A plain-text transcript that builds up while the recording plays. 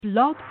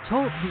Blog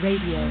Talk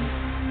Radio.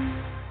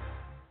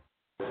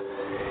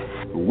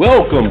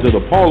 Welcome to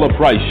the Paula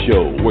Price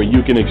Show, where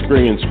you can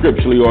experience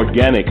scripturally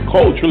organic,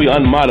 culturally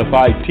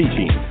unmodified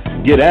teaching,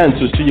 get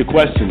answers to your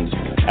questions,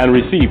 and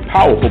receive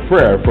powerful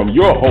prayer from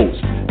your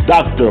host,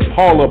 Dr.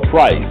 Paula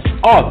Price,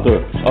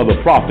 author of the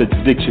Prophet's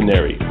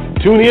Dictionary.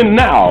 Tune in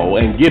now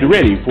and get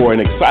ready for an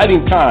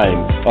exciting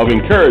time of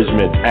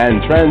encouragement and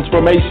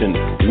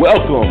transformation.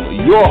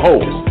 Welcome your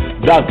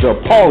host,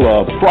 Dr.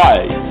 Paula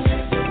Price.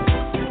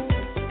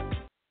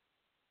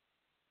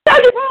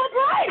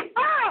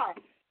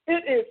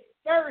 It is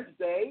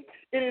Thursday.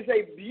 It is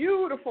a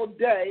beautiful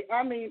day.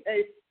 I mean,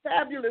 a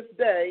fabulous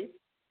day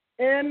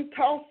in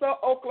Tulsa,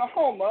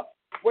 Oklahoma,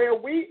 where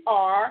we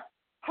are,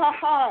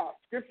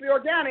 scripturally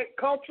organic,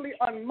 culturally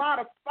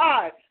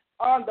unmodified,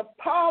 on the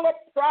Paula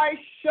Price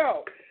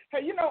Show.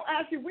 Hey, you know,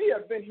 actually, we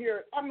have been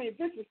here. I mean,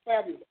 this is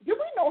fabulous. Do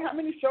we know how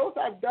many shows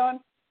I've done?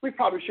 We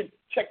probably should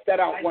check that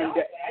out one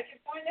day. I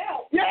should find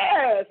out.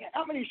 Yes.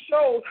 How many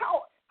shows?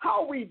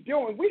 How are we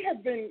doing?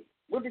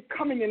 We're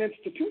becoming an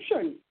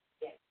institution.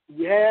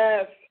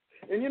 Yes.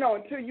 And, you know,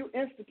 until you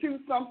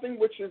institute something,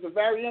 which is a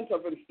variant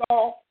of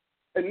install,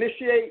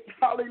 initiate,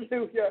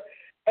 hallelujah,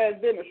 and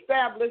then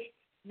establish,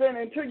 then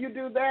until you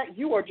do that,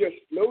 you are just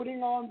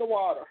floating on the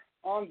water,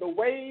 on the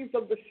waves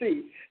of the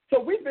sea. So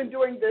we've been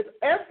doing this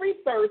every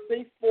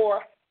Thursday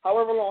for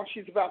however long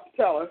she's about to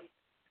tell us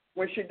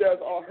when she does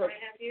all her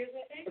 4.5 years,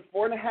 I think.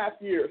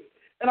 4.5 years.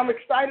 And I'm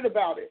excited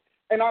about it.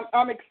 And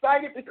I'm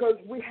excited because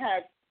we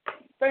have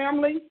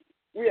family,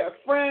 we have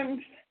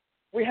friends,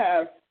 we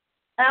have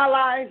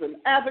allies and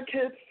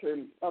advocates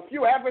and a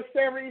few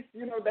adversaries.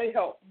 You know, they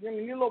help. You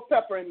need a little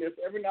pepper in this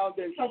every now and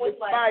then. So it's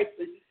like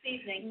spicy.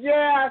 Seasoning.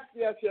 Yes.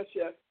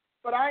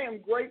 But I am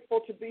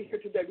grateful to be here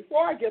today.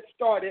 Before I get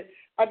started,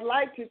 I'd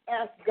like to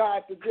ask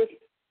God to just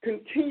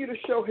continue to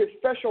show his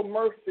special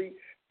mercy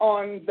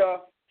on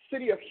the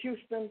city of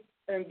Houston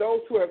and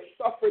those who have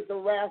suffered the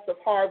wrath of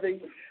Harvey.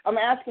 I'm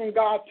asking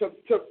God to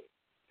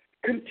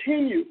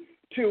continue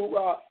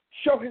to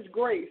show his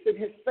grace and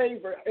his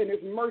favor and his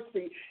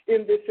mercy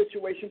in this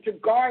situation, to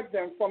guard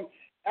them from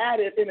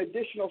added and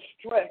additional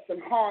stress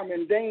and harm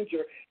and danger,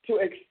 to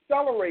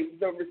accelerate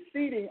the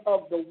receding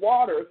of the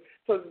waters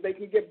so that they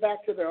can get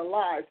back to their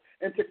lives,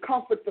 and to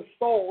comfort the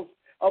souls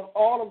of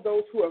all of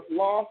those who have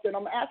lost. And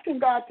I'm asking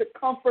God to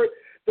comfort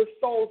the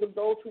souls of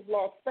those who've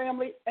lost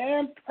family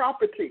and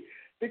property,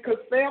 because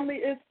family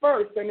is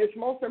first and it's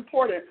most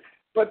important,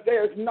 but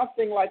there's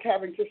nothing like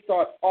having to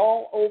start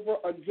all over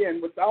again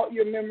without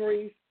your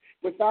memories,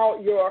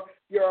 without your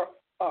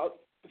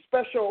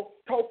special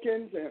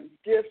tokens and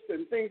gifts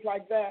and things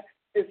like that.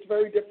 It's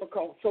very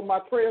difficult. So my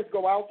prayers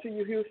go out to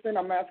you, Houston.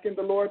 I'm asking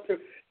the Lord to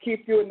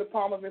keep you in the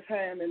palm of his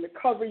hand and to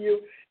cover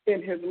you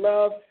in his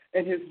love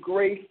and his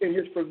grace and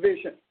his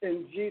provision.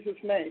 In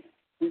Jesus' name,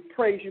 we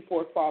praise you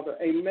for it, Father.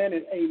 Amen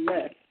and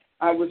amen.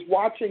 I was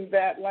watching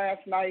that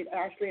last night,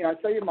 Ashley, and I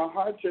tell you, my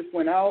heart just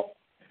went out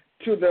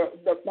to the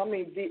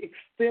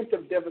extent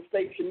of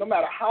devastation. No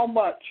matter how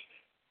much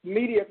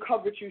media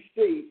coverage you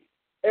see,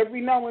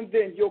 every now and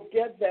then you'll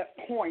get that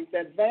point,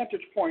 that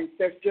vantage point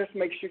that just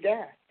makes you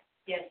gasp.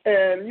 Yes.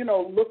 And, you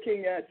know,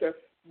 looking at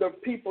the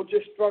people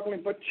just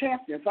struggling, but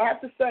champions. I have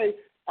to say,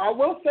 I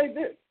will say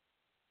this,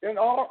 in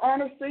all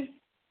honesty,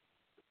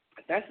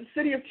 that's the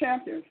city of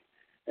champions.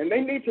 And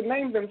they need to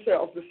name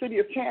themselves the city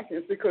of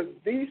champions, because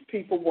these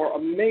people were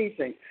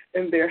amazing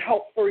in their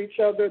help for each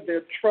other,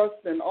 their trust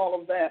and all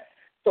of that.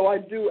 So I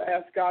do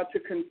ask God to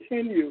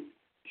continue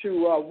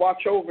to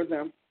watch over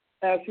them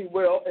as he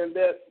will, and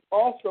that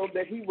also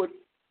that he would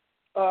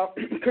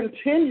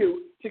continue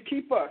to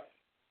keep us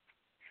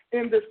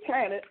in this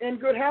planet in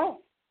good health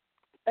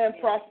and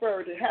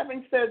prosperity.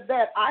 Having said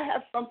that, I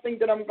have something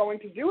that I'm going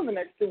to do in the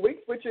next 2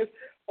 weeks, which is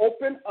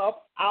open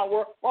up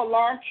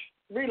relaunch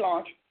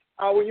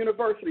our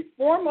university,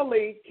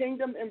 formerly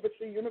Kingdom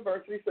Embassy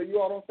University, so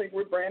you all don't think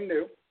we're brand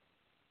new.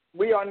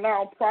 We are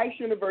now Price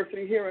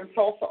University here in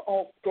Tulsa,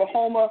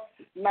 Oklahoma,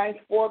 9th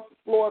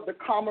floor of the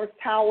Commerce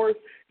Towers.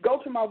 Go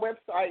to my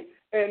website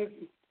and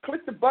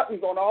click the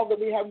buttons on all that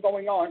we have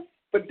going on,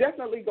 but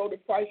definitely go to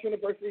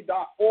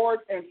priceuniversity.org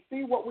and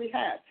see what we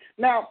have.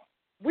 Now,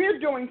 we're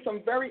doing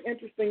some very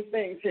interesting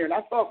things here, and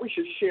I thought we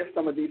should share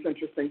some of these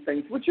interesting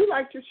things. Would you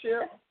like to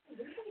share?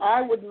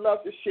 I would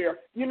love to share.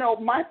 You know,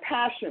 my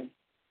passion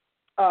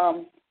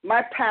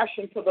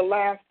for the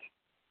last,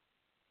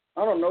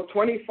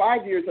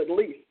 25 years at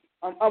least,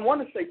 I want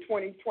to say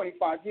 20,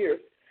 25 years,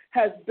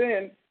 has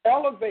been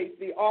elevate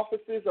the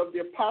offices of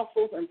the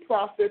apostles and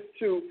prophets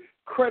to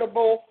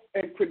credible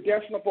and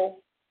credentialable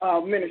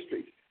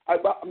ministries.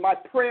 My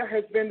prayer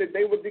has been that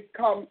they would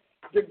become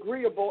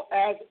degreeable,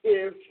 as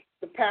is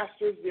the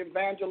pastors, the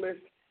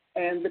evangelists,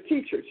 and the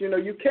teachers. You know,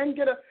 you can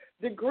get a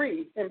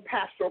degree in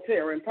pastoral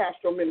care and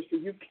pastoral ministry.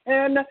 You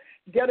can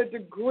get a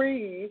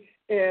degree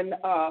in,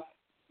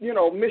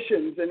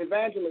 missions and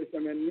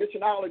evangelism and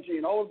missionology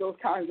and all of those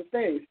kinds of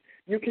things.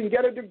 You can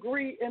get a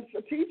degree in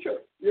a teacher.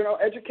 You know,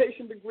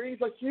 education degrees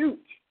are huge.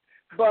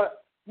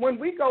 But when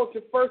we go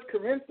to 1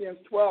 Corinthians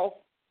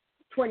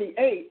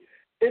 12:28,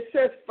 It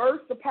says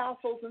first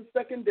apostles and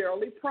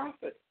secondarily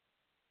prophets.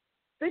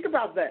 Think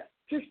about that.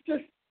 Just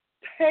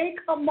take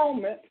a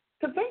moment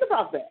to think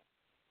about that.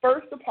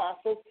 First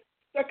apostles,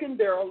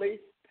 secondarily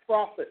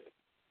prophets.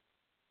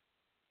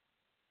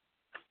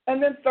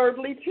 And then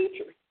thirdly,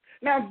 teachers.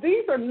 Now,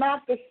 these are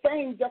not the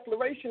same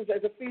declarations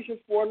as Ephesians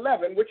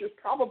 4:11, which is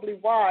probably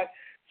why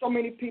so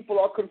many people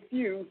are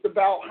confused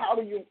about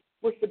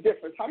what's the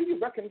difference? How do you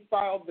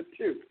reconcile the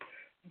two?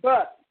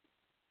 But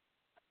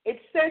it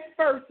says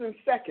first and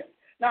second.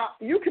 Now,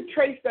 you could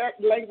trace that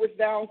language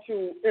down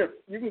to,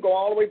 you can go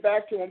all the way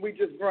back to when we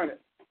just grunted.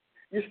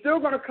 You're still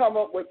going to come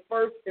up with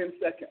first and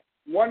second,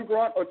 one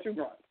grunt or two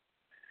grunts.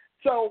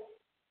 So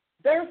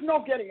there's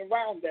no getting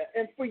around that.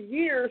 And for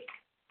years,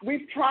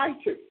 we've tried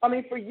to.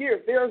 For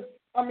years, there's,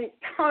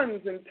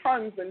 tons and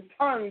tons and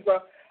tons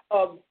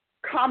of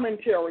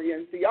commentary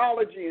and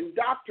theology and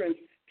doctrines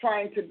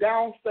trying to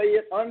downsay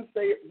it,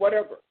 unsay it,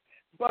 whatever.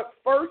 But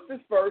first is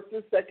first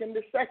and second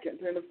is second.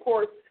 And, of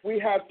course, we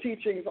have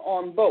teachings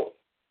on both.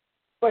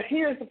 But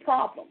here's the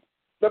problem.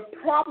 The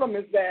problem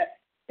is that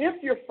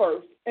if you're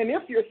first and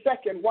if you're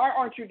second, why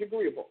aren't you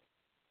degreeable?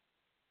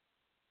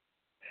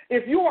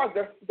 If you are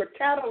the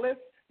catalyst,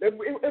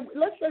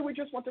 let's say we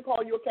just want to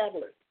call you a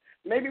catalyst.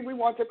 Maybe we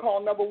want to call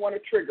number one a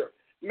trigger.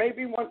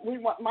 Maybe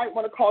might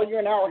want to call you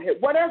an arrowhead,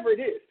 whatever it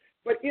is.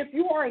 But if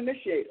you are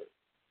initiator,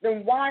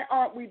 then why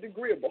aren't we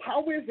degreeable?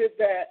 How is it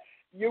that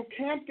you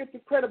can't get the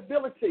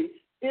credibility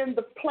in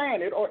the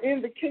planet or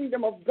in the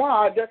kingdom of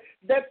God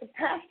that the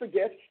pastor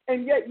gets,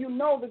 and yet you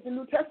know that the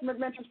New Testament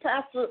mentions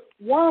pastor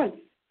once.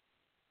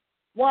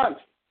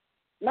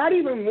 Not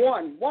even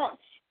once.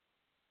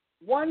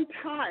 One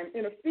time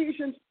in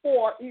Ephesians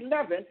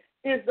 4:11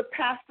 is the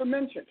pastor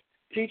mentioned.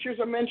 Teachers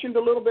are mentioned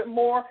a little bit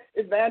more,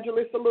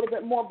 evangelists a little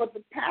bit more, but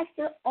the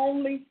pastor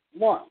only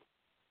once.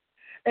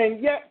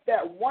 And yet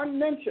that one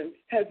mention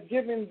has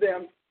given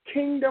them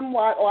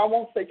kingdom-wide, or I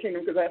won't say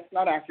kingdom because that's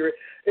not accurate,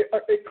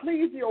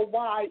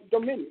 ecclesial-wide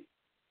dominion.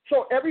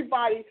 So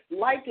everybody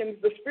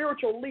likens the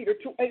spiritual leader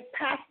to a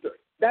pastor.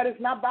 That is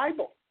not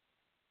Bible.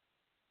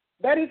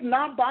 That is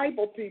not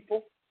Bible,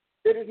 people.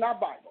 It is not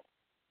Bible.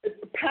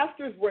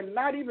 Pastors were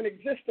not even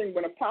existing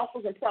when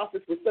apostles and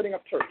prophets were setting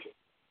up churches.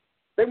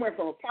 They went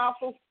from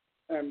apostles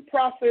and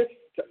prophets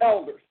to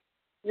elders,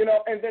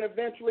 and then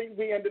eventually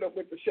we ended up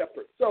with the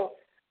shepherds. So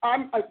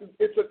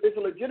it's a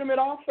legitimate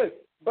office,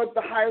 but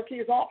the hierarchy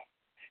is off.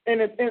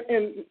 And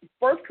in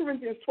 1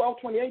 Corinthians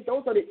 12:28,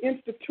 those are the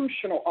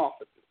institutional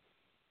offices.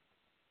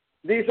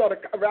 These are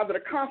the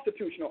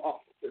constitutional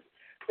offices.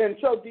 And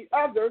so the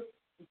others,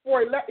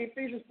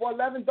 Ephesians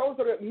 4:11, those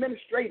are the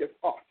administrative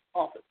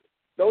offices.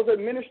 Those are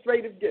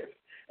administrative gifts.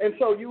 And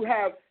so you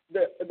have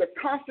the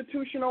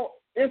constitutional,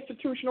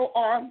 institutional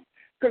arm,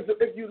 because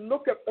if you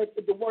look at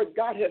the word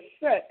God has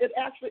set, it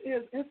actually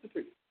is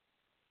instituted.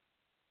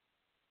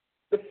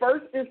 The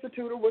first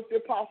institutor was the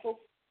apostles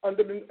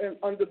under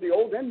the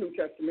Old and New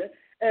Testament,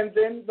 and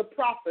then the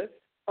prophets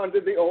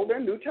under the Old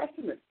and New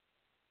Testament.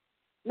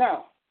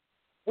 Now,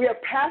 we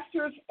have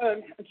pastors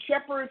and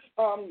shepherds,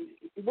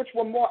 which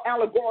were more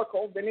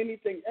allegorical than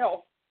anything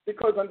else,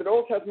 because under the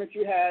Old Testament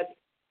you had,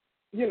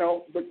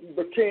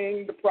 the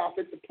king, the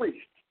prophet, the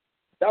priest.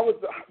 That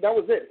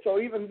was it. So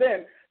even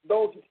then,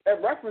 those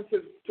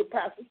references to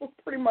pastors was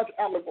pretty much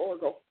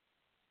allegorical.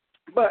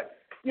 But,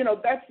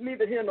 that's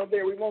neither here nor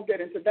there. We won't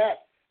get into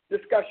that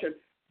discussion.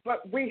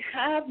 But we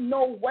have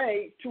no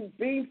way to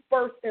be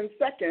first and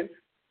second,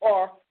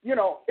 or,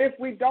 if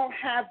we don't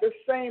have the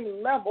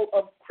same level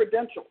of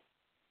credentials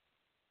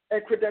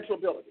and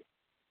credentialability.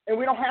 And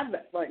we don't have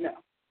that right now.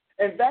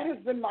 And that has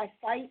been my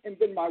fight and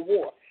been my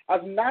war.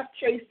 I've not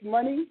chased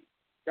money.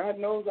 God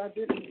knows I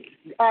didn't.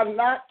 I've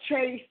not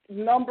chased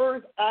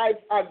numbers.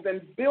 I've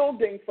been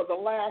building for the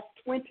last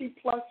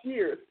 20-plus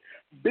years,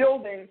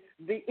 building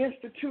the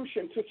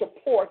institution to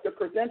support the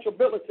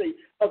credentialability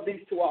of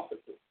these two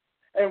offices.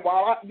 And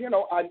while,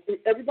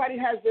 everybody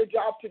has their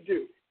job to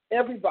do.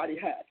 Everybody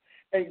has.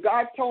 And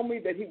God told me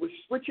that he was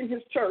switching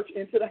his church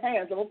into the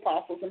hands of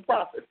apostles and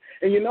prophets.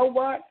 And you know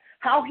what?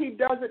 How he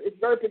does it is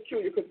very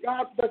peculiar, because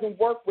God doesn't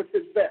work with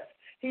his best.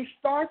 He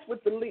starts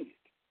with the least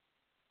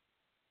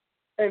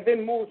and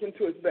then moves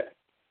into his best.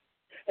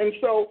 And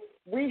so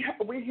we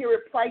here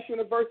at Price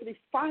University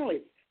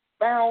finally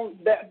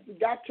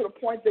got to the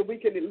point that we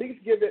can at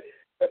least give it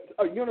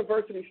a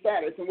university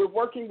status. And we're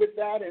working with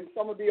that and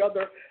some of the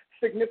other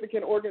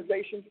significant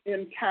organizations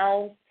in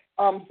town.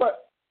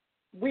 But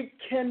we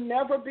can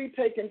never be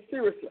taken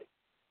seriously.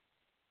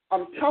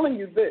 I'm telling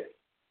you this.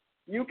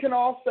 You can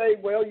all say,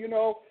 well,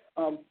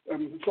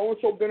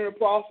 so-and-so been an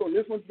apostle, and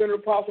this one's been an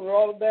apostle, and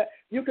all of that.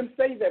 You can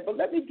say that, but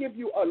let me give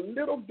you a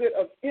little bit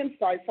of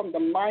insight from the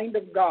mind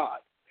of God.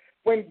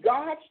 When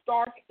God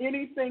starts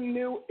anything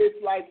new,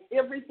 it's like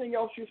everything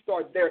else you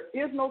start. There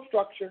is no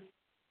structure.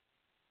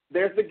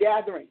 There's the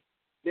gathering.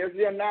 There's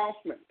the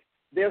announcement.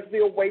 There's the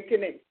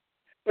awakening.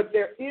 But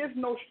there is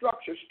no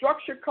structure.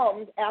 Structure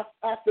comes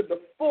after the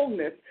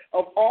fullness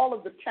of all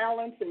of the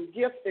talents and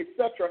gifts,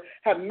 etc.,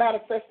 have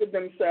manifested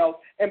themselves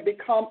and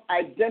become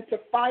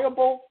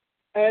identifiable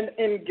and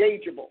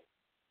engageable.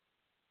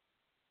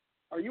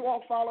 Are you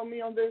all following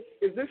me on this?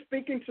 Is this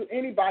speaking to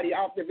anybody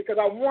out there? Because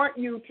I want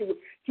you to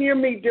hear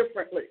me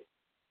differently.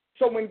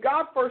 So when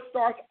God first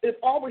starts, it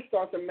always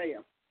starts in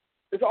mayhem.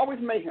 It's always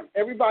mayhem.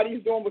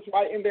 Everybody's doing what's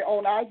right in their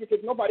own eyes because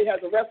nobody has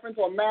a reference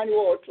or manual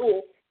or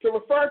tool to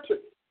refer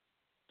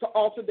to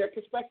alter their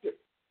perspective.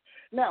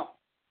 Now,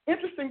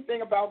 interesting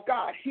thing about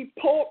God, he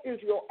pulled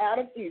Israel out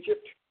of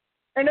Egypt,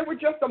 and they were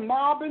just a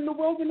mob in the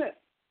wilderness.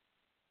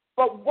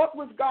 But what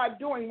was God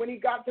doing when he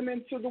got them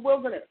into the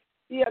wilderness?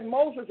 He had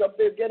Moses up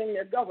there getting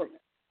their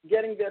government,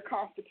 getting their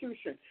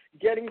constitution,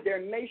 getting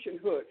their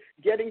nationhood,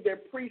 getting their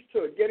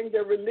priesthood, getting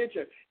their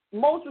religion.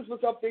 Moses was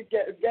up there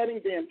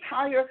getting the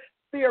entire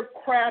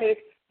theocratic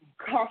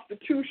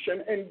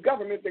constitution and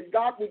government that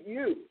God would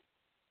use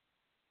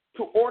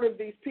to order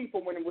these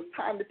people when it was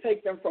time to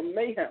take them from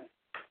mayhem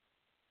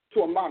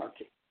to a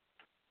monarchy.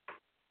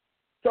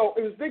 So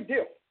it was a big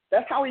deal.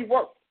 That's how he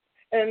worked.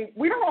 And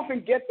we don't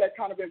often get that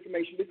kind of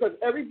information because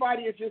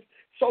everybody is just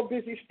so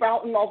busy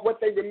spouting off what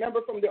they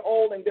remember from the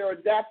old, and they're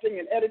adapting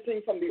and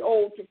editing from the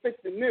old to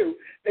fit the new,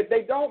 that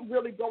they don't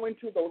really go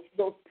into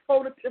those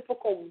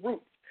prototypical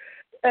roots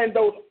and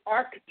those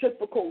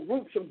archetypical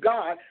roots of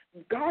God.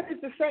 God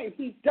is the same.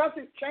 He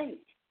doesn't change.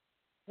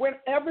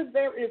 Whenever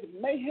there is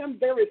mayhem,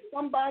 there is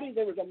somebody,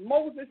 there is a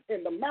Moses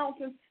in the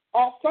mountains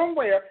off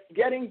somewhere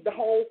getting the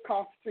whole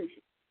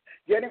Constitution,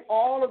 getting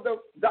all of the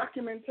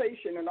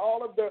documentation and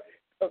all of the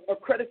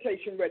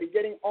accreditation ready,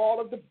 getting all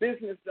of the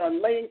business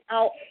done, laying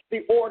out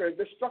the order,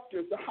 the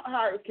structures, the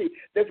hierarchy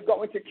that's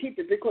going to keep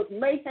it, because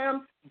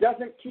mayhem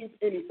doesn't keep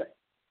anything.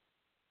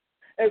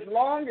 As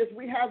long as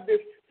we have this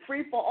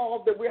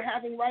free-for-all that we're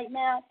having right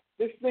now,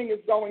 this thing is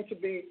going to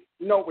be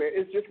nowhere.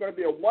 It's just going to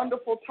be a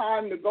wonderful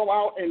time to go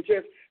out and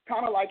just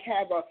kind of like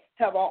have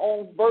our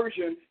own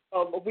version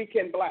of a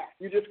weekend blast.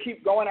 You just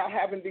keep going out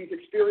having these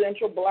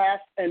experiential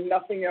blasts and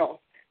nothing else.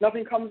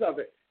 Nothing comes of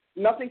it.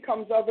 Nothing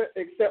comes of it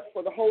except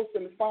for the host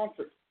and the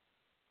sponsors.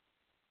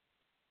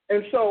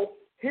 And so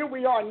here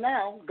we are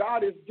now.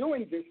 God is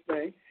doing this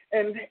thing,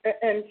 and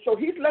so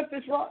he's let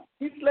this run.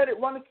 He's let it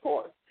run its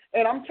course.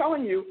 And I'm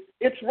telling you,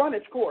 it's run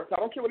its course. I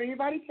don't care what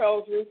anybody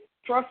tells you.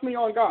 Trust me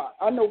on God.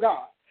 I know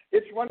God.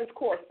 It's run its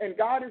course. And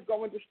God is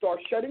going to start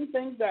shutting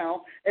things down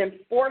and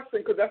forcing,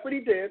 because that's what he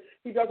did.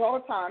 He does all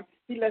the time.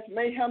 He lets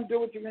mayhem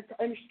do it. You make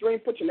any stream,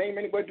 put your name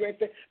anywhere, do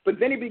anything. But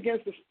then he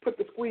begins to put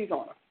the squeeze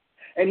on us.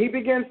 And he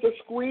begins to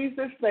squeeze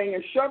this thing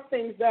and shut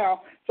things down,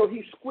 so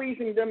he's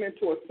squeezing them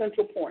into a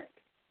central point.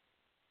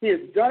 He has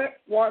done it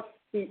once.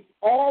 He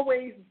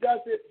always does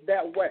it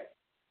that way.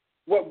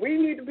 What we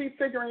need to be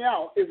figuring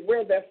out is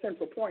where that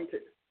central point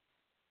is.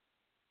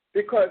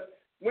 Because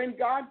when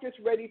God gets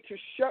ready to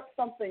shut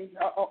something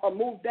or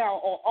move down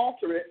or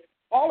alter it,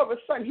 all of a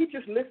sudden he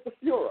just lifts the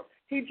furor.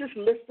 He just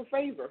lifts the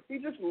favor. He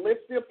just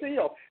lifts the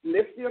appeal,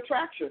 lifts the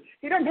attraction.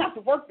 He doesn't have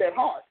to work that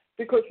hard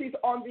because he's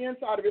on the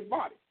inside of his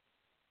body.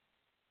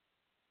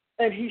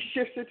 And he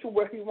shifts it to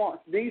where he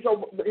wants. These are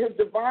his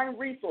divine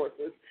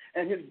resources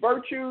and his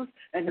virtues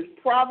and his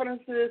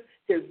providences,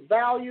 his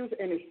values,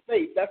 and his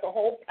faith. That's a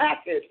whole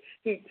package.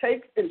 He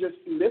takes and just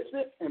lifts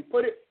it and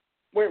put it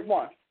where it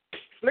wants.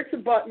 Flicks a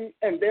button,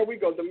 and there we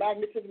go. The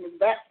magnetism is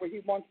back where he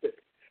wants it.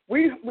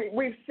 We've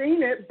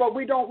seen it, but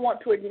we don't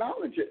want to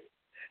acknowledge it.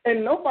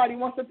 And nobody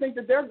wants to think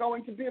that they're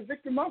going to be a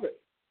victim of it.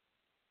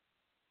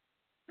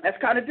 That's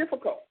kind of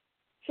difficult.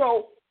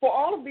 So for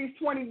all of these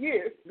 20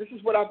 years, this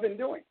is what I've been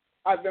doing.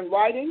 I've been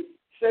writing,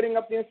 setting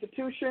up the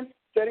institution,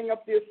 setting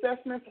up the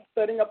assessments,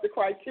 setting up the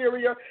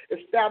criteria,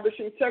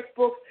 establishing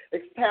textbooks,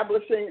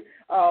 establishing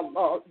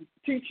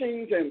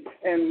teachings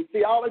and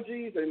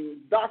theologies and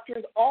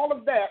doctrines, all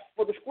of that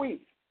for the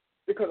squeeze.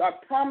 Because I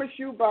promise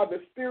you by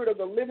the Spirit of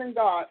the living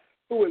God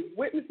who is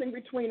witnessing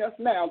between us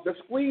now, the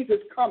squeeze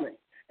is coming.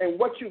 And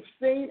what you've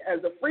seen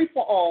as a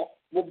free-for-all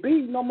will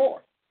be no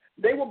more.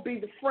 They will be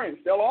the fringe.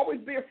 There'll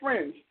always be a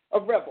fringe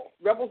of rebels.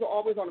 Rebels are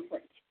always on the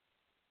fringe.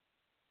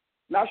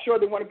 Not sure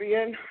they want to be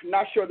in,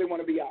 not sure they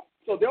want to be out.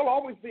 So there'll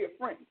always be a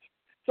fringe.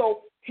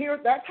 So here,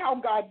 that's how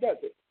God does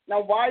it.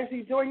 Now, why is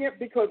he doing it?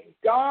 Because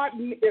God,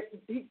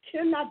 he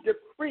cannot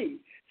decree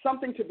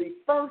something to be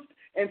first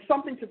and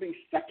something to be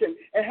second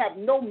and have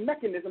no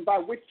mechanism by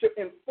which to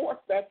enforce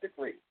that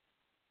decree.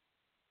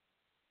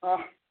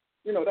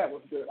 That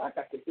was good. I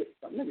got to get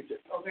something. Let me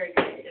just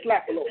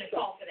slap a little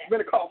something. I'm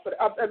going to call for that.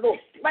 A little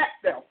slap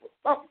down for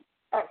something.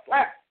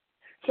 Slap.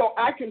 So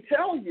I can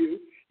tell you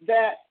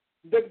that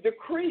the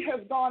decree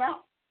has gone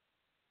out.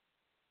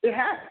 It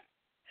has.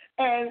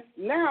 And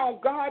now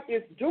God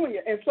is doing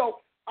it. And so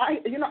I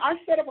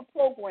set up a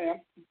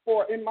program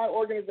in my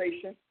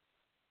organization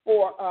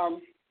for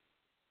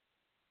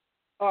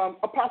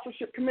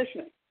apostleship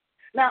commissioning.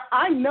 Now,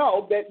 I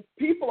know that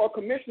people are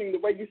commissioning the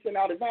way you send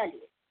out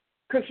evangelists.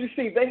 Because, you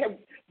see,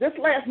 this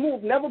last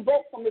move never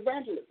broke from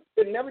evangelism.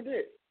 It never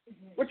did,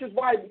 which is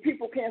why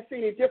people can't see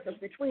any difference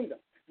between them.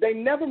 They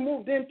never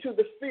moved into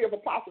the sphere of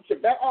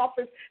apostleship. That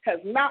office has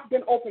not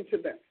been open to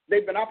them.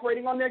 They've been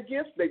operating on their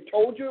gifts. They've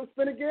told you it's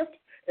been a gift,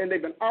 and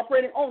they've been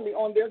operating only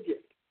on their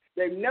gift.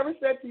 They've never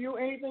said to you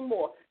anything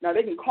more. Now,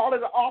 they can call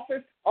it an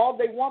office, all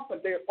they want,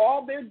 but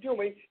all they're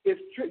doing is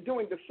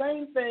doing the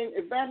same thing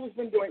evangelists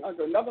been doing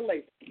under another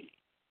label.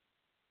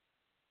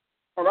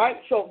 All right,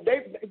 so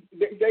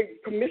they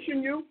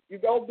commission you. You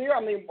go there.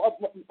 I mean,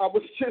 I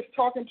was just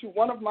talking to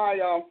one of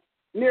my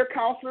near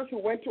counselors who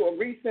went to a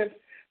recent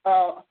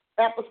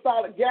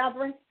apostolic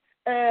gathering,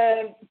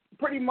 and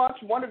pretty much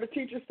one of the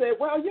teachers said,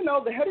 well, you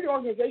know, the head of the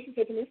organization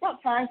said to me, it's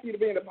not time for you to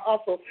be an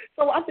apostle,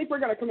 so I think we're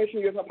going to commission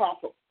you as an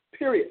apostle,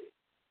 period.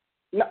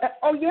 Now,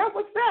 oh, yeah,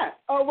 what's that?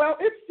 Oh, well,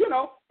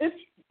 it's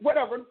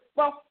whatever.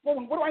 Well,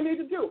 what do I need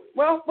to do?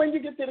 Well, when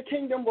you get to the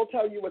kingdom, we'll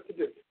tell you what to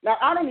do. Now,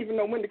 I don't even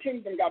know when the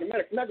kingdom got a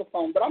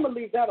megaphone, but I'm going to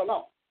leave that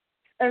alone.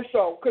 And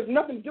so, because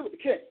nothing to do with the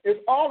king. It's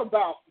all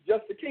about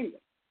just the kingdom.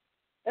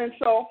 And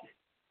so,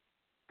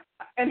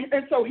 and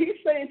so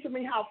he's saying to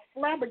me how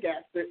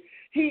flabbergasted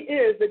he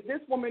is that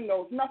this woman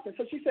knows nothing.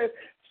 So she says,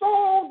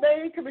 so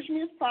they commissioned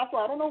me as apostle.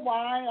 I don't know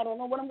why. I don't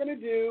know what I'm going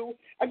to do.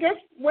 I guess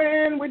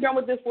when we're done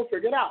with this, we'll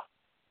figure it out.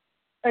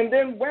 And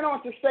then went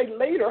on to say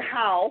later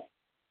how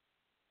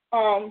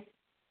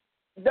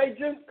they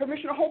just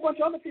commissioned a whole bunch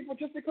of other people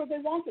just because they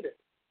wanted it.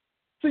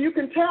 So you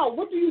can tell.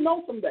 What do you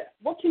know from that?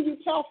 What can you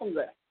tell from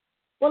that?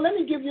 Well, let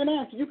me give you an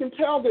answer. You can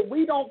tell that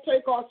we don't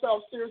take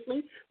ourselves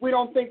seriously. We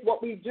don't think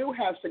what we do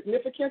has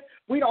significance.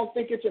 We don't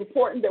think it's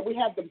important that we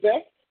have the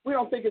best. We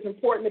don't think it's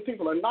important that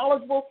people are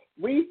knowledgeable.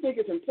 We think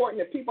it's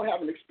important that people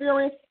have an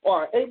experience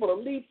or are able to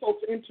lead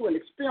folks into an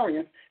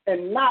experience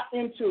and not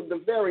into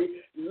the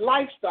very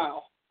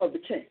lifestyle of the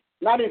king,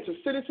 not into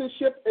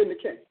citizenship in the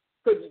king.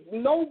 Because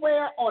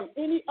nowhere on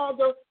any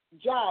other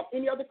job,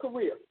 any other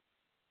career,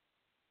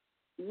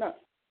 no,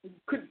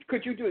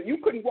 could you do it. You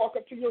couldn't walk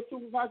up to your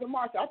supervisor,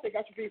 Martha, I think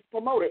I should be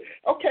promoted.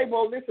 Okay,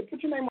 well, listen,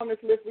 put your name on this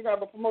list. We're going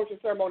to have a promotion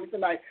ceremony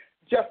tonight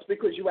just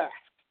because you asked.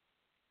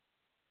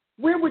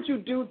 Where would you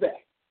do that?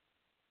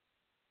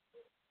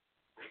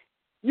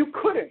 You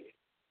couldn't.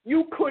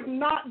 You could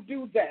not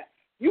do that.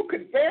 You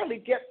could barely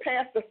get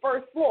past the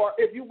first floor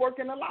if you work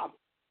in the lobby.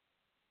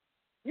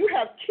 You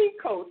have key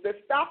codes that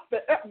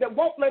that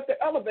won't let the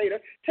elevator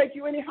take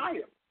you any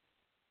higher.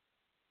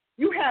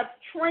 You have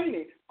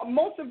training.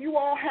 Most of you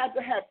all had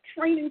to have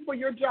training for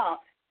your job.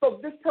 So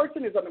this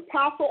person is an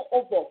apostle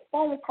over a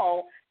phone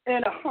call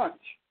and a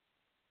hunch.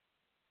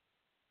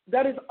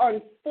 That is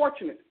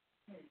unfortunate.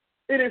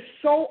 It is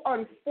so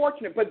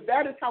unfortunate, but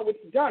that is how it's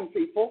done,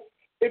 people.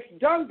 It's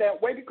done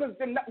that way because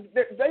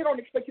they don't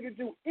expect you to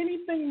do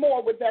anything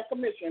more with that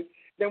commission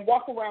than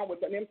walk around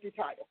with an empty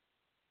title.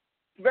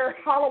 Very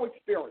hollow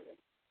experience.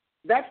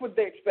 That's what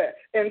they expect.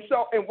 And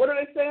what are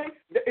they saying?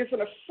 It's an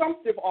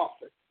assumptive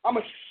office. I'm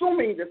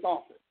assuming this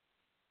office.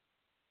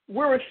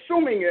 We're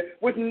assuming it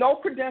with no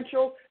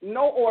credentials,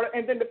 no order,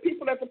 and then the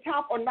people at the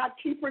top are not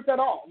keepers at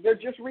all. They're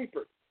just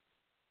reapers.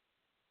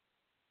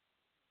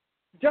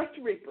 Just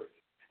reapers.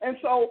 And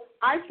so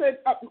I said,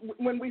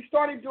 when we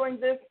started doing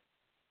this,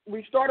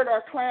 we started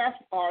our class,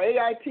 our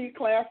AIT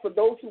class, for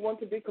those who want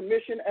to be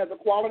commissioned as a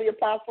quality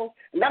apostle.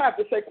 And I have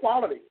to say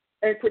quality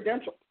and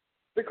credentials,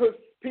 because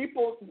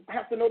people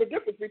have to know the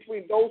difference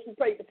between those who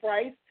paid the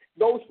price,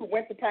 those who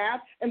went the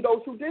path, and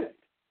those who didn't.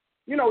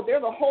 You know,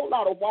 there's a whole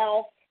lot of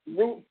wild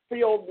root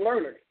field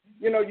learners.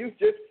 You know,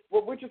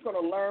 we're just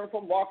going to learn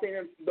from walking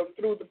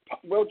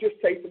we'll just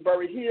take the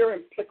berry here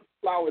and pick a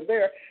flower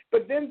there.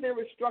 But then there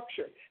is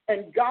structure,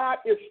 and God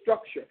is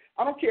structure.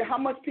 I don't care how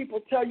much people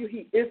tell you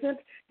he isn't.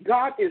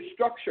 God is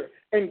structure,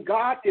 and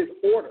God is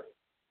order.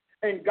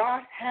 And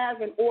God has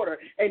an order,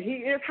 and he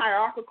is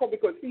hierarchical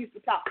because he's the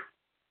top.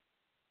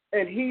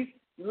 And he's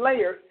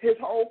layered his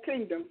whole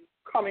kingdom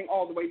coming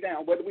all the way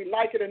down, whether we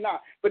like it or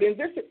not. But in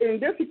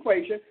this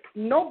equation,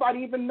 nobody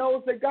even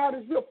knows that God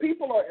is real.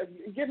 People are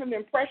given the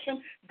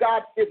impression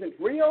God isn't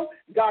real.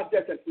 God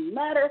doesn't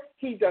matter.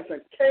 He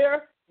doesn't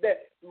care.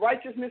 That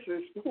righteousness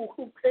is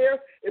who cares.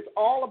 It's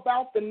all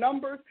about the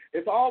numbers.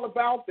 It's all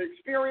about the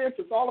experience.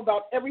 It's all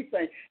about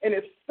everything. And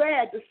it's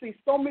sad to see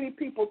so many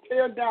people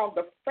tear down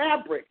the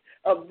fabric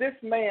of this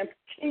man's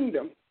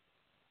kingdom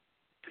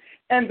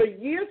and the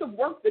years of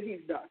work that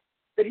he's done,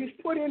 that he's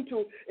put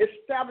into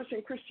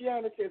establishing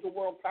Christianity as a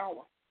world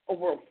power, a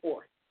world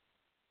force.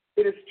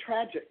 It is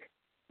tragic.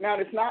 Now,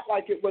 it's not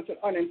like it was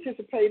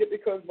unanticipated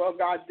because, well,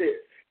 God did.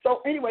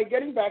 So anyway,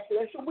 getting back to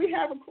that, so we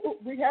have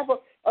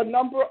a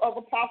number of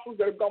apostles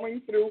that are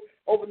going through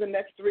over the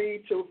next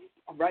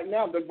right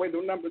now, the way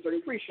the numbers are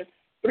increasing,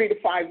 3 to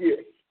 5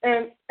 years.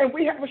 And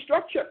we have a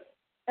structure,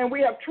 and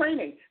we have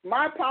training.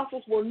 My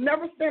apostles will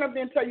never stand up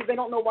there and tell you they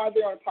don't know why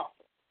they are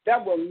apostles.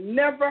 That will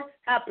never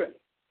happen.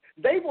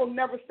 They will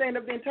never stand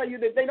up there and tell you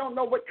that they don't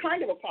know what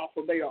kind of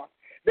apostle they are.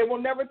 They will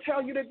never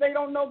tell you that they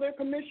don't know their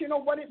commission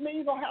or what it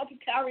means or how to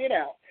carry it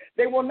out.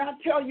 They will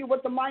not tell you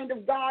what the mind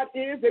of God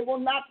is. They will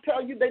not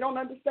tell you they don't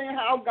understand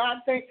how God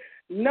thinks.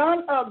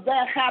 None of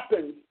that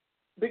happens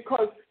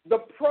because the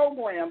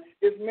program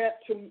is meant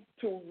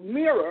to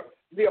mirror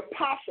the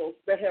apostles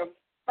that have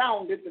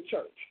founded the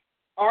church.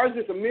 Ours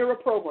is a mirror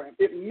program.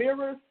 It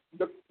mirrors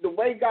the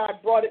way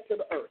God brought it to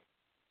the earth.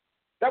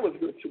 That was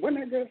good, too. Wasn't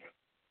that good?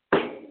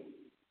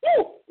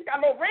 Woo! You got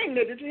a little ring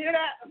there. Did you hear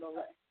that?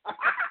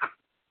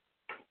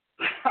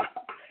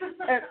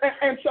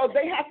 And so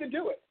they have to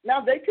do it. Now,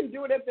 they can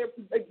do it at their,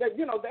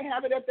 they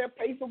have it at their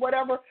pace or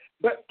whatever,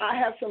 but I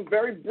have some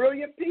very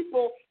brilliant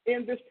people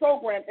in this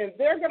program, and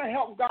they're going to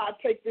help God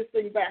take this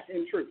thing back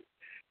in truth.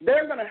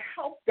 They're going to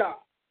help God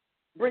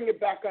bring it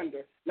back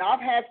under. Now,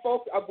 I've had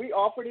folks, we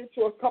offered it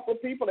to a couple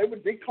of people. They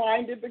would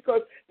declined it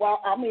because,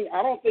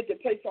 I don't think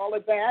it takes all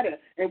of that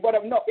and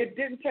whatever. No, it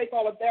didn't take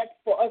all of that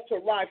for us to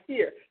arrive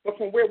here. But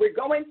from where we're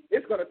going,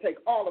 it's going to take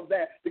all of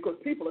that because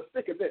people are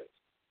sick of this.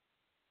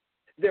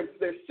 They're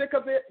sick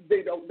of it.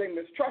 They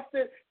mistrust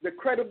it. The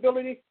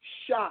credibility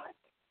shot.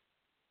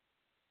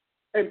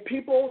 And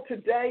people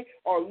today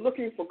are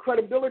looking for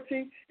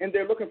credibility, and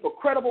they're looking for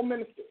credible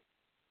ministers.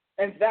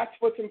 And that's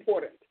what's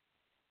important.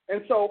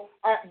 And so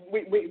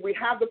we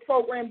have the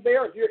program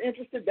there. If you're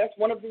interested, that's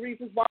one of the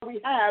reasons why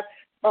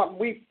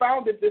we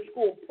founded this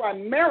school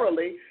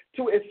primarily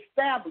to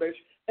establish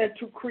and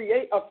to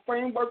create a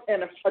framework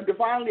and a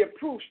divinely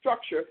approved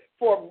structure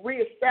for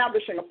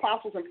reestablishing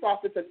apostles and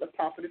prophets at the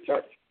top of the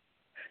church.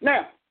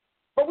 Now,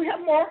 but we have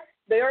more.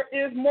 There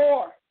is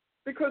more.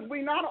 Because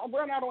we're not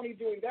only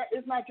doing that,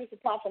 it's not just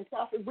apostle and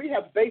prophet. We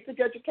have basic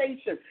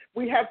education.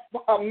 We have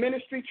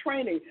ministry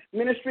training,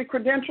 ministry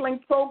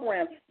credentialing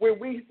program where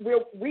we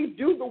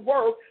do the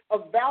work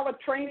of valid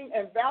training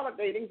and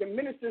validating the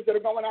ministers that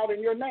are going out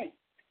in your name.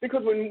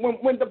 Because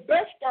when the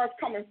best starts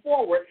coming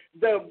forward,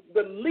 the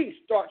least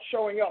starts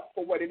showing up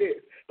for what it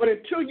is. But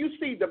until you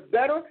see the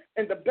better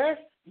and the best,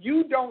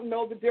 you don't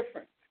know the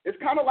difference. It's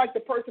kind of like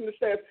the person that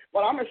says,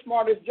 well, I'm as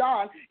smart as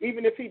John,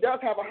 even if he does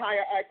have a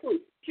higher IQ.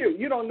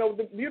 You don't know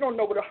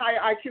what a higher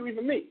IQ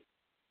even means.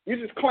 You're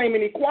just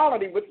claiming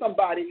equality with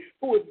somebody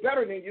who is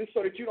better than you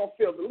so that you don't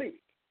feel the least.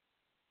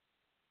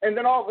 And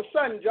then all of a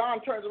sudden,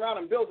 John turns around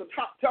and builds a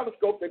top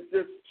telescope that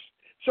just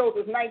shows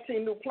us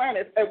 19 new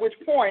planets, at which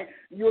point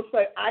you'll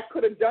say, I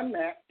could have done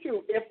that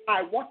too if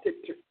I wanted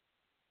to.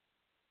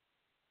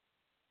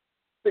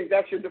 See,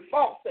 that's your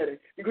default setting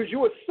because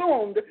you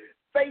assumed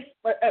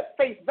at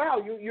face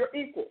value, you're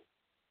equal.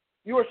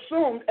 You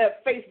assumed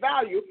at face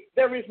value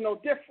there is no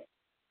difference.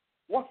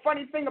 One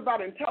funny thing about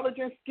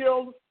intelligence,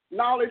 skills,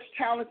 knowledge,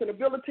 talent, and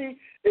ability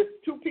is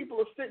two people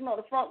are sitting on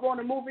the front row in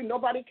a movie,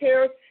 nobody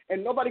cares,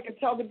 and nobody can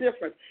tell the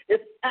difference.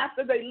 It's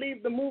after they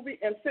leave the movie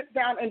and sit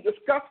down and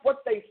discuss what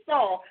they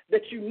saw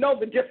that you know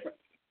the difference.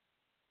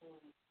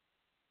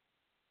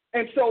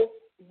 And so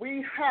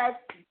we have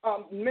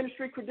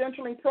ministry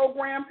credentialing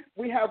program.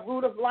 We have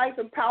Root of Life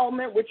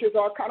Empowerment, which is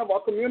our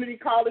community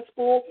college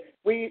school.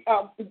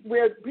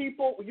 Where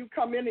people, you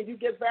come in and you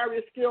get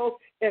various skills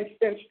and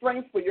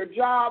strengths for your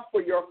job,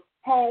 for your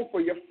home, for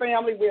your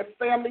family. We have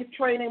family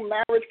training,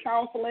 marriage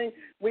counseling.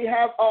 We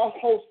have a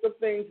host of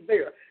things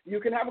there. You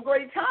can have a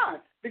great time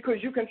because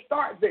you can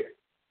start there.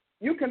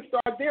 You can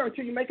start there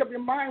until you make up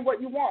your mind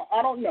what you want.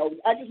 I don't know.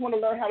 I just want to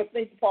learn how to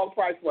think the Paula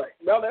Price way.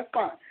 Well, that's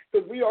fine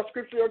because we are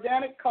scripturally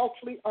organic,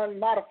 culturally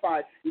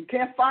unmodified. You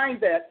can't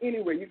find that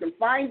anywhere. You can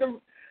find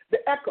the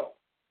echo,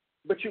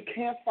 but you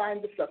can't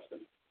find the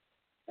substance.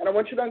 And I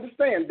want you to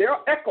understand there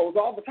are echoes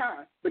all the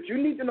time, but you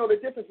need to know the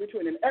difference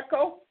between an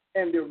echo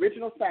and the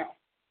original sound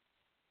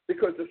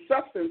because the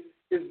substance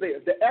is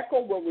there. The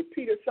echo will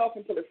repeat itself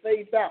until it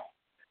fades out.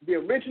 The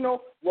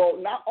original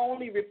will not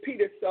only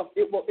repeat itself,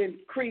 it will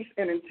increase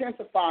and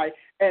intensify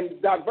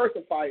and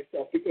diversify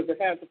itself because it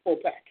has the full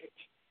package.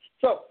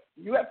 So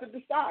you have to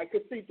decide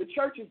because, see, the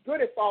church is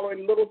good at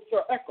following little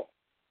Sir Echo.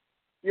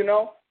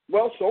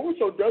 Well,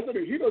 so-and-so does it,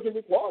 and he doesn't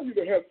require you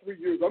to have 3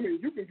 years. I mean,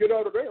 you can get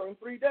out of there in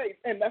 3 days,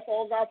 and that's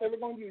all God's ever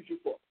going to use you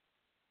for.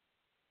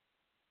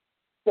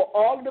 For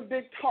all the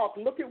big talk,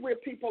 look at where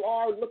people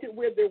are, look at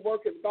where their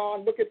work is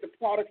gone, look at the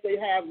products they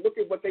have, look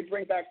at what they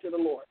bring back to the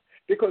Lord.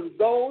 Because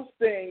those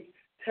things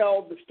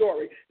tell the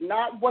story,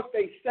 not what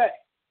they say,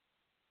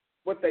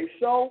 what they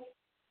sow,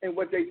 and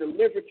what they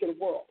deliver to the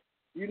world.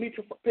 You need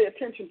to pay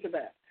attention to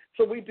that.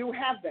 So we do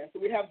have that. So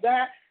we have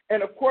that,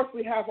 and, of course,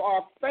 we have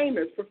our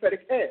famous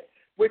prophetic ed,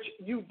 which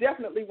you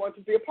definitely want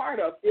to be a part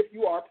of if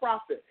you are a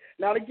prophet.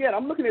 Now, again,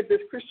 I'm looking at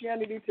this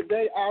Christianity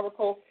Today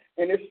article,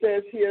 and it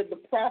says here, the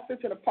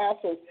prophets and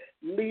apostles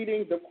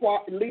leading the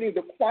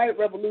quiet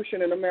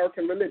revolution in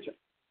American religion.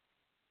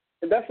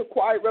 And that's a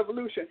quiet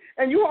revolution.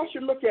 And you all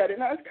should look at it.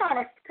 Now, it's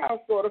kind of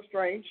sort of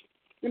strange.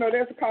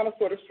 There's a kind of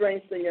sort of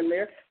strange thing in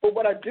there. But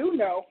what I do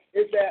know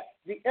is that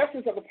the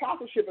essence of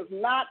apostleship is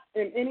not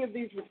in any of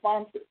these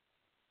responses.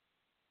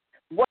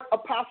 What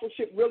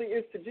apostleship really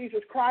is to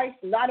Jesus Christ,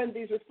 not in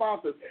these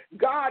responses.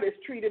 God is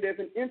treated as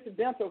an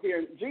incidental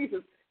here.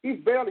 Jesus, he's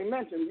barely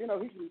mentioned.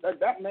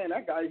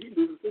 That guy, he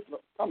loses his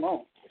look. Come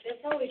on. That's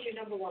always your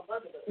number one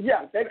bugaboo.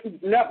 Yeah,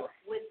 never.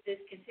 With this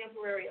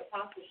contemporary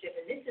apostleship,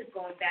 and this is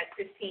going back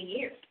 15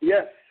 years.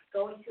 Yes.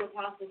 Going to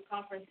apostles'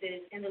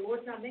 conferences, and the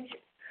Lord's not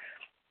mentioned.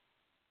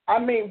 I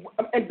mean,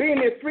 and being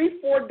there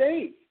 3-4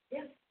 days.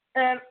 Yeah.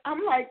 And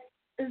I'm like,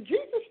 is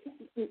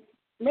Jesus,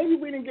 maybe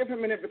we didn't give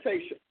him an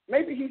invitation.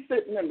 Maybe he's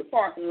sitting in the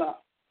parking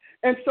lot.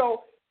 And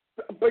so,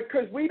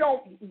 because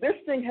this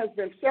thing has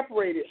been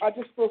separated, I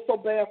just feel so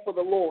bad for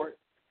the Lord.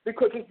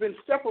 because it's been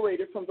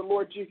separated from the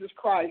Lord Jesus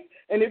Christ,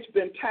 and it's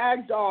been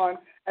tagged on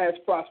as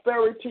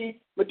prosperity,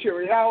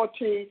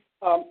 materiality,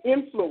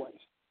 influence.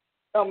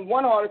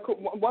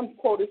 One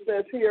quote, it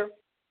says here,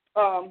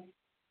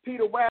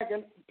 Peter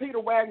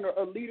Wagner,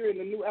 a leader in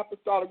the New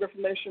Apostolic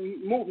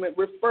Reformation movement,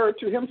 referred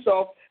to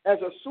himself as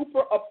a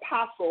super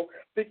apostle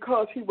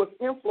because he was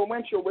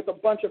influential with a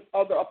bunch of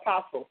other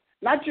apostles.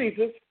 Not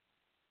Jesus.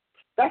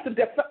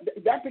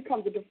 That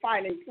becomes a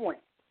defining point.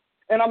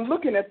 And I'm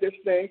looking at this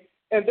thing,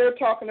 and they're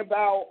talking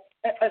about,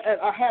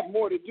 and I have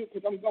more to do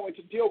because I'm going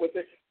to deal with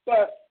it,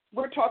 but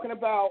we're talking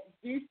about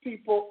these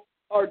people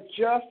are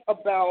just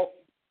about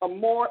a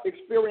more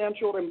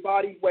experiential,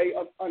 embodied way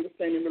of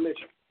understanding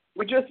religion.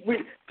 We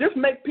just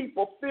make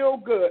people feel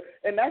good,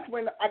 and that's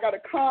when I got to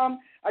come.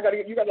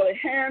 You got to lay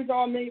hands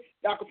on me.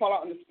 I can fall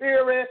out in the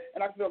spirit,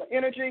 and I can feel the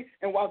energy.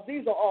 And while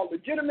these are all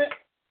legitimate,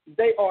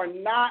 they are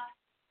not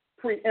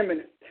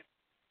preeminent,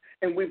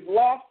 and we've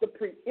lost the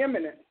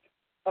preeminence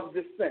of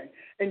this thing.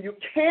 And you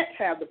can't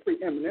have the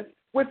preeminence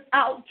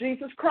without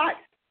Jesus Christ.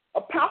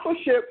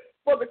 Apostleship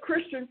for the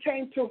Christian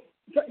came to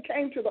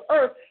the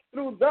earth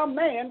through the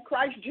man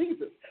Christ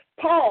Jesus.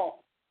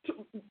 Paul,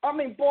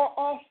 brought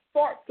all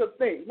sorts of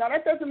things. Now,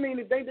 that doesn't mean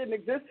that they didn't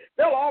exist.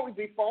 There'll always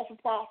be false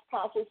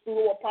apostles,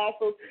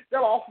 pseudo-apostles.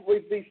 There'll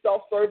always be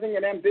self-serving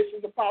and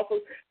ambitious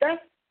apostles.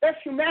 That's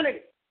humanity.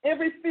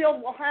 Every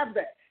field will have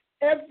that.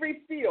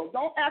 Every field.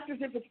 Don't act as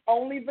if it's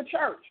only the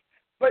church.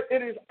 But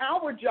it is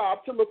our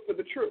job to look for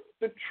the truth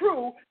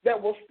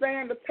that will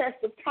stand the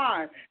test of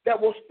time, that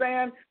will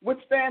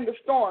withstand the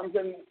storms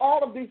and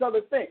all of these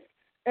other things.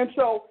 And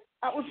so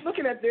I was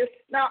looking at this.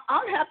 Now,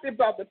 I'm happy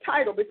about the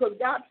title because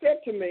God said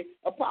to me,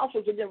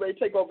 apostles are getting ready to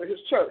take over his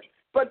church.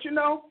 But,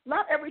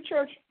 not every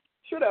church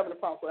should have an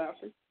apostle,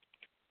 actually.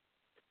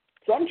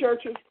 Some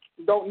churches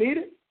don't need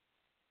it.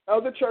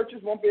 Other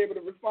churches won't be able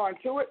to respond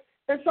to it.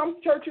 And some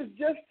churches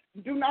just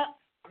do not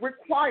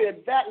require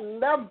that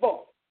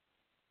level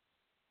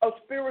of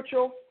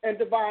spiritual and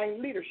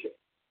divine leadership.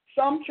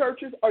 Some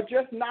churches are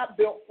just not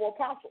built for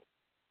apostles.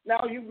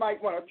 Now, you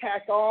might want to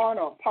tack on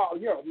or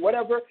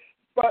whatever,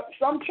 but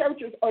some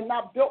churches are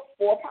not built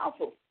for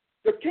apostles.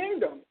 The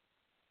kingdom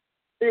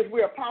is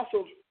where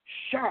apostles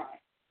shine.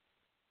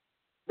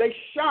 They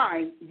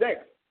shine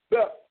there.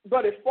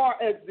 But as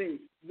far as the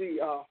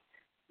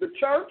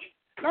church,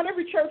 not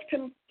every church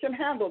can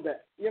handle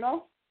that, I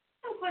have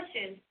a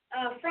question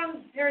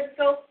from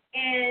Periscope,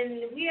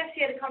 and we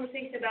actually had a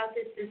conversation about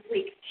this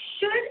week.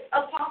 Should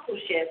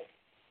apostleship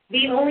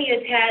be only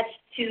attached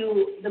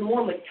to the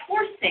more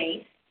mature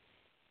saints,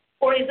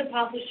 or is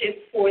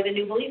apostleship for the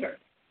new believer?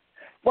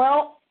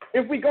 Well,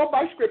 if we go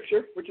by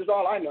Scripture, which is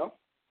all I know,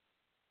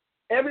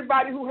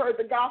 everybody who heard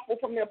the gospel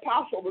from the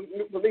apostle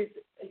believed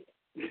it.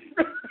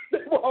 They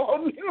were all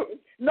new.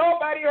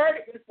 Nobody heard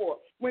it before.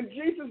 When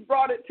Jesus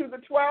brought it to the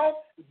 12,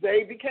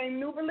 they became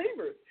new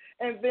believers.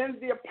 And then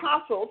the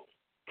apostles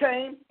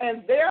came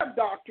and their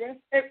doctrine,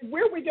 and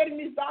where are we getting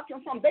these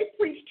doctrines from? They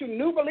preached to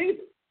new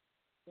believers.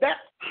 That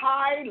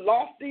high,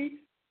 lofty,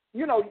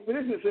 this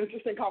is an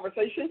interesting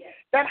conversation.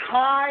 That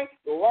high,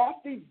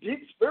 lofty,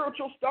 deep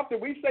spiritual stuff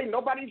that we say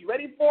nobody's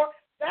ready for,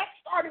 that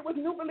started with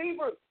new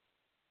believers.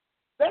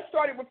 That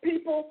started with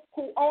people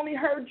who only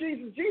heard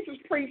Jesus. Jesus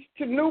preached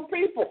to new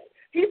people.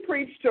 He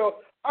preached to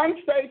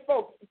unsaved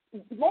folks.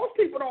 Most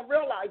people don't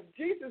realize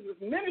Jesus'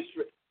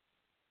 ministry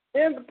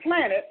in the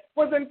planet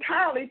was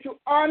entirely to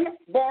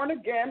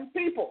unborn-again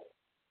people.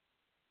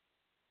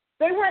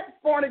 They weren't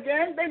born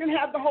again. They didn't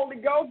have the Holy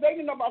Ghost. They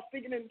didn't know about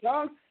speaking in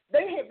tongues.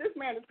 This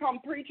man has come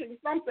preaching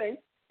something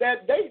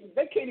that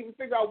they can't even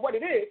figure out what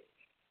it is.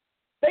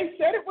 They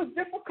said it was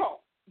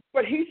difficult,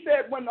 but he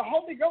said when the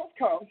Holy Ghost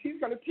comes, he's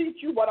going to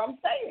teach you what I'm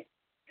saying.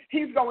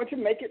 He's going to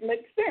make it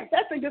make sense.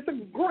 That's just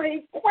a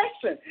great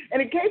question,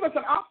 and it gave us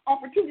an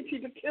opportunity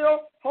to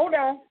kill. Hold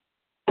on.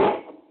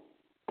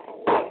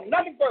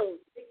 Another bird.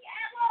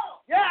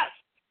 Yes,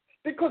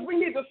 because we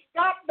need to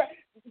stop that.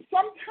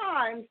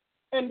 Sometimes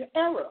an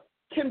error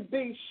can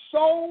be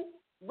so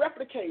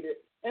replicated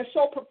and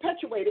so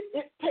perpetuated,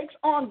 it takes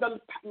on the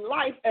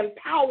life and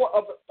power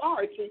of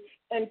authority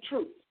and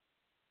truth.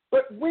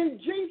 But when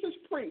Jesus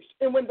preached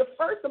and when the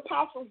first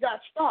apostles got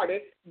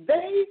started,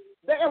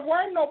 there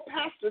were no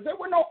pastors. There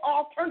were no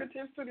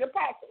alternatives to the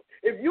apostles.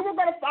 If you were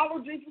going to follow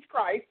Jesus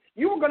Christ,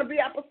 you were going to be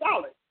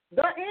apostolic.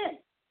 The end.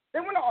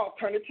 There were no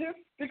alternatives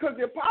because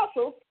the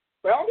apostles,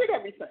 they all did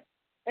everything.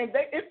 And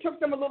it took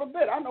them a little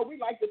bit. I know we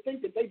like to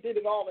think that they did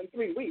it all in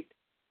 3 weeks.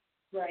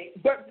 Right.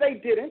 But they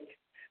didn't.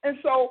 And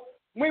so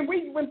when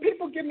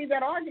people give me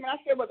that argument, I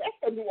say, well,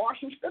 that doesn't wash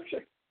in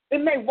Scripture.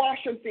 It may wash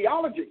in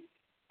theology.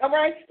 All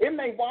right? It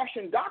may wash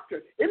in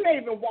doctrine. It may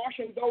even wash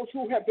in those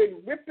who have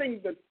been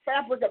ripping the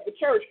fabric of the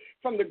church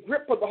from the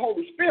grip of the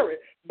Holy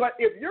Spirit. But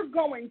if you're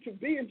going to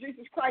be in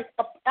Jesus Christ,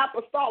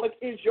 apostolic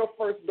is your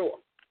first door.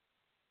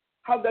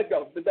 How'd that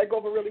go? Did that go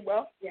over really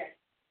well? Yes.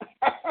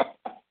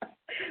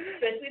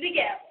 Especially the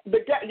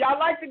gavel. Y'all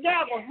like the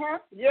gavel, huh?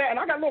 Yeah, and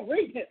I got a little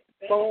ring here.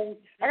 Boom.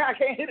 I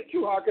can't hit it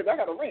too hard because I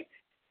got a ring.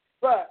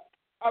 But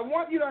I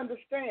want you to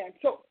understand.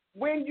 So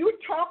when you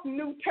talk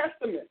New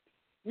Testament,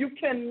 You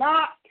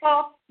cannot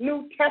talk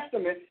New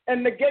Testament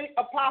and negate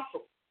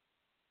apostles.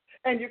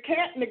 And you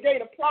can't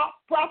negate a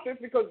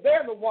prophet because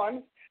they're the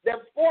ones that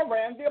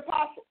foreran the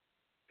apostles.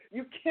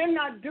 You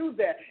cannot do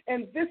that.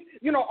 And this,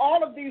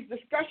 all of these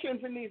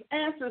discussions and these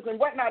answers and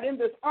whatnot in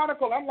this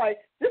article, I'm like,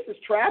 this is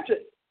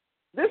tragic.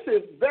 This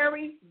is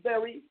very,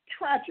 very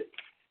tragic.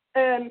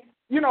 And,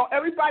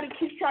 everybody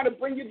keeps trying to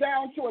bring you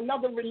down to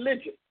another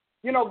religion,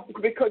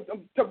 because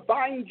to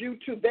bind you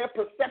to their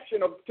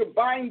perception of, to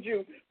bind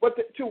you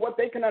to what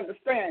they can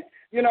understand.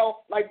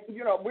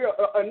 We're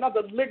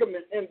another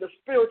ligament in the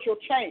spiritual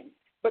chain.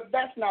 But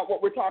that's not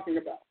what we're talking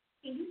about.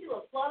 Can you do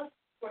a plug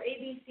for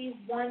ABCs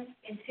 1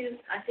 and 2?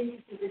 I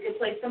think this is a good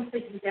place. Some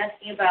places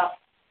asking about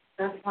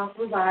God's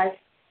Apostle Lives.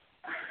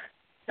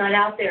 It's not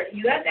out there.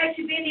 You have to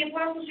actually be in the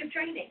apostleship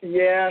training.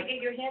 Yeah. To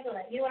get your hands on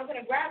that. I'm going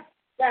to grab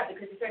it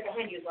because it's right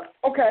behind you as well.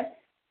 Okay.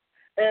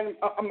 And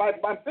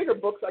my bigger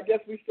books, I guess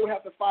we still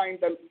have to find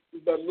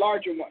the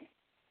larger ones.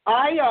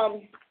 I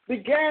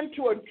began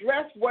to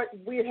address what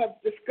we have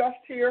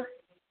discussed here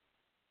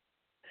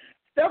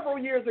several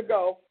years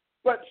ago.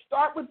 But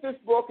start with this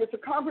book. It's a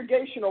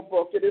congregational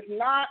book. It is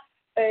not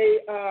a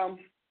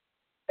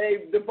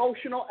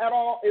devotional at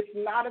all. It's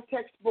not a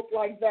textbook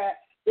like that.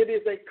 It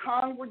is a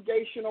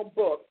congregational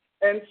book.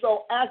 And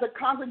so as a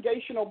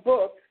congregational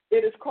book,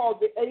 it is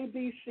called the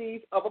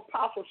ABCs of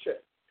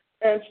Apostleship.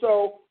 And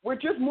so we're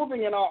just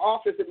moving in our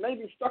office. It may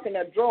be stuck in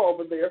that drawer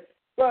over there.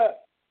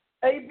 But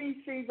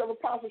ABCs of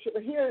Apostleship.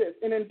 And here it is,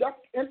 an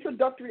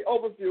introductory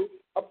overview,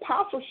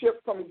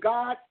 Apostleship from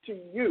God to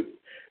You.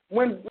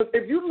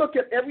 If you look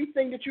at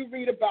everything that you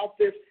read about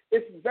this,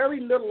 it's very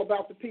little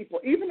about the people.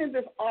 Even in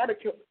this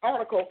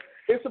article,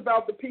 it's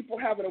about the people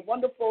having a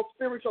wonderful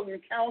spiritual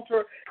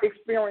encounter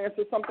experience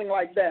or something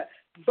like that.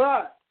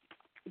 But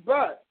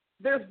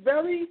there's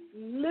very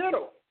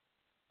little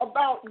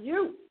about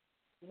you.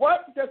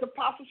 What does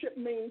apostleship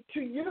mean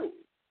to you?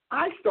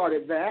 I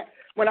started that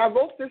when I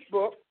wrote this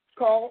book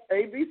called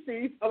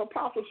ABCs of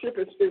Apostleship.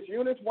 It's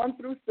units 1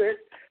 through 6.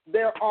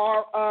 There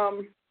are,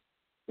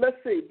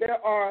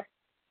 there are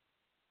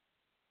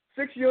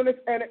 6 units,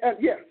 and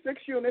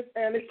 6 units,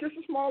 and it's just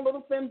a small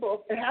little thin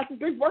book. It has a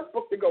big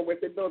workbook to go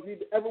with it, though, if you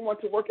ever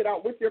want to work it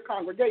out with your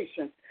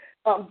congregation.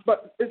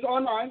 But it's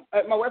online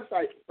at my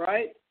website,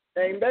 right?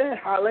 Amen.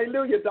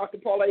 Hallelujah,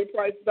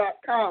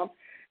 drpaulaprice.com.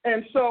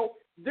 And so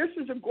this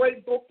is a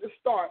great book to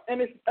start,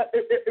 and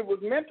it was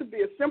meant to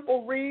be a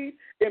simple read,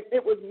 and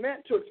it was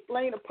meant to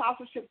explain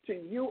apostleship to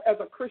you as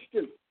a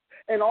Christian,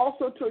 and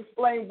also to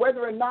explain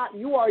whether or not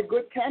you are a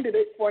good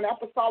candidate for an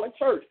apostolic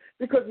church,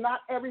 because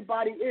not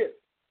everybody is.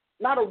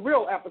 Not a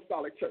real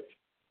apostolic church,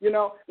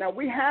 Now,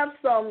 we have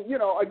some,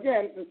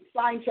 again,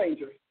 sign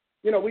changers.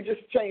 We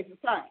just change the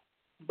sign.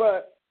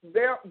 But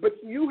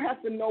you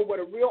have to know what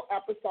a real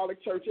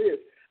apostolic church is.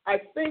 I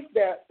think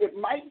that it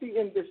might be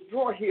in this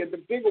drawer here.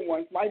 The bigger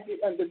ones might be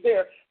under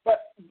there.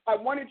 But I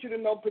wanted you to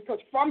know, because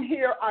from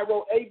here I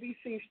wrote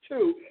ABCs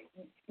 2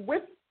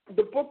 with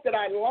the book that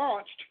I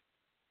launched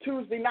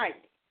Tuesday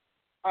night.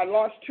 I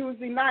launched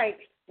Tuesday night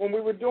when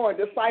we were doing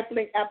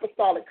Discipling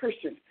Apostolic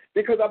Christians.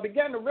 Because I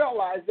began to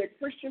realize that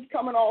Christians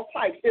come in all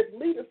types. If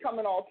leaders come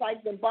in all types,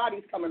 then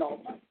bodies come in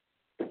all types.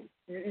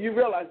 You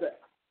realize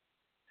that?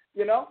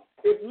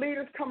 If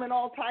leaders come in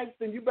all types,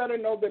 then you better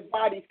know that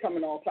bodies come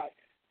in all types.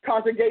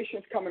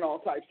 Congregations come in all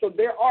types. So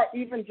there are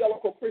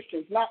evangelical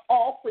Christians. Not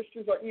all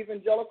Christians are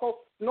evangelical,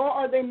 nor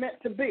are they meant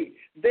to be.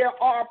 There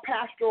are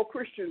pastoral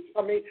Christians.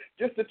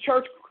 Just the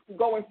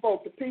church-going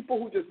folk, the people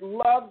who just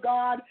love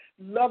God,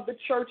 love the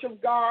church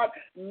of God,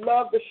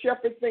 love the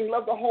shepherd thing,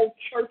 love the whole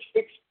church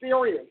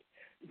experience.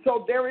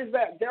 So there is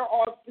that. There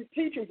are the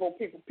teachable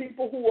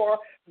people who are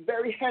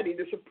very heady.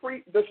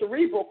 The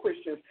cerebral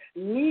Christians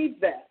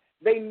need that.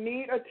 They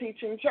need a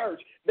teaching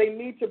church. They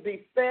need to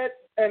be fed,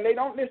 and they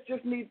don't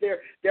just need their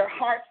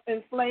hearts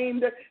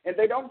inflamed, and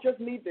they don't just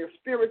need their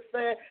spirits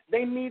fed.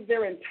 They need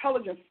their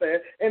intelligence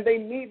fed, and they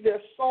need their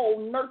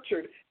soul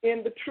nurtured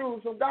in the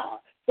truths of God.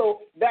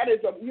 So that is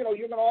you're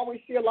going to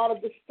always see a lot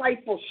of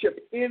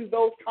discipleship in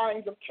those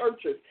kinds of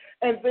churches.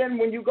 And then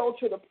when you go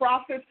to the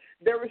prophets,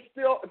 there is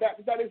still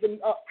that is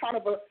a kind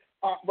of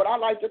what I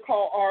like to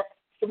call our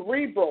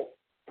cerebral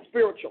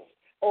spirituals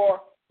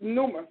or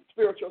pneuma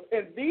spirituals.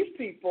 And these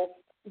people,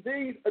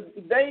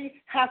 they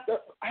have to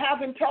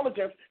have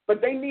intelligence, but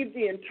they need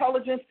the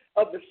intelligence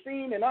of the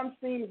seen and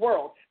unseen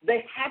world.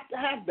 They have to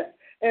have that.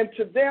 And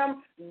to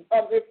them,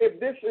 if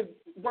this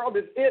world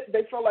is it,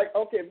 they feel like,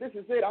 okay, if this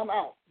is it, I'm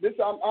out.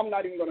 I'm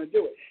not even going to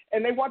do it.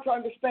 And they want to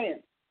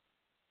understand.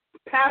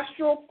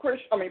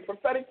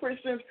 Prophetic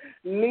Christians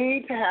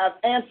need to have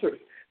answers.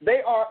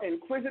 They are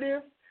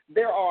inquisitive.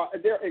 They're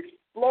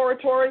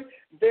exploratory.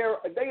 They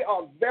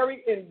are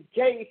very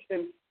engaged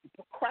in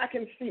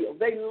cracking seal.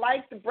 They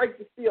like to break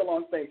the seal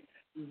on things.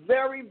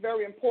 Very,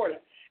 very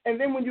important. And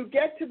then when you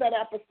get to that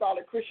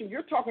apostolic Christian,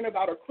 you're talking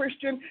about a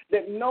Christian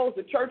that knows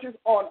the churches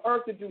on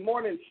earth to do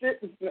more than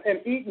sit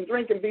and eat and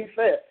drink and be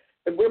fed.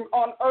 And we're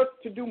on earth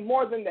to do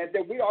more than that,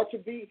 that we are to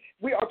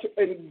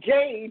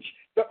engage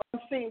the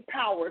unseen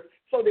powers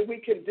so that we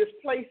can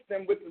displace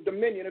them with the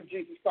dominion of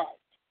Jesus Christ.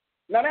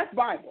 Now, that's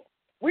Bible.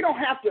 We don't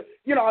have to,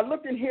 I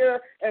looked in here,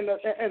 and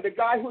the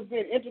guy who's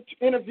being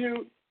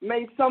interviewed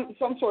made some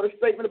sort of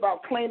statement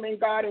about claiming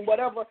God and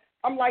whatever.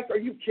 I'm like, are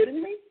you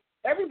kidding me?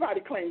 Everybody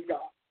claims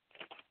God.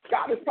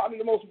 God is probably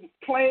the most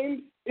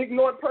claimed,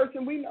 ignored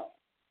person we know.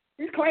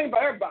 He's claimed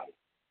by everybody.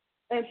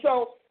 And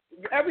so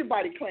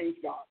everybody claims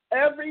God.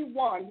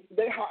 Everyone,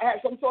 they have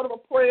some sort of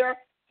a prayer,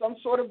 some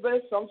sort of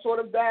this, some sort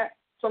of that,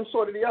 some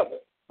sort of the other.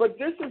 But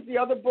this is the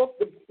other book,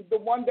 the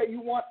one that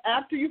you want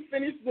after you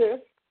finish this.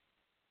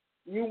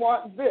 You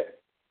want this.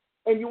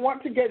 And you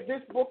want to get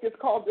this book. It's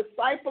called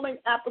Discipling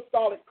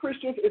Apostolic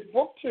Christians. It's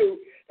book 2,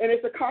 and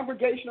it's a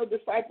congregational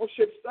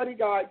discipleship study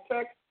guide,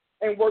 text,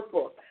 and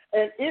workbook.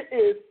 And it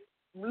is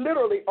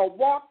literally a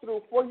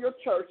walkthrough for your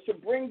church to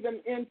bring them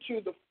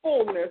into the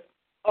fullness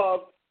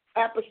of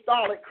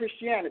apostolic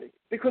Christianity,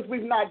 because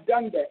we've not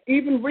done that.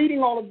 Even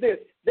reading all of this,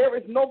 there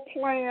is no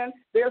plan,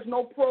 there's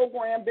no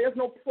program, there's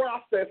no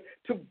process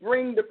to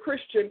bring the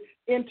Christian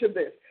into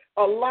this.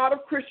 A lot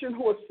of Christians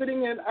who are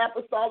sitting in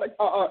apostolic,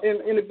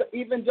 in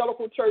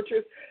evangelical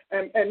churches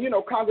and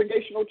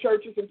congregational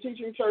churches and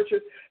teaching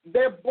churches,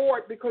 they're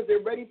bored because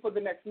they're ready for the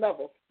next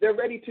level. They're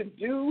ready to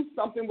do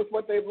something with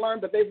what they've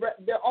learned, but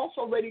they're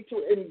also ready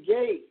to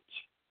engage.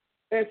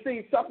 And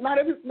see, not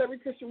every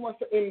Christian wants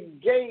to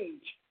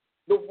engage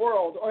the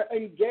world or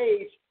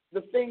engage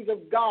the things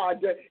of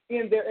God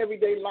in their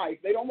everyday life.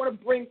 They don't want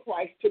to bring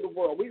Christ to the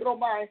world. We don't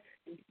mind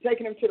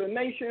taking him to the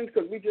nations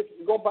because we just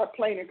go by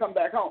plane and come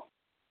back home.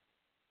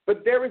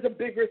 But there is a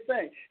bigger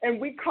thing, and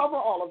we cover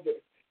all of this.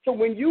 So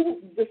when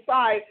you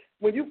decide,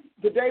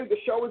 today the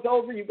show is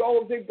over, you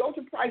go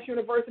to Price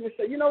University and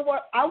say, you know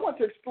what, I want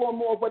to explore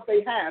more of what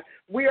they have.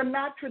 We are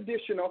not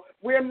traditional.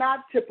 We are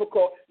not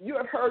typical. You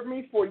have heard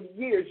me for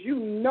years. You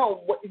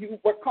know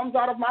what comes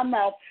out of my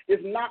mouth is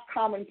not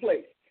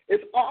commonplace.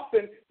 It's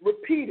often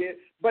repeated,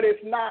 but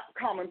it's not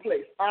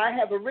commonplace. I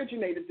have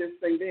originated this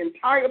thing, the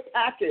entire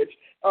package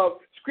of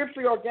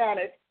scripturally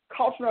organic,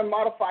 culturally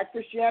modified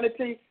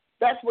Christianity.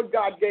 That's what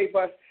God gave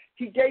us.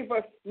 He gave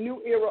us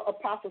new era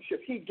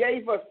apostleship. He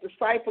gave us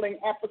discipling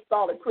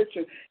apostolic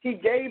Christians. He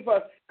gave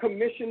us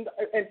commissioned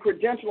and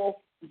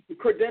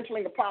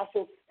credentialing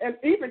apostles and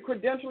even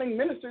credentialing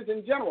ministers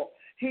in general.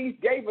 He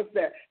gave us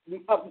that.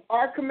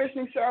 Our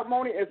commissioning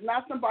ceremony is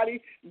not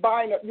somebody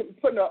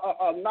putting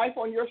a knife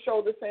on your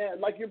shoulder saying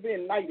like you're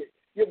being knighted.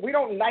 We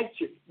don't knight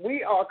you.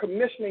 We are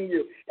commissioning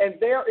you, and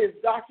there is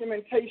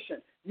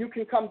documentation. You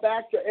can come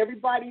back to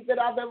everybody that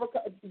I've ever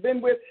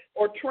been with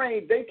or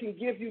trained. They can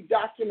give you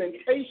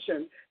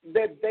documentation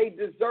that they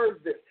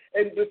deserve this.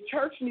 And the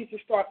church needs to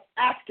start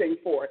asking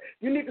for it.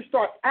 You need to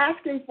start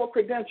asking for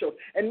credentials,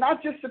 and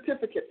not just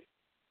certificates,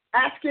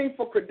 asking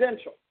for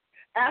credentials,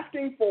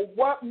 asking for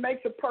what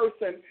makes a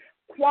person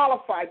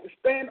qualified to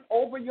stand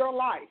over your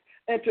life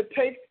and to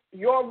take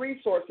your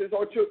resources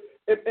or to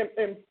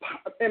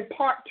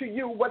impart to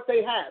you what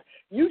they have.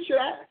 You should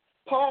ask.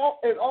 Paul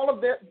and all of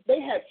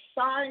they had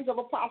signs of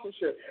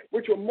apostleship,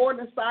 which were more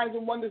than signs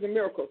and wonders and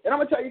miracles. And I'm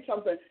going to tell you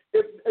something.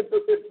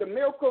 If the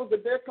miracles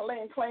that they're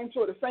laying claim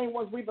to are the same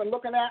ones we've been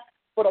looking at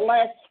for the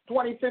last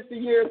 20, 50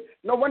 years,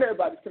 no wonder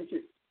everybody's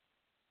confused.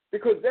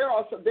 Because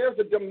there's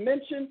a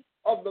dimension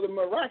of the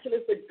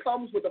miraculous that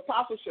comes with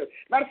apostleship.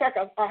 Matter of fact,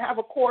 I have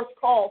a course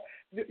called,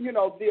 the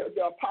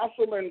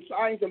Apostle and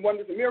Signs and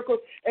Wonders and Miracles.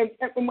 And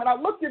when I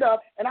looked it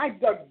up, and I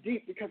dug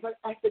deep because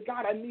I said,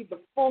 God, I need the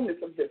fullness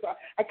of this.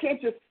 I can't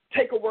just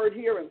take a word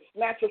here and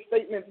snatch a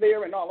statement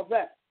there and all of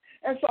that.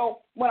 And so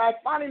when I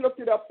finally looked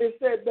it up, it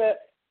said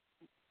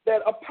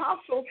that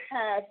apostles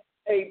have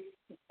a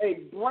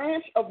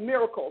branch of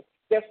miracles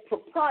that's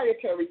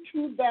proprietary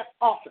to that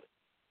office.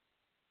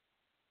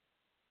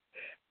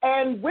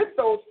 And with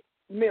those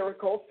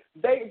miracles,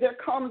 there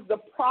comes the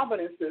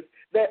providences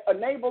that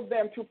enable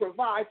them to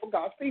provide for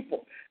God's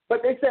people.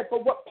 But they said,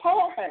 but what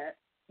Paul had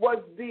was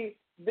the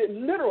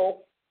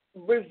literal,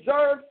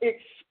 reserved,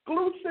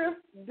 exclusive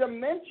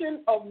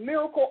dimension of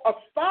miracle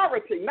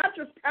authority, not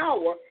just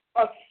power,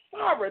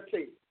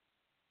 authority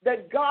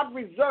that God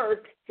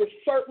reserved for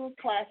certain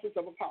classes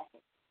of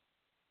apostles.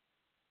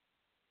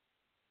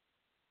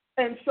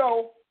 And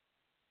so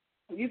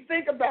you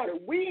think about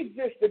it, we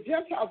exist, the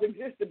Gentiles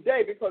exist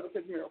today because of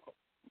his miracles.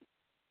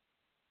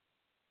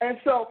 And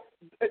so,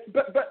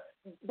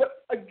 but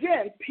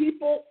again,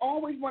 people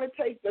always want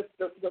to take the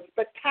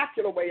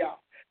spectacular way out.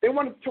 They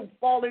want to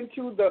fall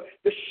into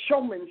the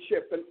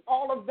showmanship and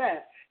all of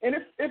that. And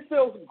it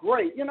feels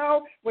great. You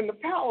know, when the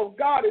power of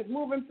God is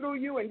moving through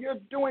you and you're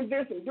doing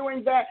this and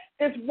doing that,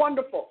 it's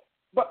wonderful.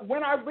 But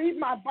when I read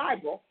my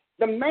Bible,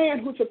 the man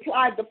who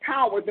supplied the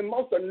power, the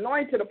most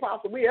anointed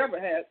apostle we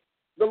ever had,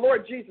 the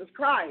Lord Jesus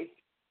Christ,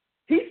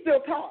 he still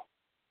taught.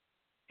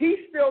 He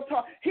still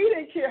taught. He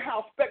didn't care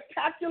how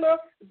spectacular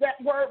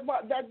that word,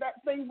 that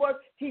thing was.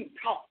 He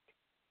taught.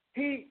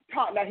 He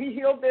taught. Now, he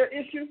healed their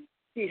issues.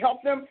 He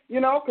helped them,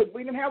 because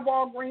we didn't have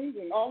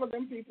Walgreens and all of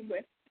them people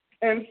there.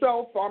 And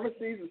so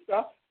pharmacies and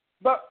stuff.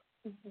 But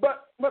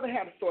they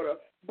had a sort of.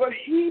 But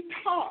he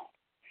taught.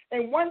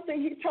 And one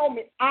thing he told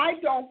me, I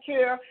don't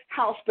care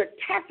how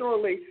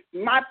spectacularly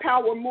my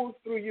power moves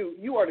through you.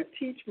 You are to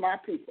teach my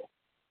people.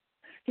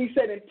 He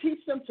said, and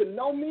teach them to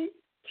know me,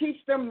 teach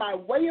them my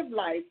way of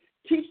life,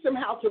 teach them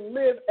how to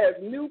live as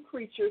new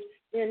creatures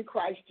in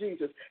Christ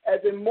Jesus, as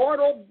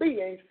immortal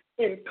beings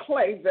in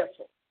clay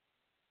vessels.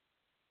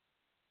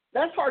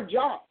 That's our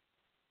job.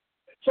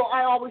 So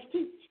I always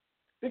teach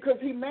because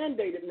he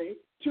mandated me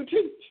to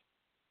teach.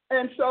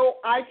 And so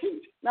I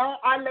teach. Now,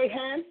 I lay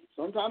hands.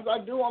 Sometimes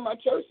I do on my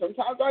church.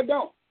 Sometimes I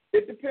don't.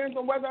 It depends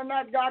on whether or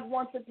not God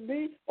wants it to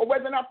be or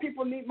whether or not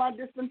people need my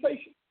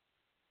dispensation.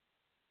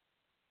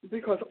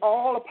 Because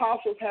all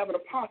apostles have an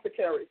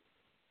apothecary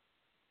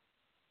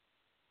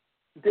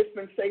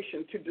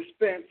dispensation to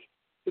dispense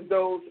to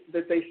those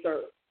that they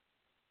serve.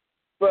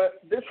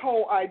 But this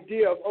whole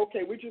idea of,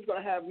 okay, we're just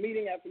going to have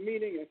meeting after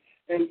meeting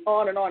and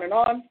on and on and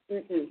on,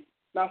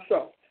 not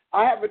so.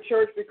 I have a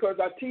church because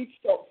I teach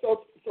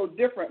so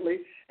differently,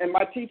 and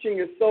my teaching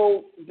is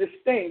so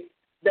distinct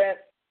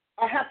that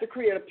I have to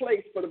create a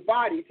place for the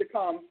body to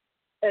come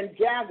and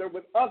gather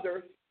with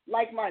others,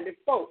 like-minded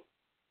folks,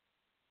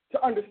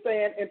 to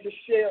understand and to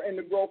share in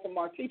the growth of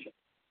my teaching.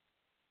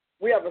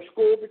 We have a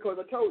school because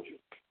I told you.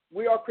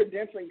 We are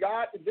credentialing.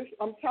 God,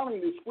 I'm telling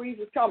you, the squeeze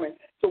is coming.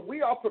 So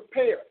we are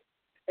prepared.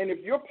 And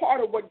if you're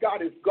part of what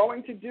God is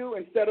going to do,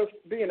 instead of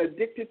being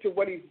addicted to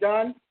what he's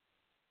done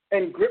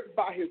and gripped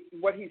by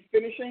what he's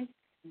finishing,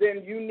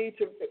 then you need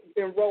to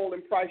enroll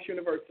in Price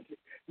University.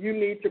 You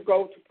need to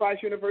go to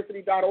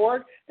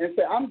priceuniversity.org and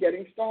say, I'm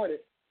getting started.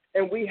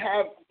 And we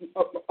have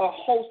a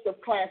host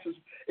of classes.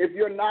 If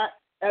you're not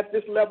at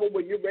this level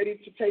where you're ready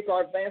to take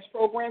our advanced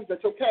programs,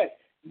 that's okay.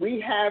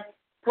 We have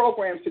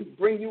programs to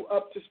bring you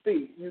up to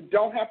speed. You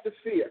don't have to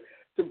fear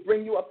to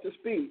bring you up to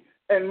speed.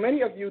 And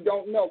many of you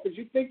don't know because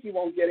you think you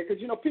won't get it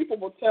because, people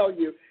will tell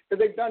you,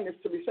 because they've done this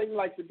to me. Satan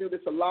likes to do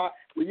this a lot.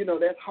 Well,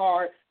 that's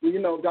hard.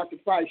 Well, Dr.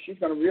 Price, she's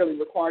going to really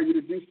require you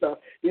to do stuff.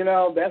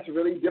 That's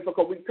really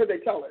difficult because they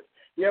tell us.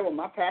 Yeah, well,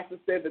 my pastor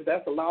said that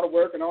that's a lot of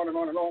work and on and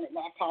on and on. And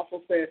my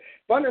apostle said,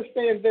 but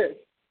understand this.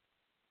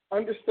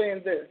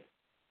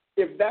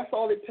 If that's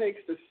all it takes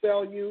to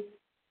sell you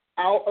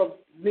out of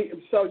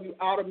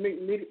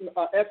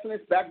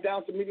excellence back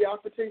down to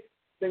mediocrity,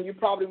 then you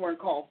probably weren't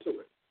called to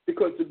it.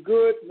 Because the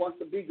good wants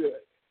to be good.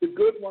 The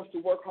good wants to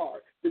work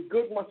hard. The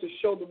good wants to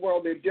show the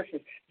world their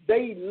difference.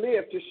 They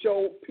live to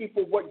show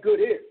people what good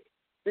is.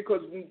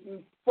 Because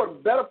for the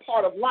better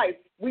part of life,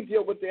 we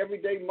deal with the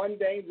everyday,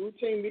 mundane,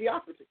 routine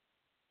mediocrity.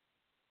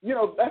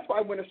 That's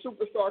why when a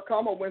superstar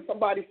comes or when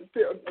somebody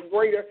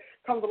greater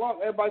comes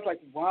along, everybody's like,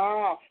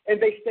 wow. And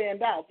they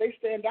stand out. They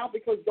stand out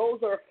because those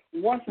are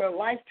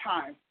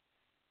once-in-a-lifetime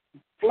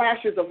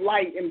flashes of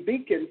light and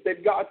beacons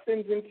that God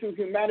sends into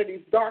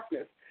humanity's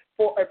darkness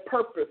for a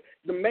purpose,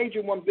 the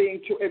major one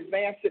being to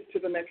advance it to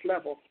the next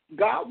level.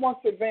 God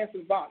wants to advance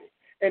his body.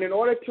 And in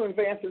order to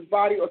advance his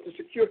body or to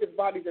secure his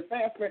body's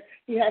advancement,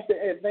 he has to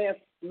advance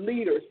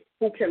leaders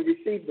who can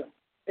receive them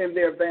in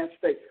their advanced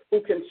state,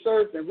 who can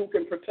serve them, who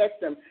can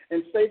protect them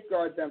and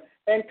safeguard them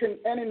and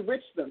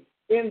enrich them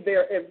in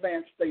their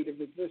advanced state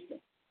of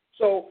existence.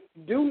 So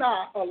do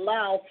not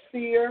allow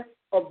fear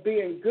of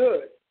being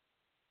good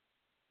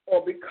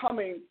or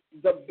becoming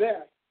the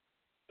best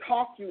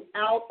talk you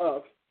out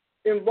of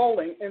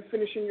enrolling and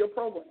finishing your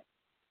program.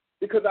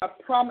 Because I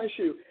promise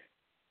you,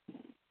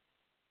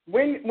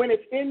 when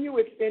it's in you,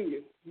 it's in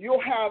you.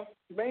 You'll have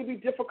maybe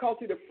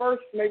difficulty the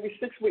first maybe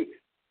 6 weeks.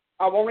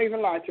 I won't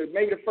even lie to you,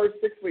 maybe the first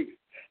 6 weeks.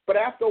 But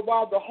after a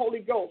while, the Holy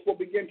Ghost will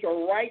begin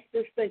to write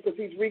this thing because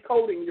he's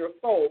recoding your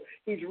soul.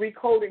 He's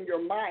recoding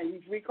your mind.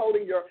 He's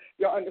recoding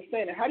your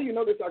understanding. How do you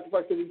know this, Dr.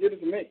 Price? Because he did it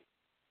to me.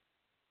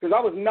 Because I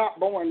was not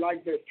born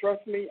like this.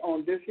 Trust me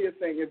on this here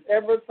thing. If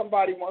ever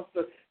somebody wants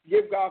to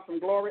give God some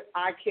glory,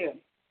 I can.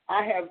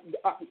 I have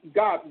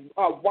God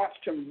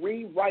watched him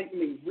rewrite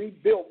me,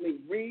 rebuild me,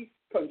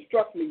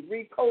 reconstruct me,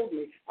 recode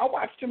me. I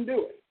watched him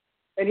do it.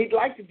 And he'd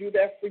like to do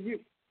that for you.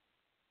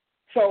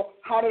 So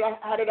how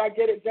did I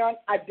get it done?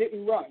 I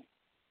didn't run.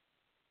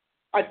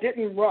 I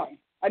didn't run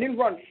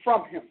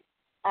from him.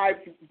 I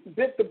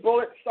bit the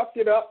bullet, sucked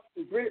it up,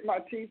 and gritted my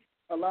teeth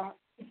a lot.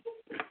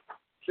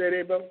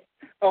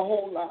 A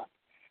whole lot.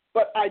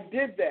 But I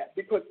did that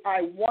because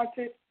I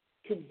wanted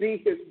to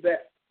be his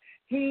best.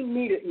 He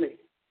needed me.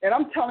 And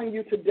I'm telling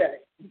you today,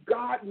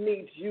 God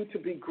needs you to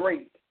be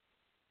great.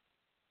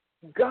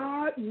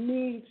 God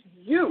needs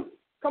you.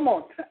 Come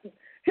on.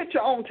 Hit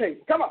your own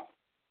table. Come on.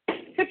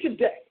 Hit your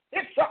deck.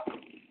 It's up.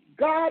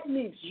 God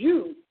needs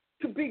you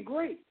to be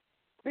great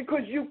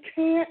because you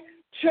can't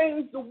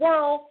change the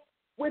world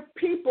with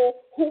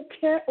people who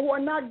are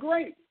not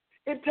great.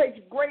 It takes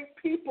great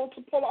people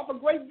to pull off a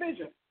great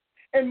vision.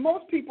 And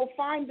most people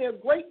find their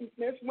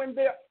greatness when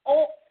they're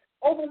all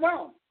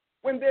overwhelmed,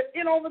 when they're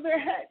in over their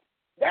head.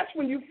 That's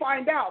when you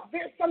find out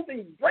there's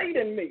something great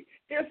in me.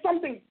 There's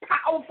something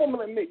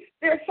powerful in me.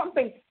 There's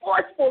something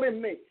forceful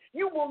in me.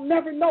 You will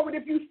never know it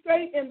if you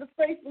stay in the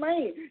safe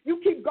lane. You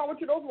keep going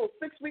to those little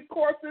 6-week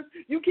courses.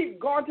 You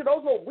keep going to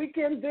those little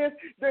weekend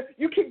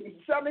you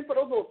keep selling for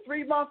those little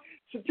 3-month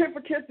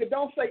certificates that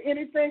don't say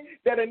anything,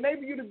 that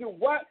enable you to do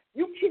what?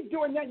 You keep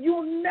doing that.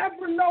 You'll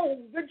never know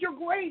that you're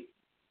great.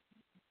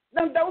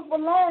 Now, those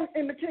belong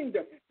in the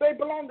kingdom. They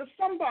belong to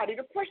somebody.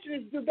 The question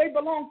is, do they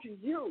belong to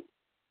you?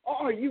 Or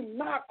are you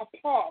not a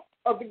part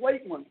of the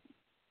great ones?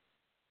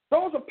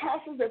 Those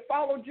apostles that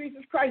followed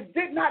Jesus Christ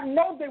did not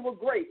know they were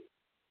great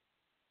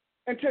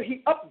until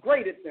he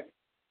upgraded them.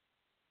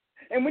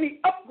 And when he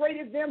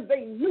upgraded them,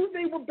 they knew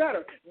they were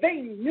better. They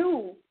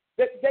knew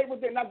that they were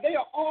there. Now, they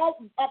are all,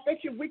 I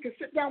bet you we could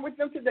sit down with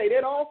them today.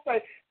 They'd all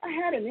say, I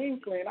had an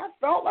inkling. I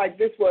felt like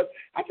this was,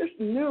 I just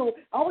knew.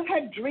 I always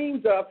had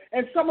dreams of,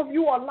 and some of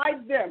you are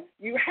like them.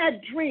 You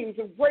had dreams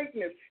of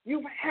greatness.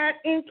 You've had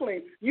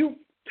inklings. You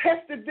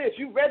tested this.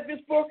 You read this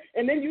book,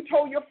 and then you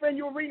told your friend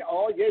you were reading,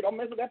 oh, yeah, don't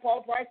mess with that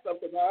Paula Price stuff,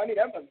 because, honey,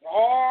 that's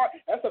hard.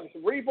 That's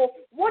cerebral.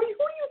 Who do you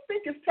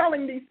think is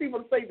telling these people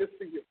to say this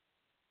to you?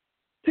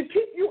 To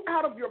keep you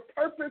out of your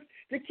purpose,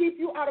 to keep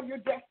you out of your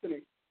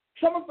destiny.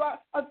 Some of us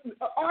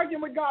are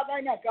arguing with God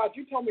right now. God,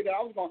 you told me that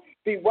I was going to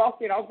be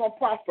wealthy and I was going to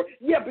prosper.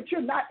 Yeah, but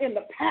you're not in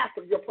the path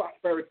of your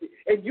prosperity,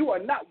 and you are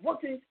not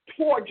working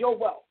toward your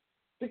wealth.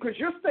 Because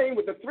you're staying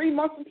with a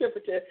 3-month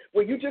certificate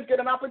where you just get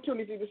an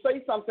opportunity to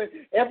say something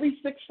every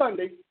 6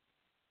 Sundays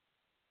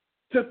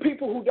to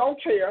people who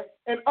don't care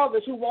and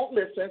others who won't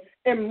listen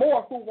and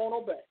more who won't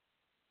obey.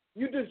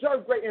 You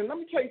deserve great. And let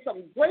me tell you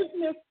something.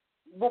 Greatness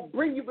will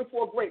bring you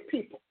before great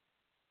people.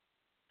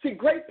 See,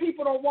 great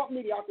people don't want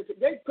mediocrity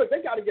because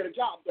they got to get a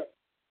job done.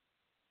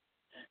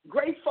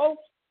 Great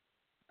folks,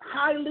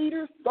 high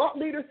leaders, thought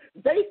leaders,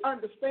 they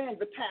understand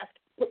the task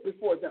put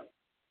before them.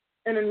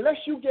 And unless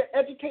you get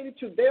educated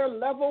to their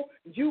level,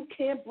 you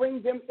can't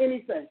bring them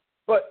anything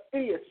but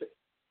idiocy.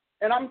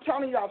 And I'm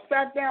telling you, I've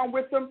sat down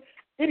with them,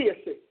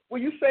 idiocy. Where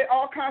you say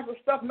all kinds of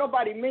stuff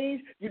nobody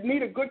means. You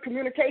need a good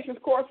communications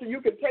course so you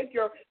can take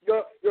your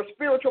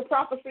spiritual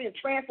prophecy and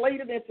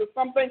translate it into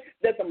something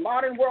that the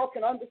modern world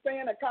can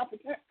understand and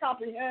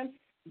comprehend.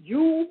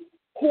 You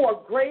who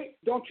are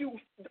great, don't you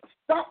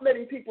stop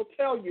letting people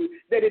tell you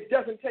that it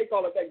doesn't take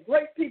all of that.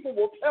 Great people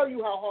will tell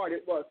you how hard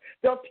it was.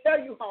 They'll tell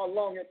you how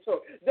long it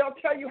took. They'll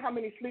tell you how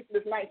many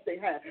sleepless nights they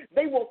had.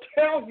 They will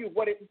tell you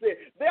what it did.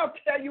 They'll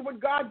tell you what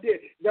God did.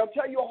 They'll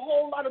tell you a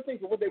whole lot of things.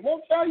 But what they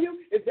won't tell you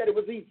is that it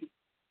was easy.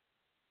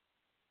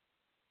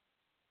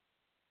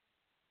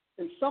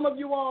 And some of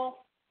you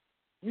all,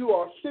 you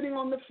are sitting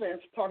on the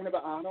fence talking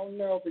about, I don't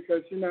know,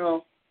 because,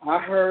 I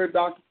heard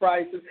Dr.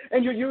 Price's,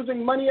 and you're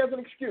using money as an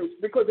excuse,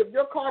 because if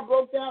your car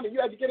broke down and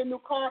you had to get a new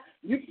car,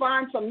 you'd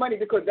find some money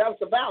because that was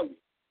the value.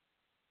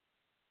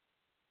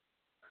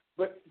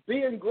 But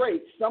being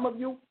great, some of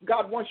you,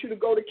 God wants you to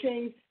go to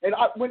Kings, and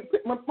when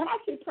I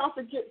see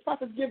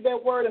prophets give their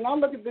word, and I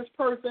look at this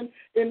person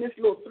in this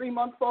little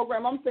 3-month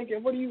program, I'm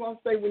thinking, what are you going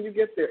to say when you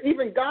get there?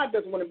 Even God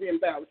doesn't want to be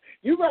embarrassed.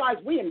 You realize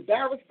we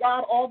embarrass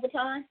God all the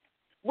time?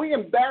 We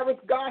embarrass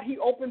God. He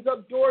opens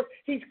up doors.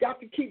 He's got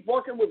to keep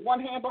working with one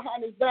hand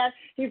behind his back.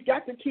 He's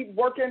got to keep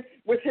working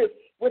with his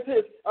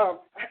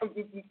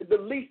the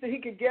least that he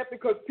can get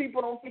because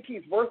people don't think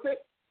he's worth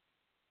it.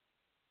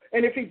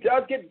 And if he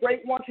does get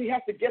great ones, he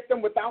has to get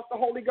them without the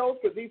Holy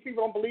Ghost because these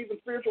people don't believe in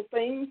spiritual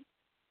things.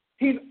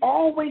 He's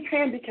always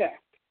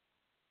handicapped.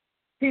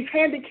 He's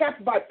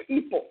handicapped by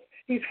people.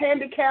 He's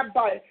handicapped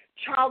by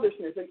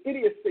childishness and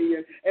idiocy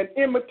and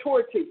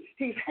immaturity.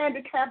 He's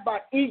handicapped by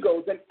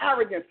egos and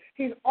arrogance.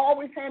 He's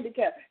always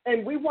handicapped.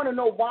 And we want to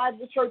know why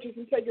the church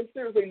isn't taken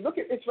seriously. Look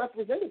at its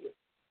representatives.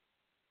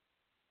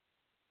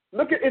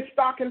 Look at its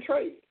stock and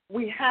trade.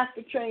 We have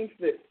to change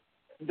this.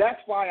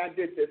 That's why I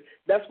did this.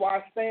 That's why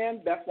I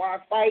stand. That's why I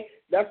fight.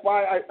 That's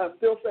why I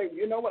still say,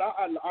 you know what,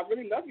 I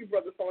really love you,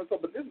 brother so-and-so,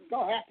 but this is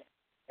going to happen.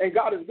 And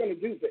God is going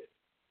to do this.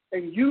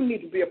 And you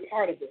need to be a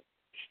part of it.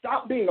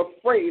 Stop being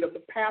afraid of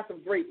the path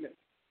of greatness.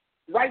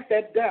 Write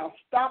that down.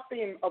 Stop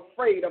being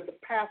afraid of the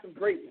path of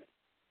greatness.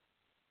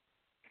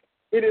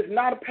 It is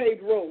not a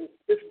paved road.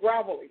 It's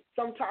gravelly.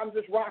 Sometimes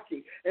it's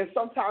rocky, and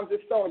sometimes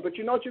it's stony. But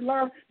you know what you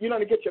learn? You learn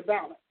to get your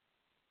balance.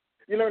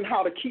 You learn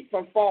how to keep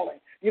from falling.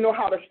 You know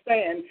how to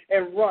stand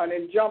and run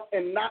and jump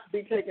and not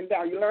be taken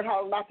down. You learn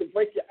how not to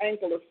break your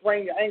ankle or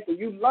sprain your ankle.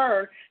 You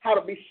learn how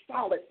to be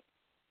solid.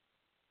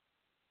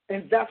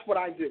 And that's what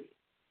I do.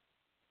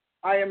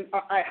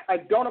 I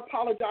don't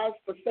apologize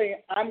for saying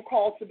I'm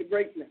called to the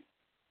greatness,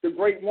 the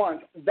great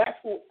ones. That's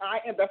who I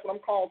am. That's what I'm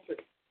called to.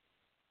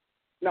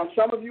 Now,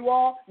 some of you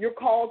all, you're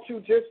called to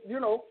just,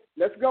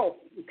 let's go.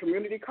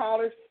 Community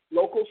college,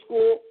 local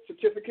school,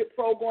 certificate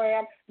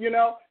program,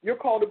 you're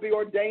called to be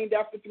ordained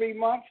after 3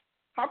 months.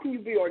 How can you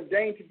be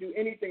ordained to do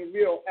anything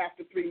real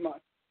after 3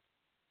 months?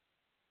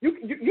 You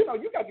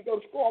got to go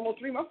to school almost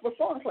 3 months for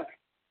sewing class.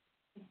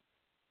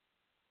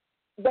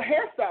 The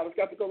hairstylist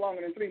got to go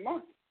longer than 3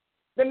 months.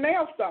 The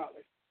nail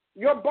stylist,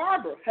 your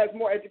barber has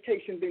more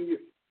education than you.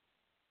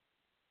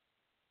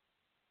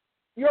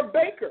 your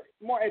baker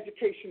more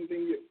education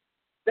than you.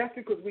 That's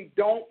because we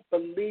don't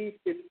believe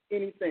it's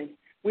anything.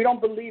 We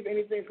don't believe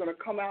anything's going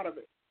to come out of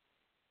it.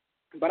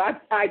 But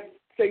I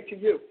say to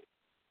you,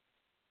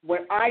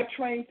 when I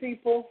train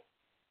people,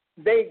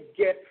 they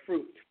get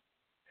fruit.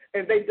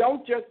 And they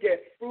don't just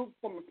get fruit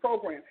from the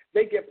program.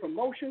 They get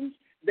promotions.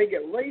 They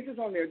get raises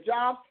on their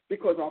jobs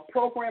because our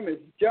program is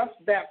just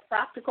that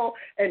practical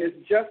and it's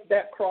just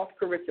that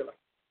cross-curricular.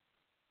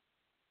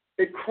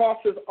 It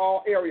crosses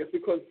all areas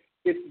because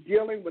it's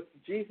dealing with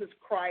Jesus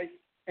Christ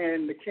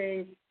and the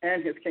King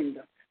and his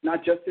kingdom,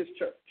 not just his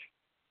church.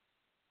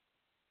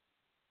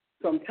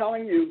 So I'm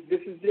telling you,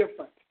 this is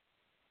different.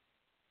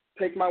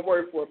 Take my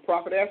word for it.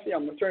 Prophet Ashley,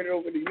 I'm going to turn it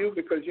over to you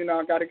because,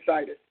 I got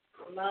excited.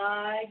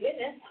 My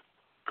goodness.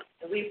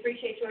 We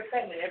appreciate your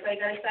excitement. Everybody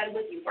got excited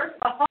with you. First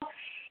of all,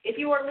 if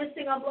you are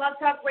listening on Blog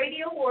Talk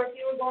Radio or if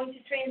you are going to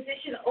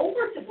transition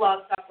over to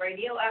Blog Talk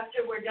Radio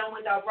after we're done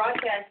with our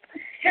broadcast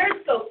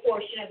Periscope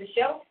portion of the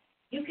show,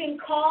 you can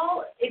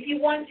call if you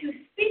want to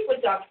speak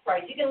with Dr.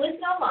 Price. You can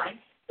listen online,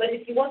 but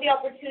if you want the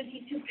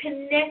opportunity to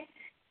connect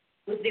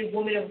with the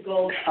Woman of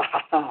Gold,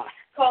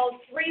 call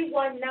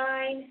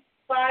 319-527-6218.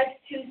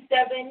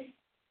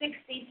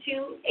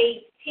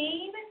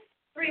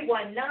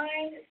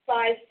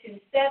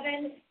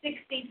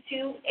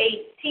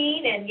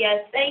 319-527-6218. And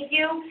yes, thank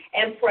you.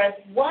 And press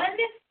 1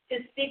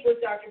 to speak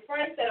with Dr.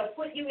 Price. That'll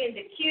put you in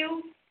the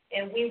queue,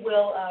 and we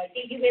will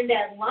get you in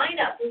that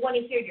lineup. We want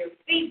to hear your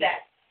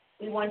feedback.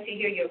 We want to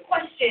hear your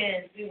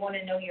questions. We want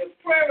to know your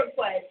prayer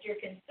requests, your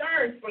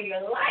concerns for your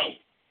life.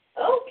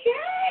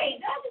 Okay,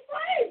 Dr.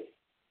 Price.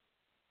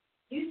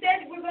 You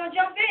said we're going to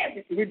jump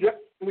in. We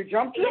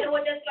jumped in. You know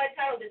what? That's what I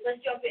titled this. Let's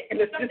jump in.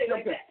 Let's something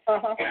jump like in. that.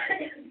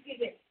 Excuse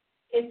me.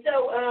 And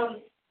so,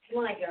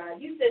 my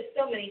God, you said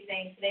so many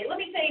things today. Let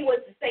me tell you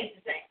what the saints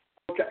are saying.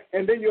 Okay,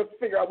 and then you'll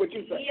figure out what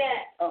you say.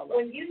 Yeah. Right.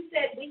 When you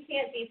said we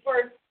can't be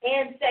first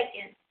and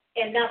second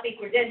and not be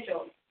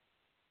credentialed,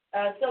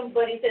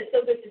 somebody said,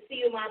 so good to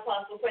see you, my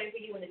apostle, praying for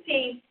you and the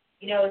team.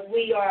 As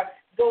we are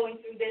going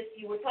through this,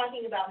 you were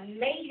talking about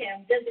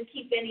mayhem doesn't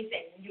keep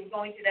anything. You were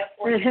going through that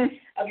portion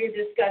of your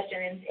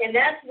discussion. And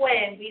that's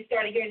when we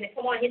started hearing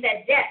come on, hit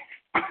that deck.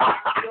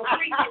 You're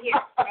preaching here,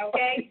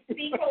 okay?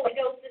 Speak Holy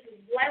Ghost, this is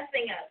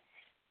blessing us.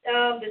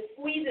 The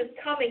squeeze is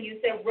coming. You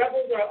said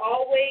rebels are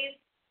always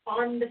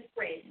on the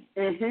fringe.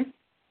 And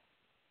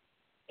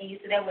you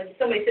said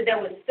somebody said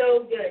that was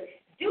so good.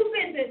 Do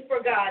business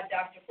for God,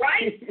 Dr.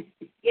 Price.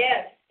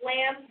 Yes,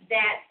 slam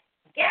that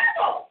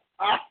gavel.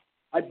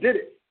 I did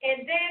it.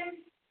 And then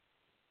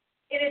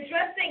in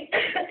addressing,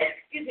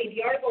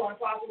 the article on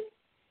apostles,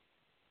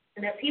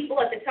 and that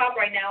people at the top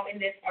right now in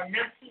this are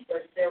not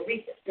keepers, they're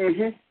reapers.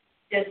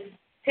 Just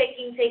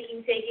taking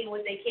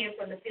what they can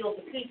from the fields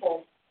of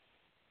people,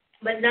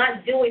 but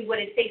not doing what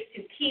it takes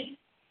to keep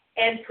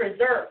and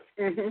preserve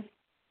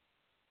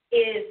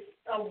is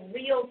a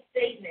real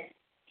statement.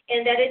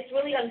 And that it's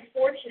really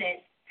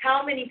unfortunate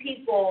how many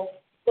people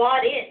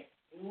bought in,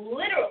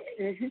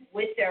 literally,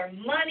 with their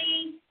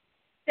money,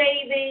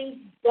 savings,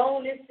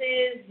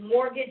 bonuses,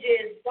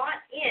 mortgages,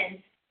 bought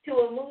in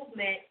to a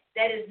movement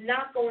that is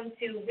not going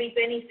to reap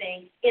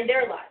anything in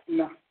their lives.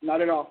 No,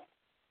 not at all.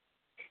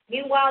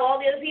 Meanwhile, all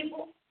the other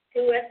people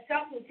who at the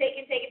top who take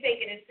it,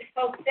 it's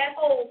that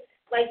whole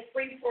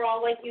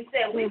free-for-all, like you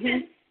said. We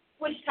just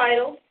switch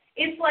titles.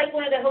 It's like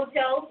one of the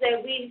hotels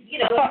that we,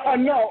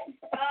 No.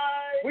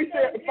 We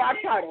said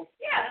 5 titles.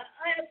 Yeah.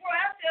 For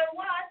after a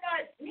while, I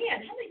thought,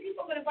 man, how many people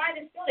are going to buy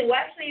this building? Well,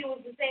 actually, it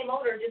was the same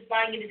owner just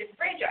buying it a different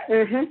franchise.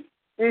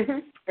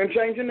 And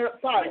changing the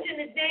title. Switching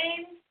the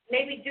name,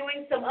 maybe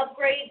doing some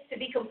upgrades to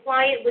be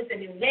compliant with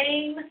the new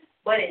name,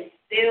 but it's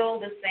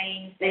still the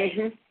same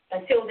thing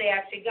until they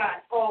actually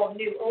got all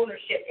new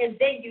ownership. And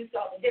then you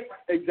saw the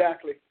difference.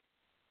 Exactly.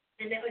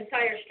 In the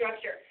entire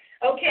structure.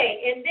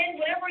 Okay, and then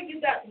whatever you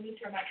got, let me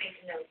turn my page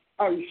notes.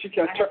 Oh, she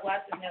can I have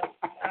lots of notes.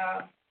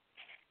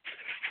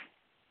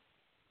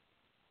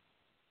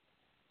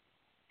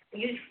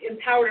 You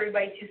empowered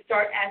everybody to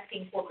start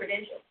asking for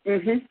credentials.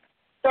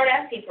 Start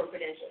asking for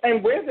credentials.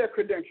 And where's their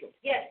credentials?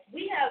 Yes,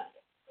 we have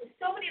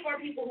so many of our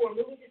people who are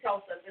moving to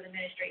Tulsa for the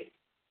ministry.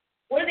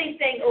 What are they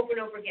saying over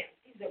and over again?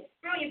 These are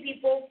brilliant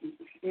people,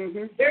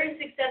 very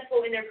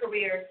successful in their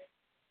careers.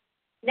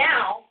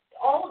 Now,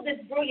 all of this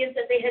brilliance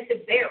that they had to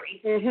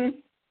bury in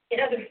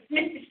other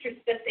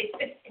ministries that they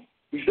fit in.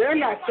 They're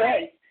not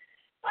saying.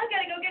 I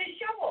got to go get a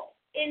shovel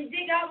and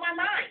dig out my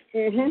mind,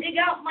 dig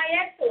out my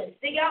excellence,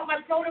 dig out my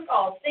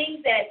protocols,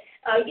 things that,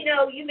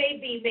 you may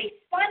be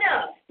made fun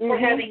of for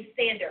having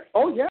standards.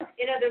 Oh, yeah.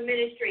 In other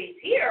ministries.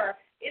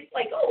 Here, it's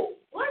like, oh,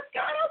 bless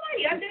God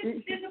Almighty,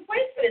 there's a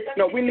place for this.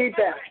 No, we need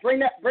that. Bring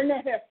that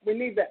here. We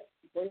need that.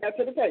 Bring that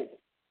to the table.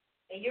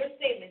 And your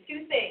statement,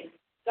 2 things.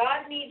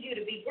 God needs you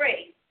to be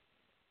great,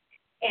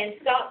 and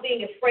stop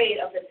being afraid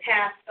of the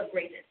path of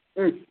greatness.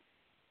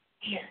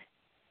 Yeah.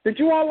 Did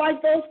you all like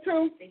those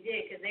 2? They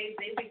did, because they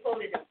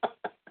requoted them.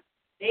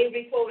 They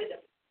requoted them.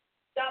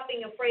 Stop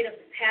being afraid of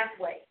the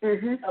pathway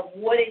of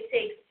what it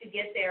takes to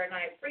get there. And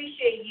I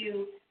appreciate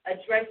you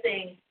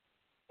addressing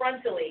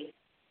frontally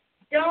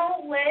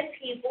Don't let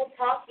people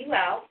talk you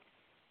out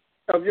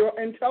of your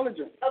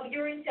intelligence.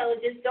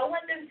 Don't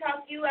let them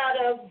talk you out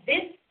of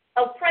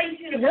Price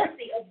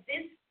University, of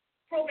this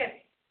program.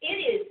 It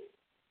is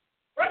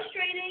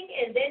frustrating,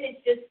 and then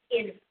it's just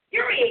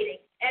infuriating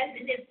as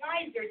an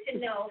advisor to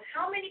know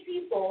how many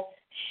people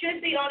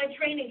should be on a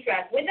training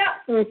track with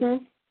us.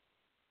 Mm-hmm.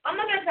 I'm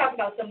not going to talk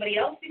about somebody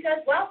else because,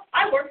 well,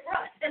 I work for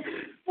us.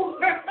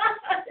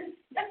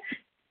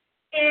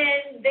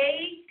 And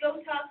they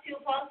go talk to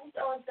Apostle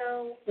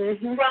so-and-so,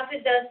 mm-hmm.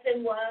 Prophet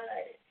Dustin what,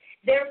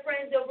 their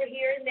friends over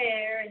here and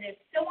there, and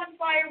they're so on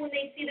fire when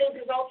they see those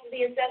results of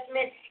the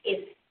assessment.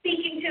 It's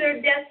speaking to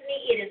their destiny.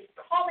 It is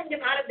calling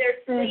them out of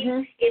their sleep.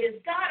 Mm-hmm. It is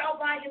God all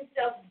by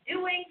himself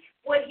doing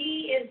what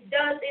he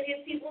does in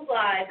his people's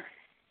lives.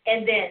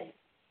 And then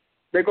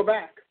they go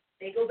back.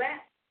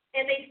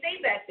 And they stay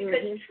back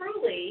because mm-hmm.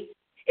 truly,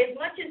 as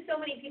much as so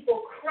many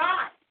people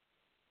cry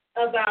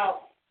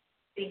about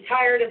being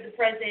tired of the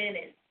present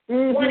and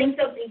mm-hmm. wanting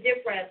something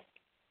different,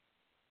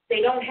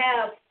 they don't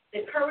have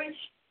the courage,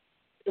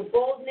 the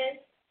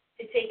boldness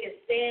to take a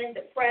stand,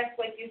 the press,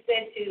 like you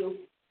said, to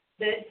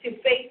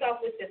face off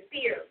with the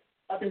fear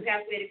of the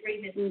pathway to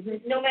greatness,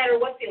 mm-hmm. no matter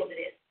what field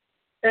it is.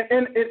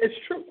 And it's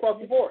true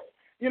across the board.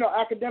 You know,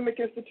 academic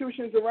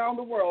institutions around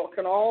the world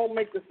can all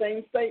make the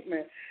same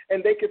statement,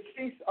 and they could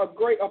see a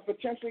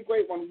potentially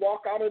great one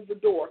walk out of the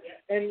door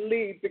and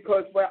leave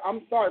because, well,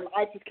 I'm sorry,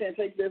 I just can't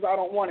take this. I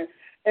don't want it.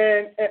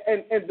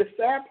 And the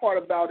sad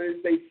part about it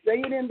is they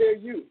say it in their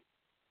youth,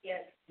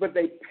 yes, but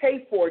they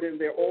pay for it in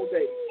their old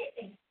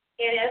age.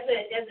 And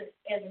as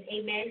an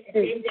amen,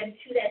 addendum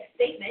to that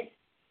statement,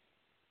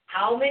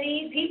 how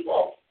many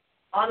people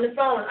on the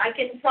phone? I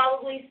can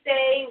probably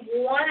say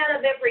 1 out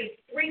of every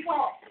 3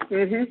 calls.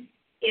 Mm-hmm.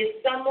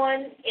 Is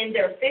someone in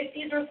their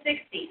 50s or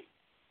 60s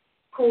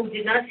who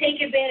did not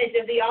take advantage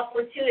of the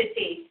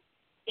opportunity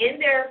in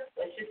their,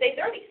 let's just say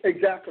 30s.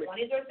 Exactly.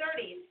 20s or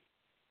 30s,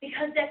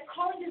 because that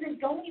calling doesn't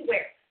go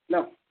anywhere.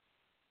 No.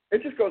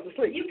 It just goes to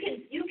sleep. You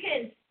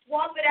can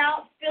swap it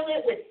out, fill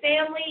it with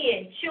family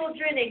and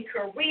children and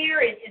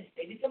career and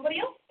maybe somebody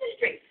else's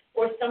ministry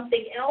or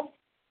something else,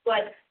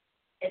 but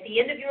at the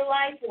end of your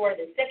life or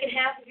the second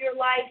half of your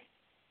life,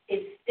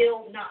 it's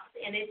still not.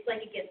 And it's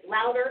like it gets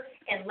louder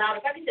and louder.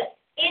 If I could tell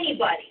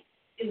anybody,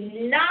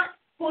 do not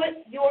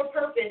put your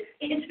purpose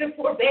into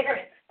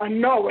forbearance. I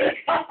know it.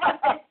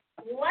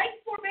 Like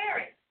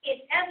forbearance,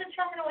 it has a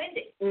terminal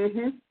ending.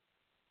 Mm-hmm.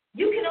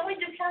 You can only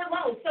defer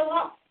loans so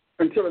long.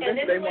 Until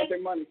eventually they want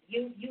their money.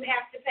 You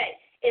have to pay.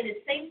 And the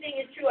same thing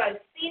is true.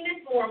 I've seen this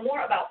more and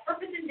more about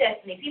purpose and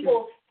destiny.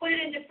 People put it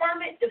in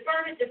deferment,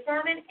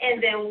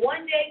 and then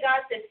one day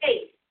God says,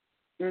 hey.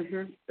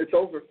 Mm-hmm. It's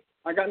over.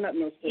 I got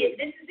nothing else for you.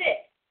 This is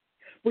it.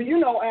 Well, you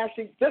know,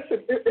 Ashley,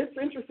 it's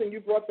interesting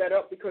you brought that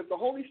up because the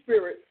Holy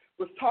Spirit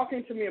was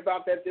talking to me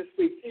about that this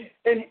week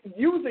and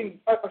using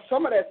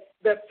some of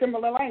that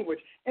similar language.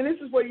 And this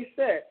is what he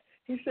said.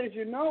 He said,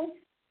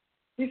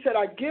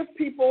 I give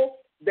people,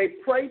 they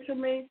pray to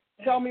me,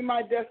 tell me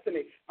my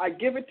destiny. I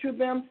give it to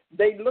them.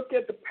 They look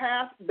at the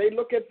path. They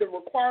look at the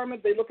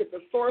requirement. They look at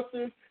the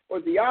sources or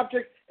the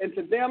objects, and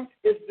to them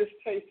it's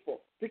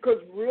distasteful because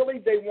really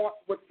they want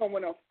what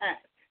someone else has.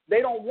 They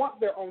don't want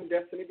their own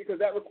destiny because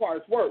that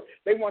requires work.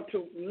 They want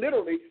to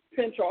literally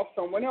pinch off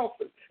someone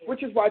else's,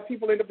 which is why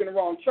people end up in the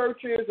wrong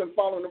churches and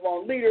following the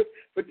wrong leaders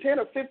for 10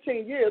 or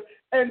 15 years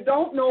and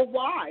don't know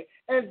why,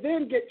 and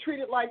then get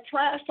treated like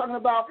trash talking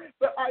about,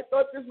 but I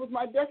thought this was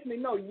my destiny.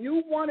 No,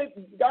 you wanted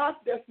God's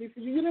destiny for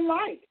you. You didn't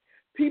like.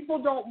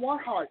 People don't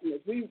want hardness.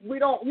 We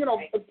don't,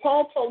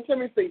 Paul told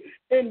Timothy,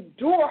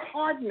 endure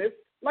hardness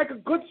like a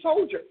good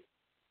soldier.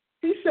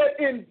 He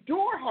said,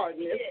 endure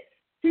hardness.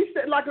 He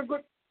said, like a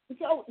good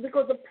So,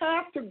 because the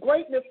path to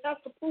greatness has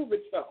to prove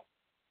itself.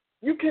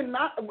 You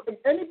cannot,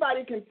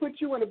 anybody can put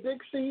you in a big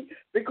seat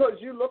because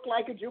you look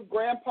like it, your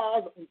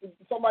grandpa's,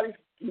 somebody's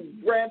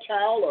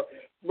grandchild or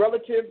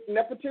relative.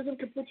 Nepotism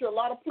can put you a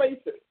lot of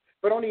places,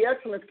 but only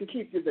excellence can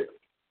keep you there.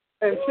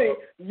 And see,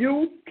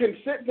 you can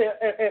sit there,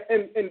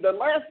 and the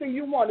last thing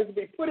you want is to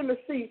be put in a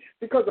seat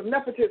because of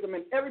nepotism,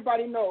 and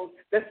everybody knows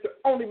that's the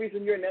only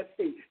reason you're in that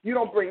seat. You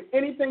don't bring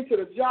anything to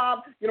the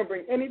job. You don't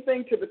bring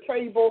anything to the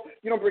table.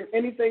 You don't bring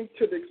anything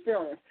to the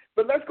experience.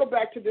 But let's go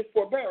back to this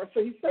forbearance.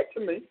 So he said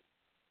to me,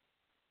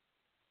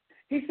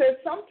 he said,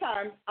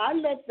 sometimes I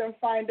let them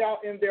find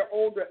out in their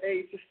older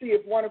age to see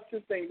if one of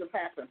two things have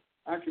happened.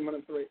 Actually, 1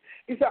 of 3.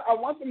 He said, I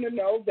want them to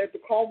know that the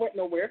call went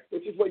nowhere,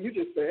 which is what you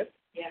just said.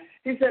 Yeah.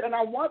 He said, and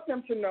I want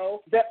them to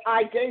know that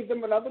I gave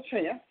them another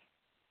chance.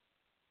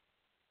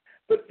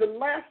 But the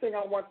last thing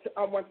I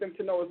want them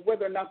to know is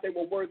whether or not they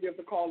were worthy of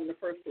the call in the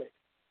first place.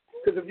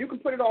 Because if you can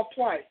put it off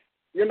twice,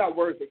 you're not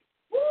worthy.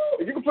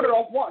 If you can put it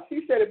off once,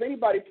 he said, if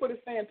anybody put his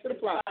hand to the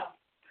plow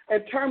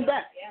and turn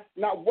back,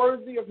 not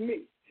worthy of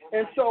me.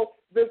 And so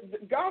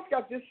God's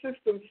got this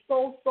system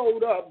so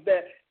sewed up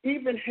that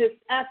even his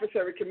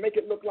adversary can make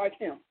it look like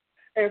him.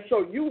 And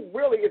so you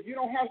really, if you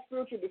don't have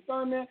spiritual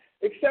discernment,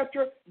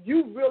 etc.,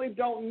 you really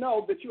don't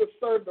know that you have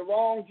served the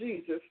wrong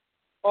Jesus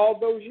all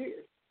those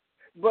years.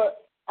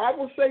 But I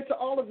will say to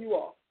all of you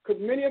all,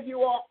 because many of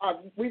you are,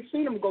 we've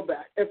seen them go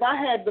back. If I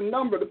had the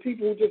number of the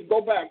people who just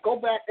go back,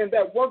 and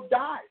that work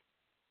dies.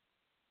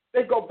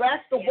 They go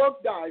back, the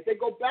work dies. They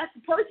go back,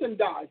 the person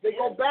dies. They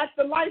go back,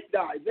 the life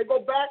dies. They go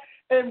back,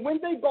 and when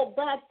they go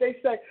back, they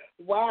say,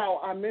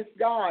 wow, I miss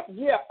God.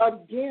 Yeah,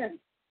 again.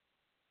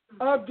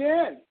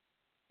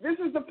 This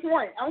is the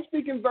point. I'm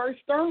speaking very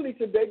sternly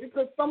today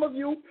because some of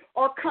you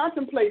are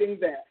contemplating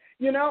that.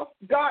 You know,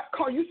 God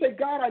call you say,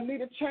 God, I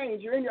need a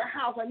change. You're in your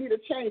house. I need a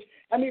change.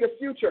 I need a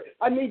future.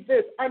 I need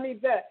this. I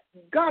need that.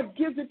 God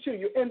gives it to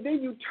you, and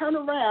then you turn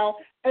around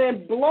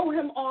and blow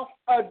him off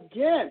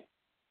again.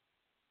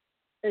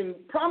 And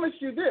promise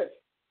you this,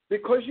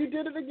 because you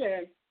did it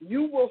again,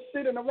 you will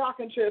sit in a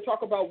rocking chair and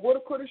talk about woulda,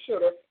 coulda,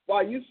 shoulda,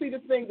 while you see the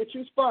thing that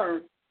you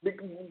spurned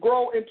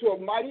grow into a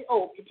mighty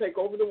oak to take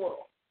over the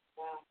world.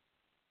 Wow.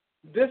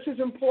 This is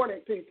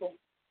important, people.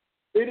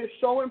 It is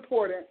so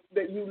important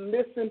that you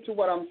listen to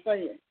what I'm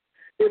saying.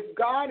 If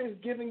God is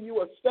giving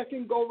you a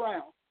second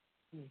go-round,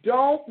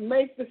 don't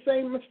make the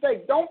same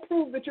mistake. Don't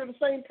prove that you're the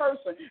same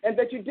person and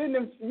that you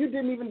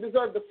didn't even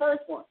deserve the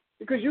first one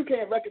because you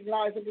can't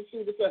recognize and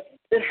pursue the second.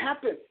 It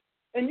happens.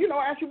 And, you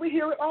know, actually we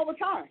hear it all the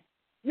time.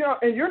 You know,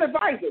 and you're an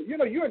advisor. You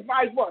know, you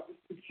advise what?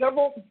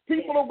 Several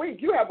people a week.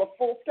 You have a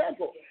full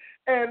schedule.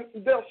 And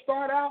they'll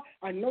start out,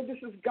 I know this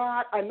is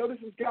God. I know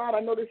this is God. I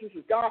know this is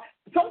God.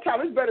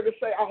 Sometimes it's better to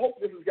say, I hope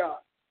this is God.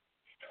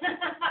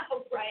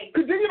 Right.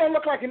 Because then you don't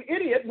look like an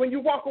idiot when you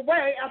walk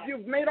away after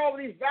you've made all of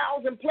these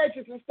vows and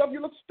pledges and stuff.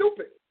 You look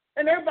stupid.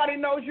 And everybody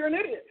knows you're an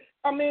idiot.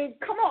 I mean,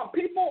 come on.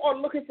 People are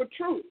looking for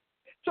truth.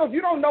 So if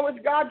you don't know it's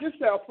God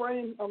yourself,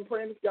 I'm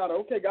praying it's God.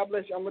 Okay, God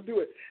bless you. I'm going to do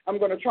it. I'm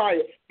going to try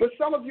it. But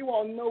some of you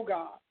all know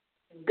God.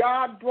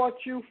 God brought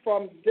you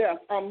from death.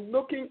 I'm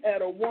looking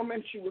at a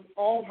woman. She was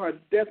on her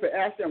deathbed.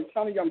 Ashley, I'm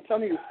telling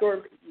you the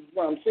story,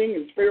 what I'm seeing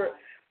in spirit.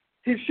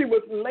 She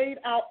was laid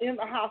out in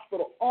the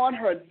hospital on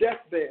her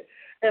deathbed.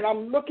 And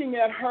I'm looking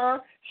at her.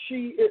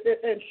 She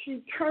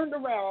turned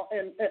around,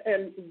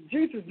 and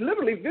Jesus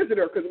literally visited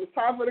her because it was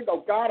time for her to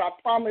go. God, I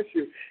promise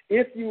you,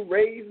 if you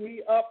raise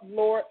me up,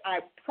 Lord, I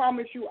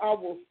promise you I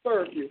will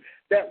serve you.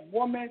 That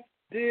woman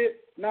did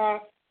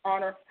not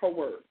honor her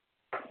word.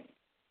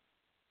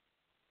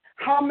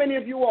 How many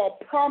of you all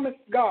promised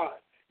God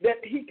that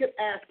he could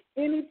ask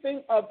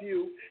anything of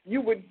you, you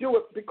would do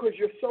it because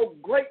you're so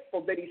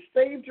grateful that he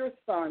saved your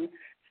son,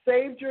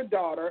 saved your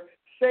daughter,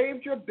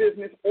 saved your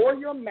business or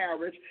your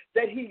marriage,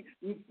 that he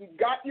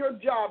got your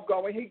job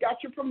going, he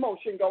got your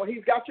promotion going,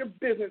 he's got your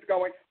business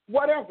going,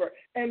 whatever.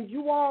 And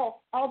you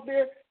all out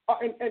there,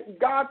 and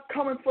God's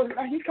coming for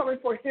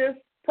his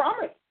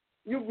promise.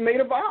 You've made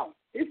a vow.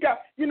 He's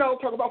got,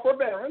 talk about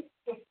forbearance.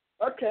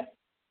 Okay.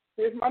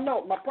 Here's my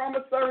note, my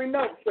promissory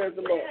note, says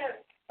the Lord.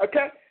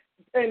 Okay?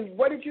 And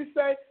what did you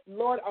say?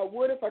 Lord, I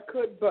would if I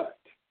could, but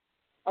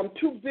I'm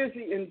too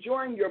busy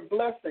enjoying your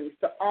blessings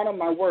to honor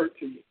my word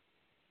to you.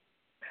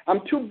 I'm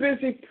too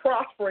busy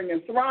prospering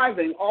and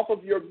thriving off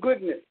of your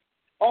goodness,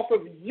 off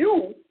of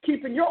you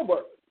keeping your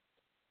word.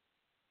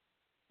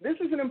 This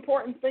is an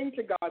important thing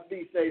to God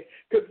these days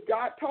because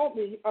God told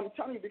me, I'm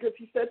telling you, because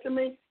he said to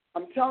me,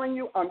 I'm telling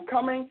you, I'm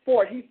coming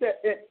forward. He said,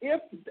 and if,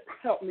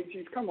 help me,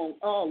 Jesus, come on.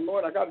 Oh,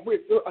 Lord, I got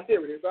it.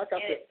 Here it is. I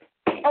got it.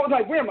 I was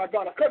like, where am I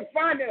going? I couldn't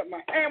find it.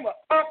 My hand was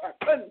up. I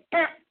couldn't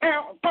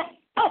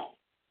up.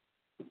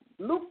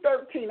 Luke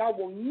 13, I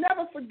will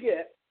never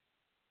forget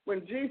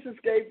when Jesus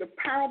gave the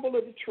parable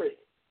of the tree.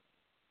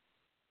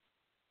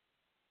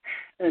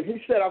 And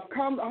he said, I've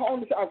come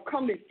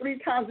these 3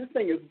 times. This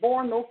thing is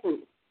born no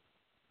fruit.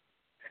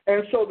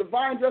 And so the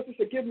vine dresser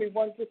said, give me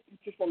one,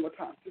 just one more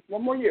time, just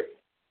one more year.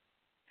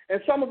 And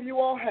some of you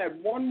all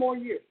had one more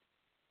year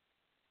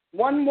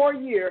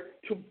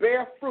to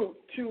bear fruit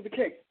to the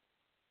king,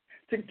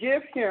 to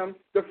give him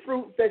the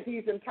fruit that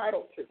he's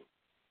entitled to.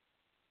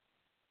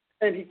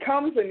 And he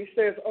comes and he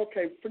says,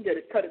 okay, forget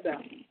it, cut it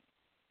down.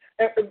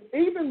 And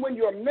even when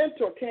your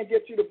mentor can't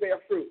get you to bear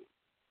fruit.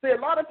 See, a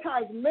lot of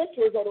times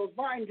mentors are those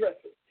vine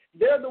dressers.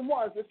 They're the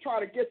ones that's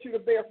trying to get you to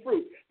bear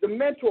fruit. The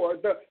mentor,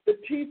 the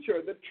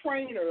teacher, the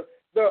trainer,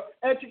 the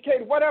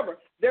educator, whatever.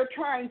 They're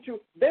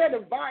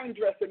the vine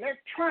dresser, and they're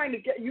trying to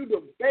get you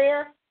to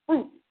bear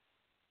fruit.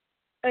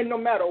 And no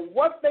matter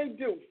what they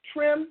do,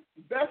 trim,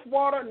 best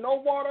water, no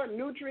water,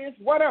 nutrients,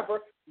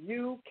 whatever,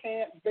 you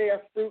can't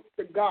bear fruit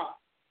to God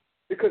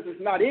because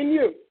it's not in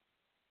you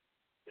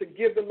to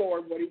give the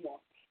Lord what he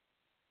wants.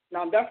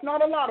 Now, that's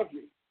not a lot of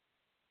you,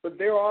 but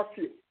there are a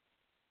few.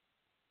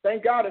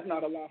 Thank God it's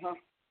not a lot, huh?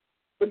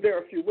 But there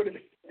are a few. What is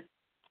it?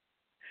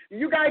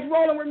 You guys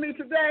rolling with me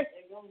today?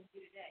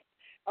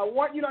 I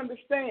want you to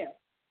understand,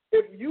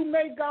 if you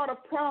make God a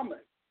promise,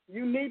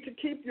 you need to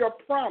keep your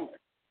promise.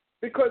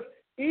 Because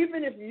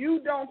even if you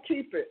don't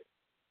keep it,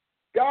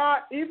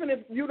 even if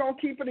you don't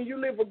keep it and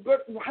you live a good,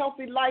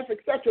 healthy life,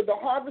 etc., the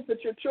harvest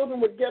that your children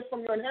would get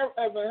from your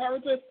as an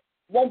inheritance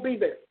won't be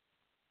there.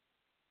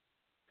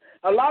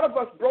 A lot of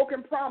us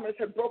broken promise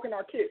have broken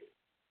our kids.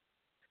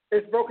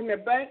 It's broken their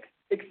bank,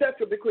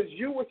 etc., because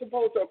you were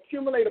supposed to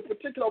accumulate a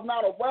particular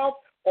amount of wealth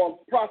or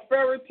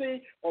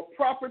prosperity or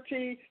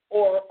property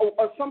or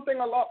something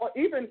a lot, or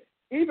even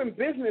even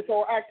business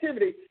or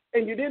activity,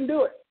 and you didn't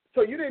do it.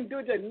 So you didn't do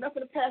it. There's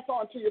nothing to pass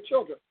on to your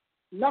children.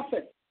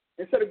 Nothing.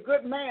 And so the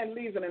good man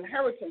leaves an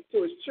inheritance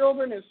to his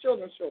children and his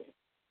children's children.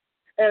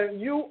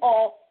 And you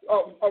are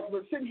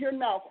sitting here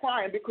now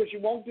crying because you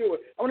won't do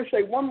it. I want to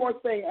say one more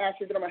thing,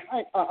 Ashley, that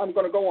I'm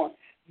going to go on.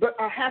 But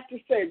I have to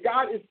say,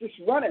 God is just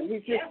running.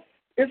 He's just,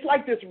 it's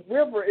like this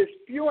river is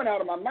spewing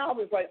out of my mouth.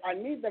 It's like I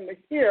need them to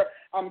hear.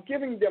 I'm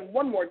giving them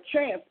one more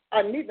chance.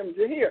 I need them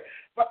to hear.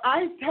 But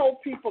I tell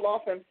people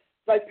often,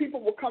 like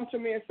people will come to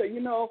me and say, I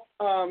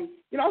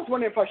was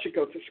wondering if I should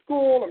go to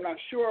school. I'm not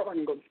sure if I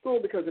can go to school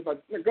because if I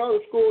go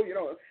to school,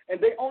 and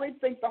they only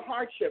think the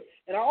hardship.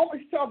 And I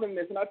always tell them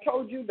this, and I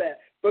told you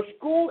that. But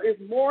school is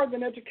more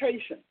than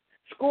education.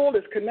 School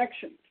is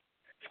connections.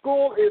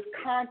 School is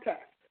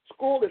contact.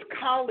 School is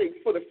colleagues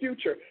for the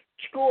future.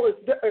 School is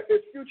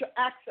future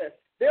access.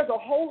 There's a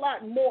whole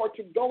lot more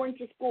to going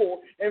to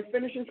school and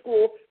finishing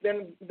school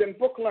than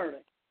book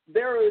learning.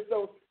 There is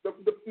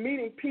the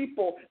meeting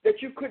people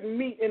that you couldn't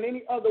meet in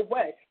any other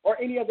way or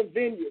any other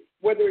venue,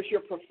 whether it's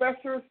your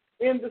professors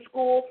in the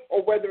school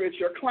or whether it's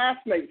your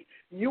classmates.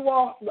 You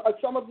all,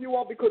 some of you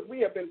all, because we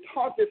have been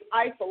taught this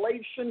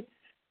isolation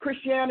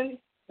Christianity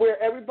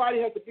where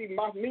everybody has to be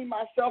me,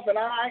 myself, and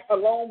I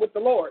alone with the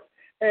Lord.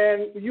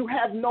 And you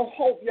have no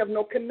hope. You have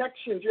no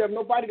connections. You have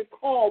nobody to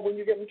call when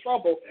you get in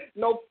trouble.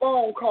 No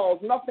phone calls,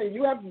 nothing.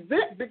 You have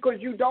zip because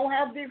you don't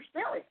have the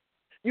experience.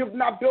 You've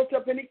not built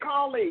up any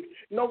colleagues,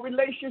 no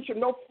relationship,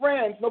 no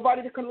friends,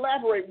 nobody to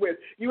collaborate with.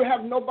 You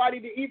have nobody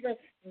to even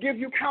give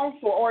you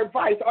counsel or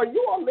advice. Are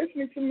you all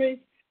listening to me?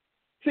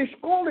 See,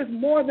 school is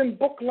more than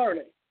book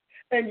learning.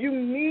 And you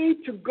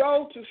need to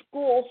go to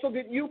school so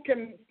that you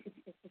can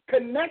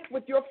connect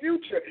with your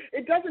future.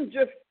 It doesn't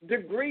just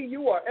degree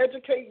you or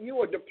educate you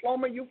or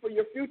diploma you for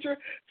your future,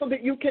 so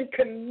that you can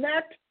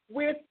connect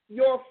with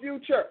your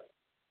future,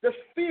 the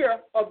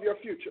sphere of your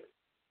future.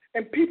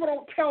 And people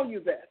don't tell you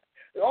that.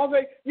 All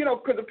they,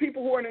 because the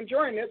people who aren't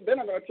enjoying it, they're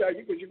not going to tell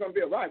you because you're going to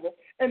be a rival.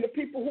 And the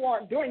people who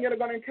aren't doing it are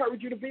going to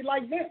encourage you to be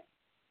like them.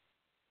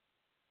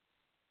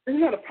 Isn't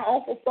that a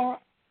powerful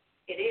thought?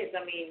 It is.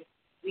 I mean,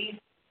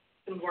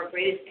 some of our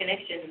greatest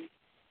connections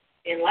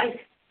in life.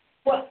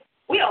 Well,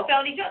 we all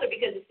found each other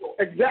because of school.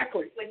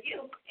 Exactly. With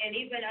you. And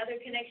even other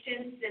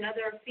connections in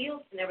other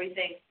fields and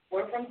everything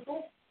were from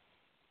school.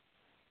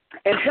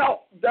 And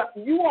help.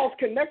 You all's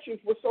connections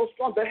were so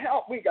strong. The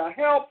help, we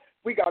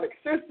got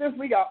assistance,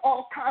 we got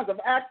all kinds of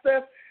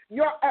access.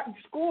 Your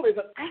school is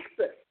an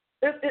access.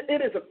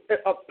 It is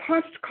a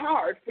punched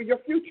card for your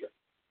future.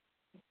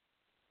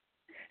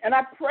 And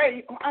I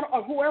pray,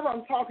 whoever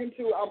I'm talking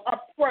to, I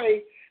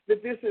pray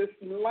that this is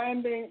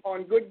landing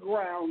on good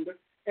ground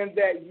and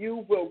that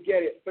you will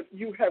get it. But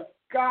you have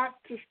got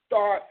to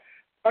start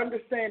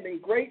understanding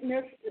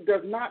greatness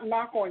does not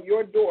knock on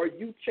your door.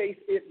 You chase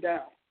it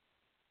down.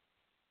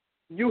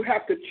 You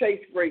have to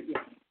chase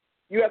greatness.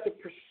 You have to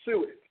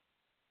pursue it.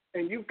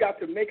 And you've got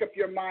to make up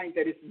your mind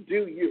that it's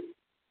due you.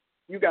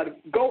 You got to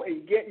go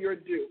and get your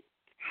due.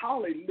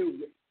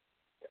 Hallelujah.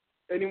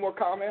 Any more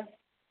comments?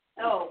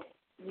 Oh,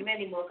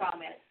 many more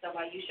comments. So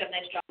you shut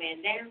that strong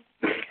man down.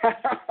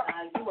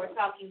 You are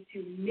talking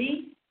to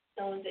me.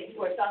 Someone said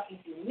you are talking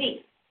to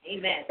me.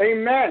 Amen.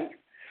 Amen.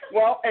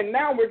 Well, and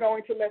now we're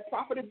going to let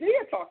Prophet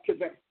Adia talk to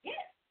them. Yes.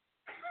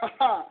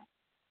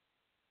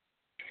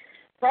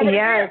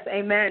 Yes,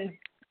 amen.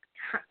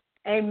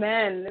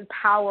 Amen.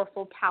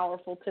 Powerful,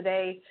 powerful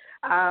today.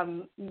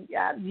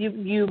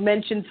 You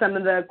mentioned some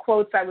of the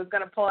quotes I was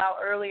going to pull out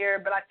earlier,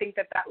 but I think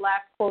that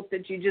last quote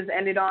that you just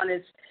ended on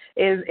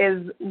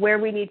is where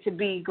we need to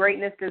be.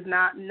 Greatness does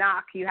not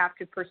knock. You have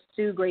to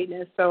pursue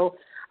greatness. So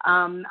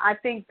I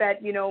think that,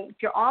 if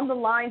you're on the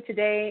line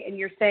today and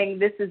you're saying,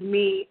 this is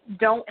me,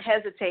 don't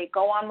hesitate.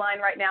 Go online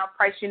right now,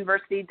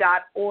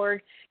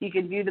 ChristUniversity.org. You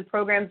can view the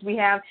programs we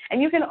have. And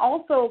you can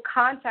also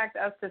contact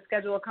us to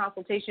schedule a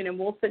consultation, and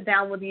we'll sit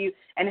down with you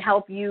and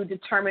help you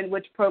determine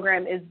which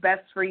program is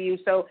best for you.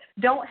 So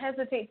don't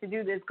hesitate to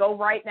do this. Go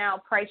right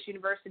now,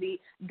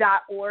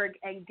 ChristUniversity.org,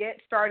 and get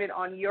started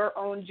on your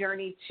own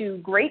journey to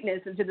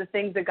greatness and to the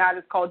things that God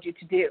has called you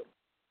to do.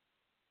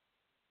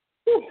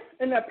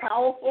 Isn't that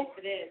powerful?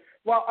 It is.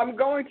 Well, I'm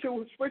going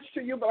to switch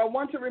to you, but I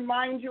want to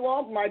remind you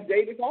all, my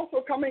date is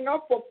also coming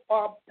up for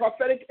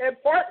Prophetic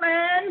Ed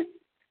Portland.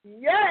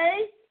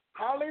 Yay!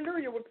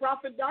 Hallelujah, with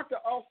Prophet Dr.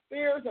 Al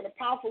Spears and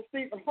Apostle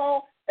Stephen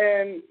Hall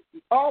and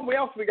all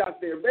else we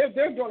got there.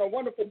 They're doing a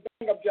wonderful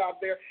bang-up job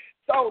there.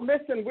 So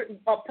listen,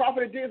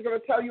 Prophet Adia is going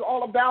to tell you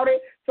all about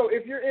it. So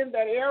if you're in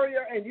that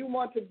area and you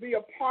want to be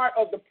a part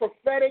of the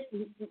prophetic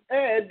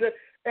ed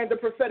and the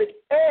prophetic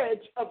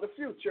edge of the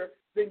future,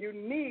 then you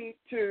need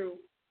to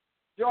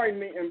join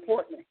me in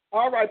Portland.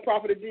 All right,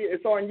 Prophet Adia,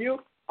 it's on you.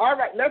 All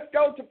right, let's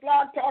go to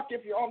Blog Talk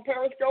if you're on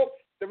Periscope.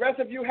 The rest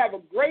of you have a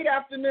great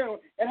afternoon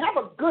and have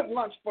a good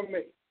lunch for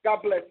me.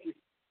 God bless you.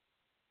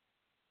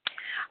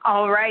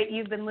 All right,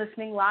 you've been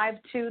listening live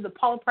to the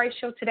Paula Price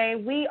Show today.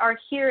 We are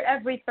here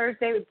every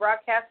Thursday with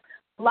broadcasts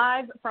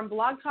live from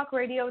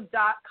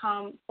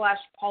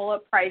blogtalkradio.com/Paula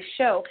Price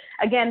Show.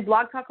 Again,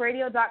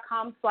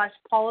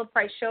 blogtalkradio.com/Paula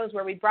Price Show is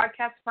where we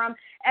broadcast from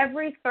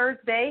every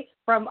Thursday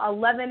from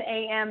 11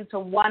 a.m. to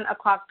 1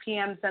 o'clock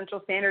p.m.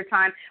 Central Standard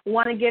Time. We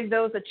want to give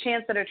those a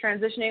chance that are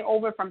transitioning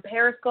over from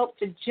Periscope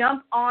to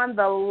jump on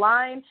the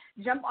line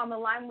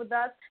with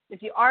us.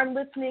 If you are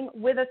listening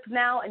with us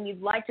now and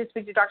you'd like to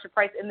speak to Dr.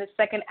 Price in this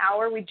second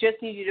hour, we just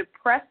need you to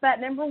press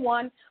that number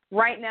 1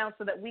 right now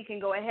so that we can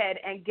go ahead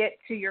and get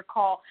to your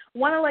call. I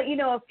want to let you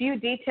know a few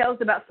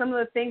details about some of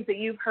the things that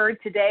you've heard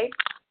today.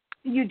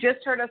 You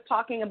just heard us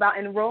talking about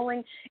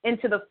enrolling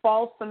into the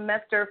fall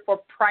semester for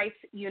Price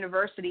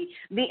University.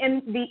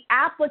 The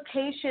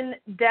application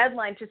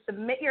deadline to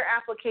submit your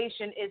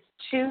application is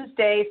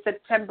Tuesday,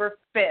 September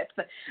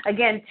 5th.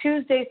 Again,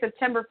 Tuesday,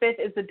 September 5th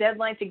is the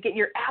deadline to get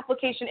your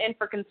application in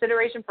for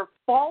consideration for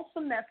fall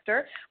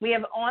semester. We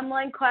have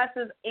online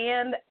classes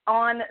and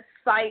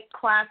on-site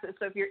classes.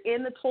 So if you're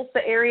in the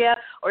Tulsa area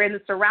or in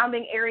the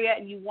surrounding area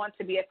and you want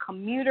to be a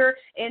commuter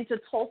into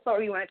Tulsa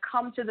or you want to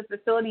come to the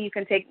facility, you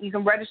can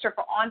register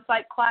for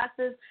on-site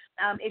classes.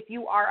 If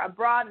you are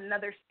abroad,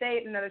 another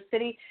state, another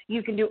city,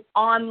 you can do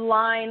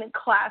online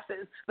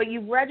classes. But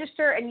you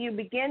register and you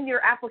begin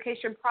your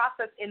application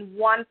process in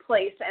one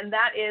place, and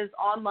that is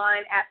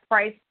online at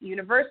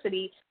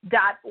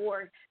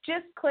priceuniversity.org.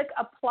 Just click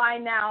apply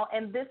now,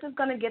 and this is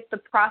going to get the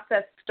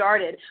process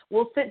started.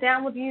 We'll sit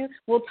down with you,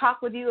 we'll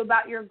talk with you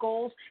about your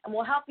goals, and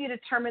we'll help you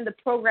determine the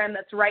program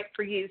that's right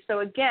for you.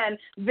 So again,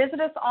 visit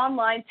us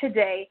online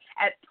today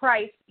at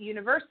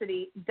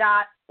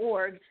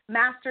priceuniversity.org.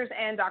 Master's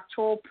and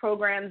doctoral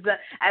programs,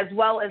 as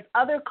well as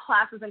other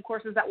classes and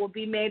courses that will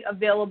be made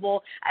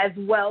available as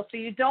well. So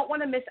you don't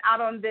want to miss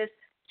out on this.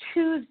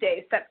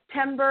 Tuesday,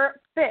 September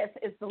 5th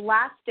is the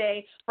last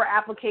day for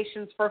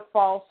applications for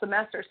fall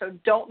semester. So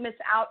don't miss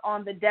out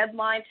on the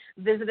deadline.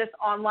 Visit us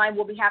online.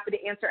 We'll be happy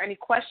to answer any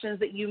questions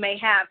that you may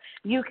have.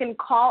 You can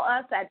call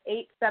us at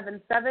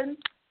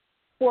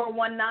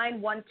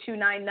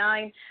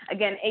 877-419-1299.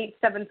 Again,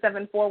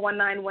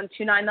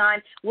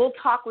 877-419-1299. We'll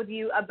talk with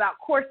you about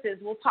courses.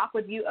 We'll talk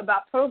with you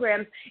about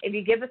programs if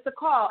you give us a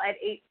call at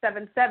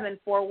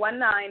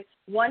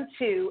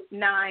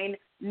 877-419-1299.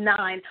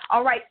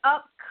 All right,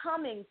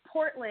 upcoming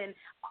Portland,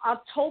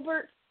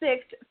 October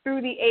 6th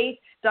through the 8th,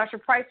 Dr.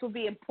 Price will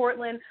be in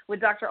Portland with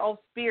Dr. Ulf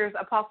Spears,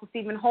 Apostle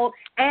Stephen Holt,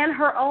 and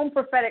her own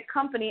prophetic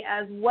company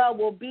as well.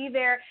 We'll be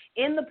there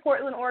in the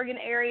Portland, Oregon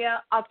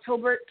area,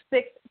 October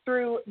 6th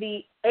through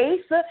the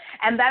 8th,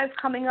 and that is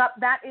coming up.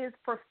 That is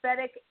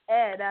Prophetic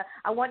Ed.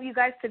 I want you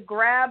guys to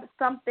grab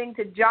something,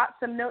 to jot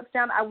some notes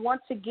down. I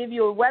want to give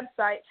you a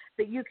website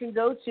that you can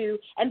go to.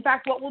 In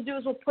fact, what we'll do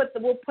is we'll put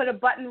a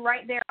button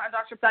right there on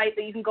Dr. Site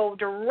that you can go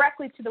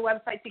directly to the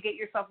website to get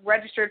yourself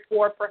registered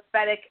for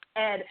Prophetic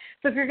Ed.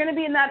 So if you're going to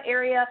be in that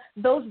area,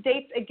 those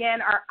dates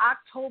again are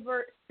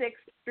October 6th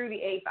through the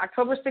 8th.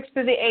 October 6th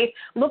through the 8th.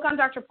 Look on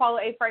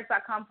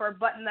drpaulaaprice.com for a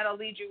button that'll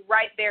lead you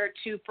right there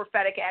to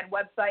Prophetic Ed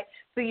website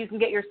so you can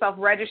get yourself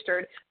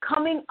registered.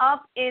 Coming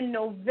up in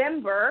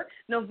November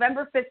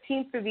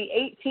 15th through the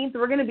 18th,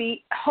 we're going to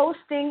be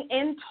hosting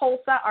in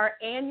Tulsa our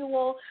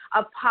annual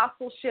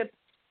Apostleship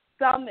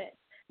Summit.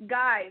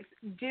 Guys,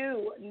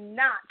 do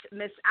not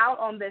miss out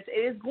on this.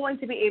 It is going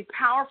to be a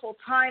powerful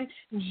time.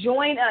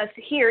 Join us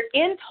here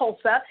in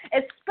Tulsa,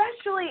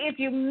 especially if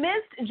you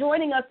missed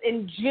joining us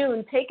in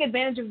June. Take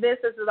advantage of this.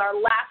 This is our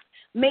last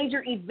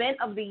major event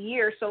of the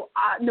year. So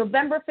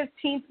November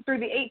 15th through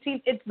the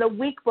 18th, it's the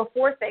week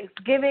before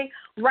Thanksgiving.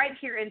 Right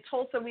here in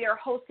Tulsa, we are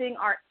hosting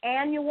our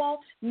annual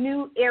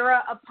New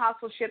Era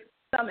Apostleship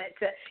Summit.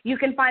 You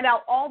can find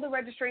out all the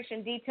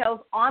registration details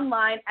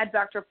online at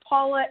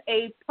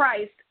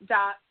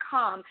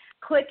drpaulaaprice.com.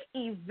 Click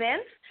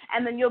events,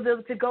 and then you'll be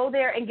able to go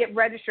there and get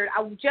registered.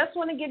 I just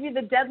want to give you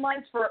the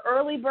deadlines for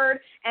early bird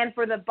and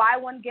for the buy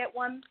one, get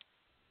one.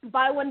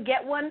 Buy one,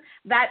 get one,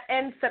 that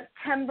ends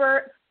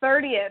September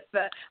 30th.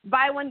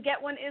 Buy one,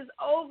 get one is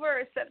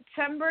over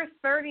September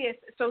 30th,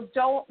 so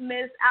don't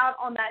miss out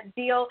on that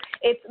deal.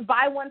 It's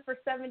buy one for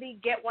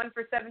 $70, get one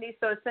for $70,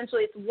 so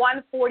essentially it's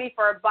 $140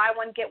 for a buy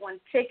one, get one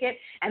ticket,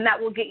 and that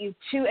will get you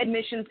 2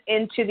 admissions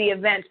into the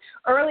event.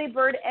 Early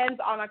bird ends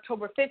on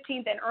October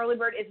 15th, and early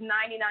bird is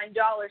 $99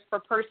 per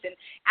person.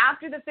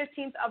 After the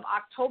 15th of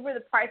October,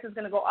 the price is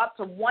going to go up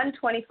to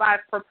 $125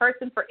 per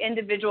person for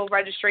individual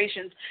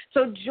registrations.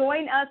 So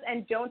join us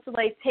and don't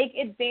delay. Take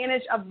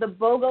advantage of the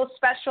BOGO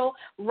special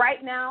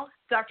right now.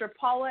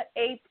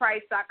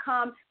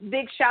 drpaulaaprice.com.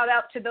 Big shout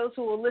out to those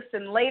who will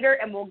listen later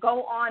and will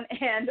go on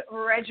and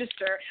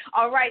register.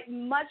 All right,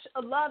 much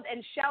love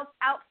and shouts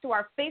out to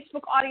our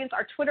Facebook audience,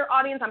 our Twitter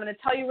audience. I'm going to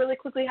tell you really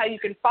quickly how you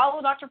can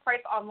follow Dr.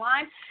 Price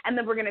online, and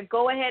then we're going to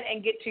go ahead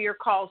and get to your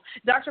calls.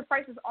 Dr.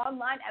 Price is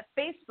online at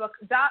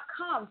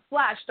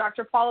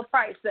facebook.com/Dr. Paula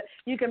Price.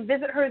 You can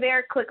visit her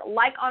there, click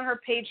like on her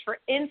page for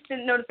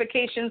instant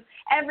notifications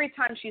every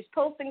time she's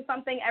posting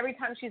something, every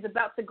time she's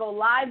about to go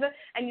live,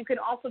 and you can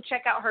also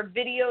check out her video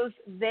videos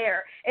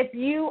there. If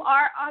you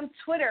are on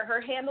Twitter,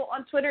 her handle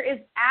on Twitter is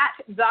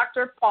at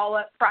Dr.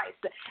 Paula Price,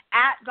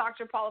 at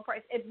Dr. Paula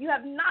Price. If you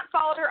have not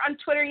followed her on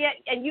Twitter yet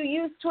and you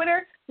use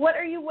Twitter, what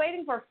are you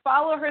waiting for?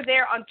 Follow her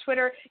there on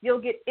Twitter.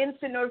 You'll get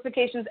instant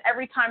notifications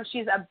every time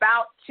she's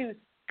about to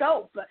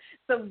scope.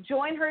 So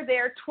join her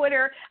there,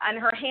 Twitter, and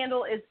her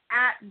handle is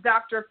at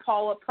Dr.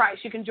 Paula Price.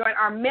 You can join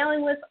our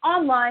mailing list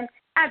online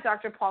at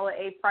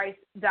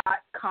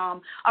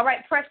drpaulaaprice.com. All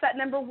right, press that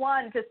number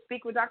 1 to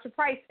speak with Dr.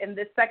 Price in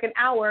this second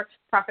hour.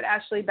 Prophet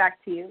Ashley, back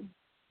to you.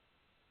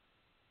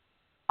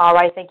 All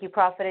right, thank you,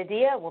 Prophet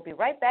Adia. We'll be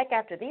right back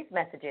after these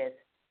messages.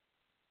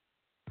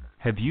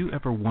 Have you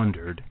ever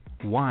wondered,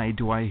 why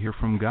do I hear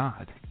from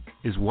God?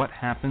 Is what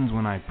happens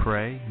when I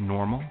pray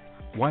normal?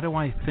 Why do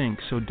I think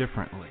so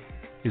differently?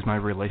 Is my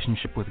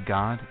relationship with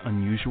God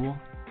unusual?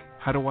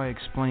 How do I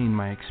explain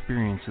my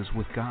experiences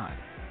with God?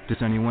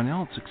 Does anyone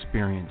else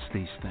experience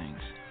these things?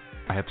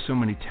 I have so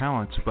many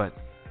talents, but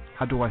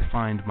how do I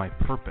find my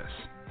purpose?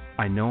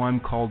 I know I'm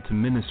called to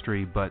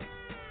ministry, but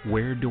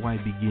where do I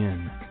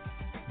begin?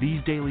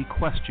 These daily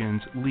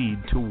questions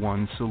lead to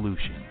one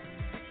solution.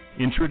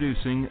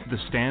 Introducing the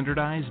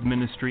Standardized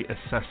Ministry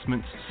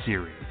Assessments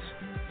Series.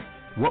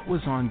 What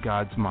was on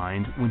God's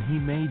mind when He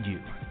made you?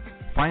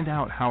 Find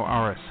out how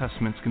our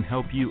assessments can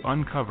help you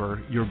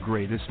uncover your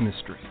greatest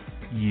mystery,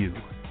 you.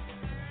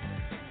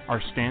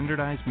 Our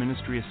standardized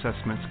ministry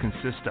assessments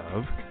consist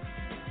of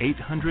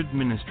 800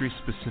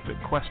 ministry-specific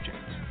questions,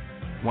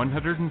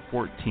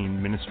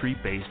 114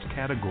 ministry-based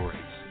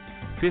categories,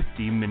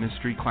 50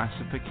 ministry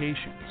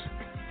classifications,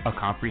 a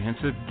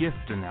comprehensive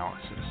gift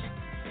analysis,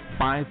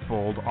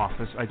 5-fold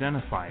office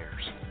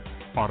identifiers,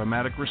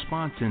 automatic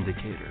response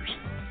indicators,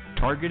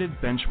 targeted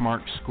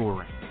benchmark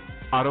scoring,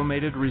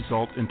 automated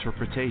result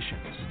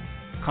interpretations,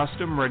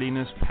 custom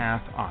readiness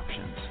path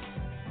options,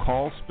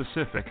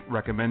 call-specific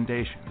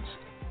recommendations,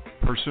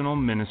 personal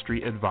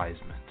ministry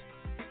advisement.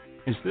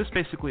 Is this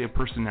basically a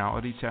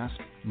personality test?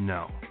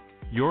 No.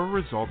 Your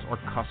results are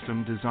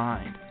custom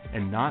designed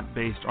and not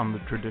based on the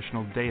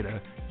traditional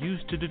data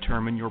used to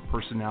determine your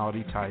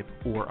personality type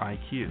or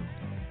IQ.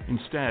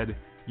 Instead,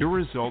 your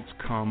results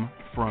come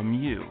from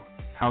you,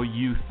 how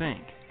you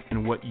think,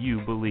 and what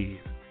you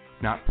believe,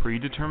 not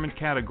predetermined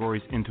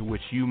categories into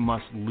which you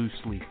must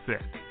loosely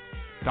fit.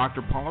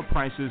 Dr. Paula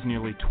Price's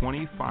nearly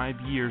 25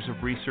 years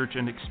of research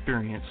and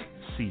experience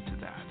see to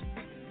that.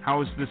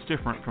 How is this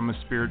different from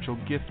a spiritual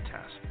gift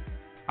test?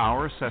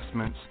 Our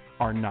assessments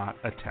are not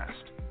a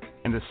test,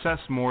 and assess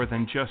more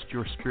than just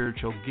your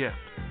spiritual gift,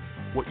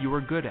 what you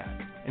are good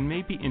at, and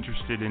may be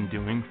interested in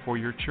doing for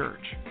your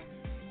church.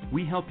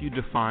 We help you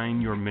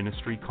define your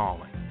ministry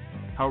calling,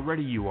 how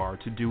ready you are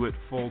to do it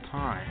full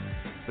time,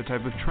 the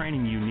type of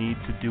training you need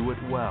to do it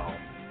well,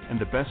 and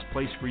the best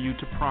place for you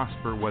to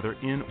prosper whether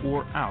in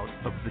or out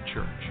of the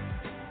church.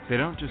 They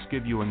don't just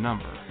give you a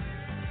number,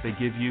 they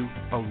give you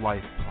a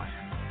life plan.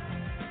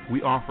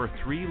 We offer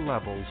 3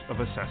 levels of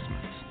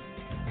assessments: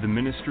 the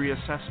Ministry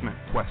Assessment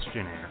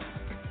Questionnaire,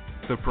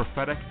 the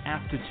Prophetic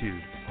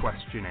Aptitude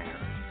Questionnaire,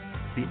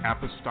 the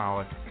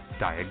Apostolic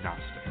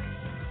Diagnostic.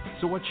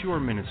 So what's your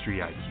ministry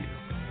IQ?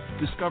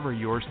 Discover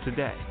yours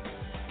today.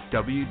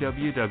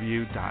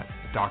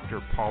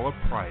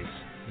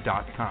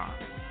 www.drpaulaprice.com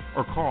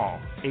or call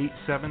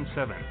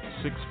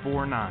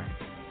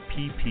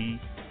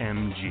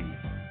 877-649-PPMG.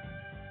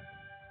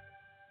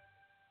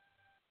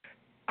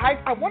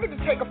 I wanted to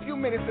take a few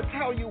minutes to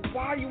tell you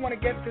why you want to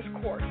get this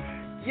course.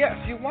 Yes,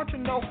 you want to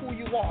know who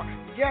you are.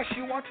 Yes,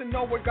 you want to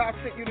know what God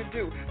sent you to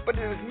do. But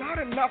it is not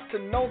enough to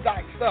know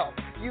thyself.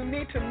 You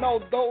need to know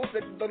those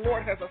that the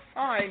Lord has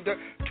assigned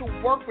to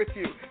work with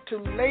you, to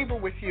labor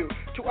with you,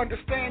 to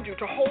understand you,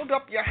 to hold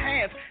up your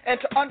hands, and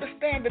to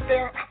understand that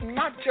they're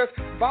not just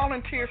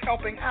volunteers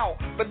helping out,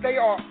 but they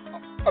are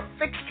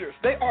fixtures.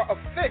 They are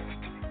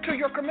affixed to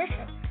your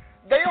commission.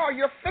 They are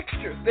your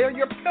fixtures. They're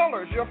your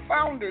pillars, your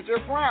founders, your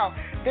ground.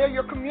 They're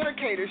your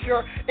communicators,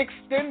 your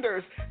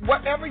extenders,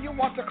 whatever you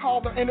want to call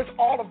them, and it's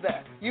all of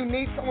that. You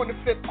need someone to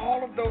fit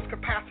all of those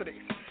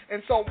capacities.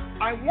 And so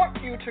I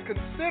want you to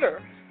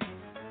consider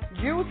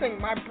using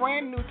my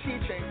brand new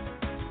teaching,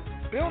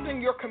 Building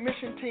Your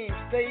Commission Team,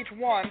 Stage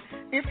 1,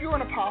 if you're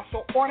an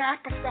apostle or an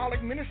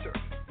apostolic minister,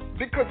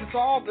 because it's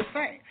all the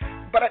same.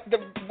 But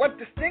what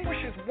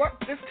distinguishes what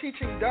this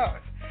teaching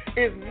does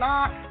is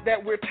not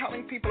that we're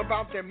telling people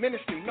about their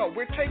ministry. No,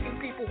 we're taking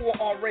people who are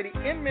already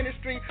in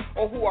ministry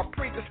or who are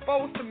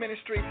predisposed to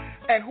ministry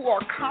and who are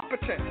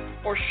competent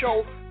or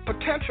show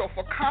potential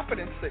for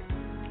competency.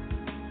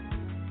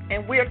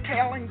 And we're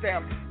telling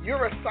them,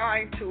 you're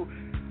assigned to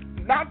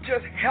not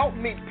just help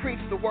me preach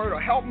the word or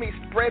help me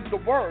spread the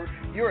word.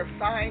 You're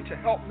assigned to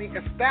help me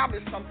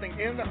establish something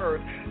in the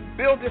earth,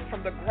 build it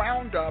from the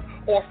ground up,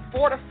 or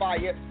fortify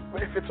it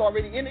if it's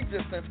already in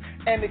existence,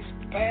 and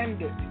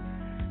expand it.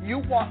 You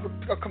want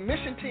a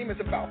commission team is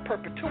about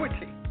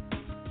perpetuity,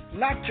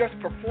 not just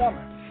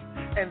performance.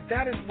 And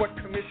that is what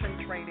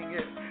commission training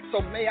is. So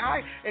may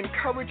I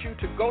encourage you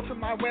to go to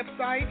my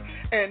website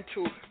and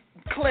to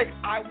click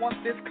I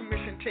want this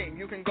commission team.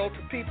 You can go to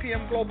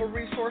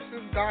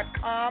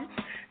ppmglobalresources.com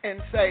and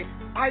say,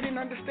 I didn't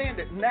understand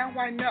it. Now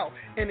I know.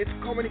 And it's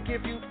going to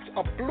give you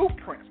a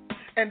blueprint.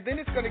 And then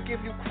it's going to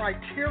give you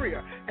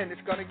criteria, and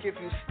it's going to give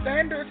you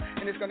standards,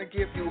 and it's going to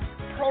give you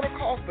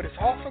protocols, but it's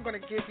also going to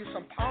give you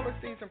some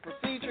policies and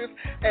procedures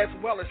as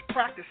well as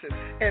practices.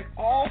 And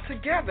all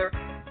together,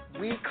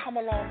 we come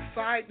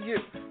alongside you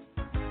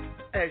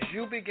as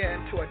you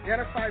begin to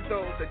identify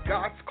those that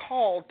God's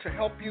called to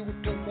help you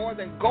do more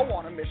than go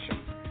on a mission.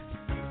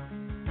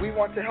 We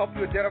want to help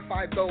you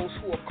identify those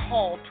who are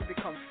called to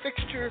become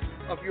fixtures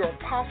of your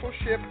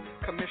apostleship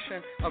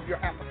commission, of your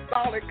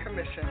apostolic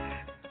commission.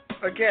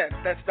 Again,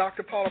 that's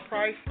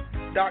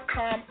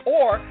drpaulaprice.com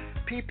or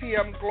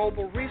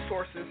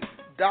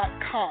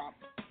ppmglobalresources.com.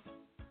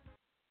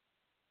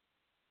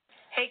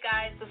 Hey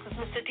guys, this is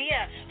Miss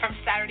Adia from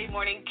Saturday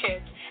Morning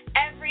Kids.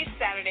 Every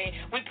Saturday,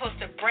 we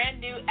post a brand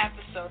new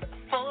episode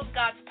full of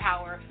God's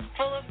power,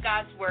 full of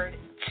God's Word,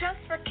 just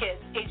for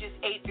kids ages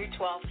 8 through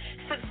 12.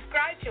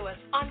 Subscribe to us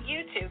on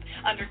YouTube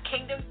under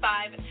Kingdom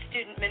 5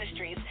 Student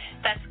Ministries.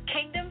 That's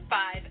Kingdom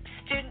 5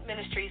 Student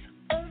Ministries,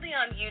 only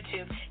on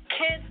YouTube.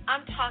 Kids,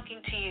 I'm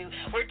talking to you.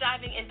 We're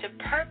diving into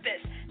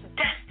purpose,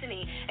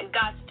 destiny, and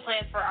God's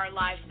plan for our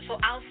lives. So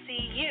I'll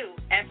see you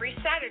every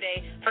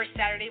Saturday for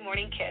Saturday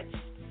Morning Kids.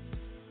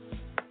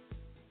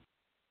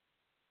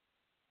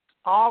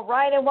 All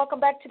right, and welcome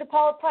back to the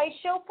Paula Price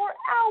Show for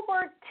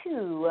Hour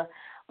 2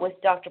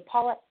 with Dr.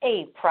 Paula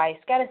A. Price.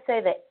 Got to say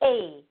the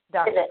A,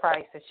 Dr.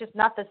 Price. It's just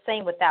not the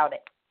same without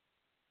it.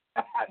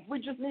 We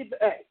just need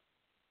the A.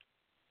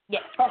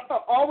 Yes.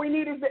 All we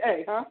need is the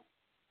A, huh?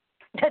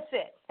 That's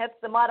it. That's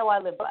the motto I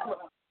live by.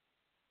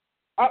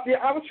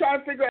 I was trying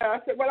to figure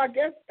out. I said, well, I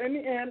guess in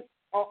the end,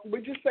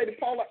 we just say the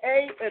Paula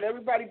A, and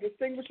everybody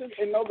distinguishes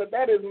and know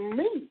that is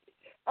me.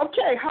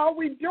 Okay, how are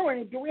we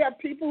doing? Do we have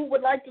people who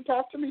would like to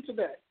talk to me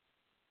today?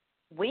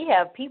 We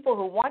have people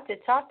who want to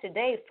talk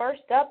today.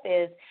 First up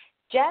is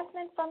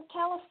Jasmine from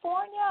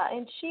California,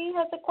 and she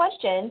has a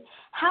question.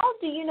 How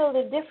do you know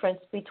the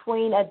difference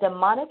between a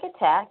demonic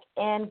attack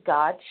and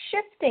God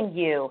shifting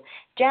you?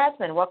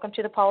 Jasmine, welcome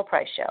to the Paula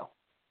Price Show.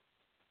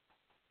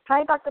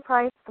 Hi, Dr.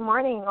 Price. Good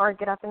morning or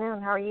good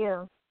afternoon. How are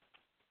you?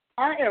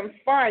 I am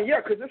fine,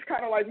 yeah, because it's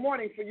kind of like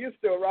morning for you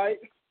still, right?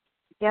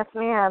 Yes,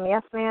 ma'am.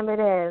 Yes, ma'am, it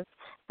is.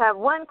 So I have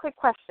one quick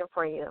question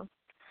for you.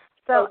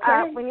 So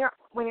okay. When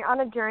you're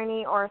on a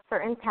journey or a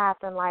certain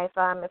path in life,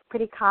 it's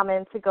pretty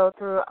common to go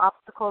through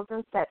obstacles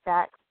and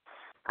setbacks.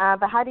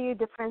 But how do you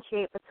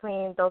differentiate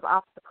between those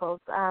obstacles?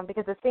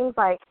 Because it seems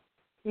like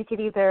you could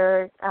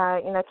either,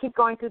 keep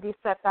going through these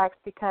setbacks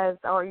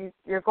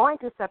you're going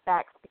through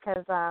setbacks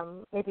because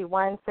maybe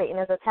one, Satan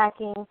is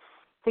attacking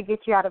to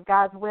get you out of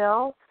God's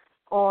will,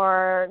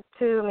 or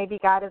two, maybe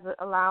God is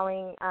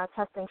allowing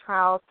tests and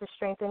trials to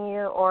strengthen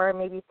you, or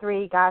maybe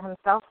three, God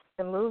himself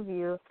to move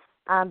you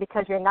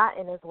because you're not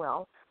in his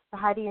will. So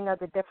how do you know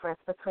the difference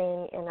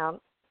between,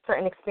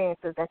 certain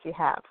experiences that you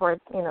have or,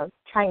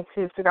 trying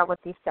to figure out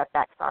what these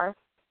setbacks are?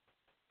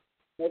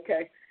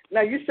 Okay.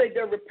 Now, you say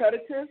they're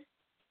repetitive?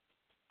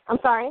 I'm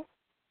sorry?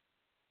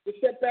 The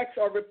setbacks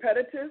are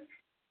repetitive?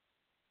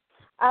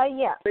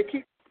 Yeah. They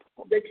keep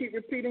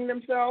repeating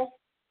themselves?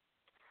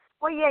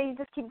 Well, yeah, you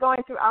just keep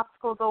going through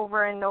obstacles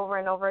over and over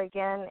and over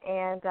again,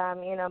 and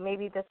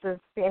maybe this is,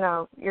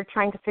 you're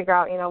trying to figure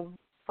out,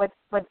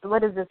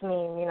 what does this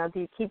mean? Do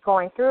you keep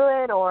going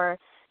through it, or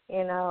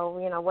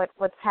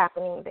what's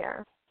happening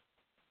there?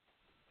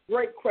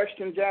 Great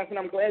question, Jasmine.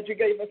 I'm glad you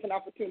gave us an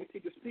opportunity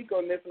to speak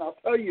on this, and I'll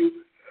tell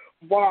you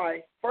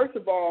why. First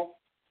of all,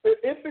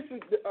 if this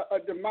is a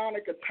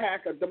demonic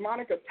attack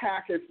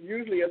is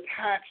usually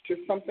attached to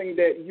something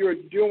that you're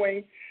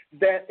doing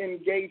that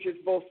engages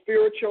both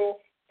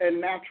spiritual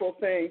and natural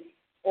things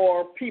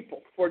or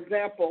people. For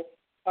example,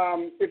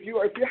 if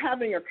you're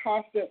having a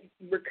constant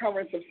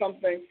recurrence of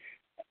something,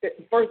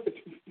 first, to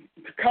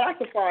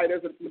classify it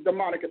as a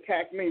demonic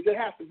attack means it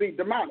has to be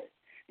demonic.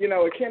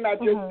 It cannot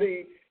just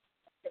be,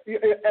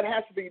 it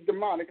has to be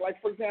demonic.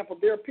 Like, for example,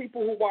 there are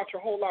people who watch a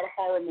whole lot of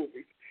horror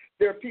movies.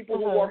 There are people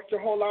who watch a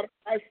whole lot of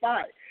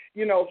sci-fi.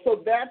 So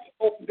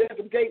there's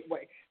a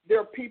gateway. There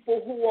are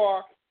people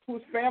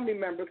whose family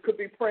members could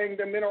be praying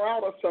them in or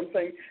out of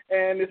something,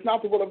 and it's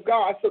not the will of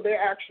God, so they're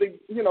actually,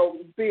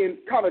 being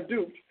kind of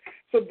duped.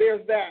 So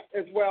there's that,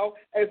 as well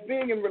as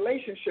being in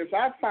relationships.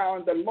 I've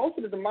found that most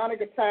of the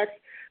demonic attacks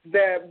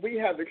that we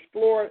have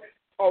explored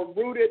are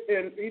rooted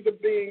in either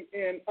being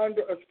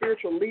under a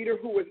spiritual leader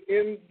who is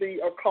in the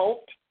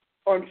occult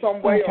or in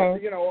some way, or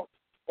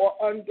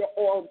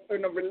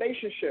in a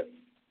relationship.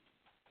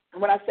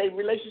 And when I say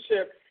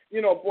relationship,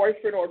 a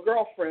boyfriend or a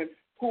girlfriend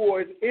who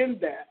is in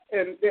that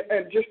and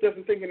just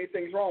doesn't think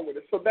anything's wrong with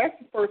it. So that's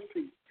the first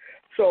piece.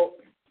 So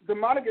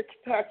demonic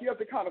attack, you have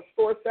to kind of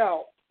source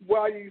out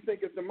why you think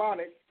it's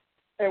demonic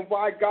and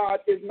why God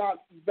is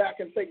not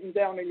backing Satan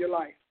down in your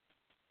life.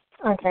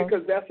 Okay.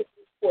 Because that's an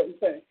important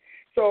thing.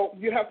 So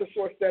you have to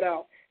source that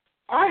out.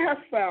 I have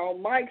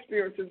found, my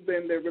experience has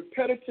been that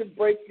repetitive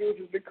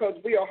breakthroughs is because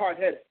we are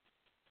hard-headed.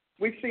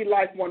 We see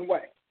life one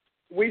way.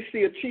 We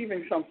see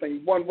achieving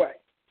something one way.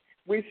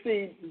 We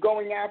see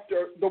going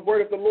after the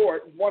word of the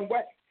Lord one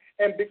way.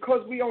 And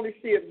because we only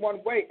see it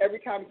one way, every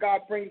time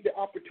God brings the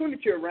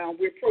opportunity around,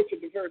 we approach it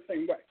the very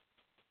same way.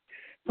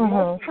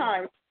 Most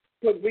times,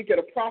 because we get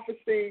a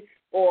prophecy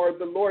or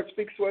the Lord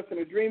speaks to us in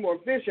a dream or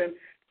vision,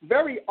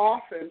 very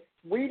often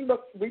we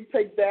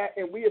take that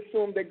and we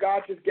assume that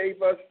God just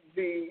gave us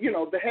the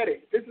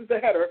heading. This is the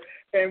header,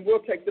 and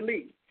we'll take the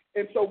lead.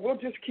 And so we'll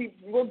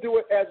do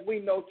it as we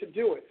know to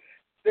do it.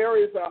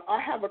 I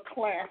have a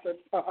class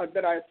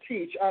that I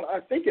teach. I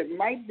think it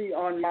might be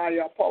on my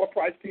Paula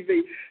Price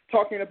TV,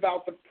 talking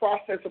about the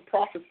process of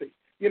prophecy,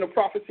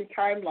 prophecy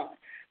timeline.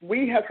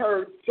 We have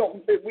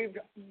we've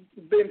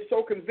been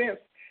so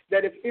convinced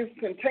that it's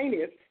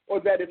instantaneous or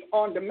that it's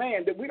on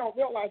demand that we don't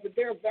realize that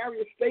there are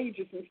various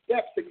stages and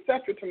steps, et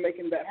cetera, to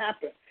making that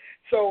happen.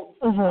 So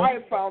I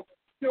have found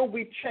until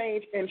we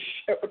change and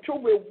until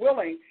we're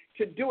willing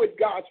to do it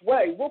God's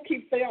way, we'll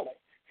keep failing.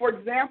 For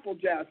example,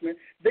 Jasmine,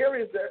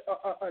 there is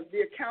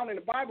the account in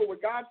the Bible where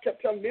God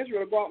kept telling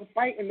Israel to go out and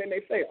fight, and then they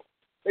fail.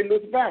 They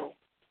lose the battle.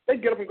 They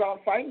get up and go out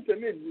and fight, and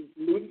then they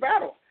lose the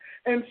battle.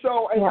 And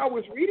so as I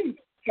was reading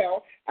the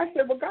account, I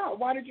said, well, God,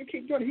 why did you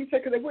keep doing it? He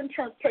said, because they wouldn't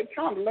take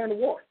time to learn the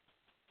war.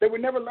 They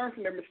would never learn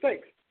from their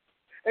mistakes.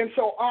 And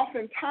so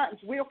oftentimes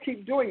we'll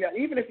keep doing that,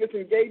 even if it's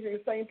engaging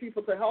the same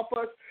people to help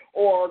us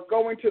or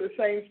going to the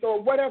same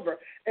store, whatever.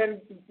 And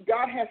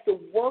God has to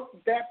work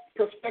that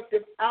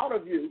perspective out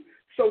of you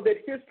so that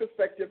his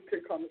perspective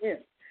could come in.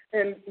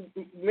 And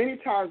many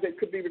times it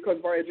could be because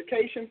of our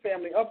education,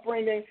 family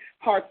upbringing,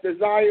 heart's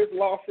desires,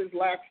 losses,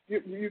 lacks.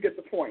 You get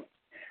the point.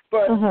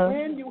 But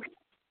when you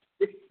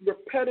have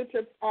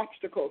repetitive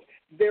obstacles,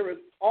 there is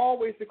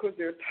always, because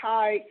they're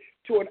tied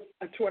to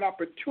an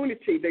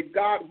opportunity that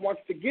God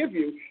wants to give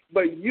you,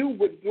 but you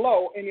would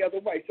blow any other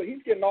way. So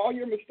he's getting all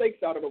your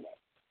mistakes out of the way.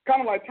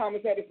 Kind of like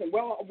Thomas Edison.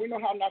 Well, we know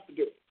how not to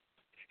do it.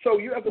 So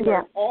you have to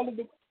learn all of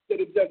the ways that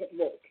it doesn't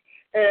work.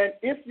 And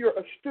if you're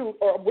astute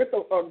or with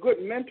a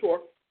good mentor,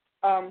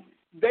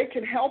 they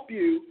can help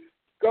you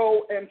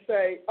go and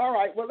say, all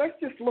right, well, let's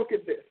just look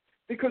at this.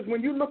 Because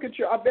when you look at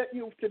I bet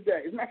you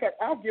today, as a matter of fact,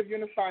 I'll give you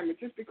an assignment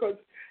just because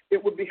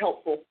it would be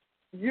helpful.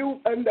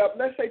 You end up,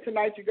 let's say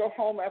tonight you go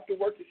home after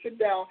work, you sit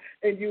down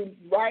and you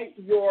write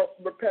your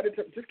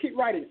repetitive, just keep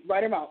writing,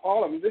 write them out,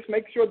 all of them. Just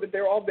make sure that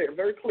they're all there,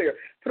 very clear.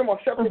 Put them on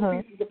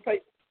separate pieces of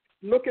paper.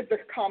 Look at the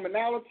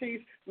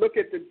commonalities, look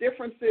at the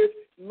differences,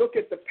 look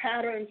at the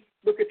patterns,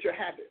 look at your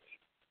habits.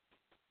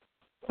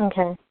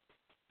 Okay.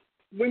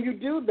 When you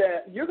do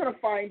that, you're going to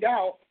find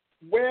out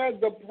where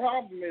the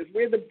problem is,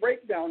 where the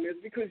breakdown is,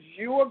 because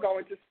you are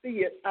going to see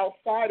it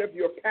outside of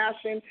your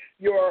passion,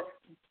 your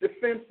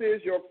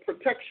defenses, your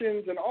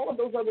protections, and all of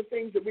those other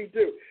things that we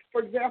do. For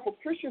example,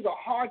 Christians are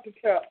hard to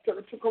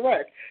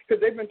correct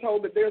because they've been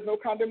told that there's no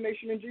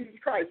condemnation in Jesus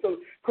Christ. So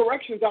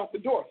correction's out the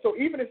door. So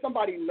even if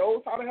somebody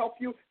knows how to help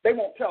you, they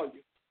won't tell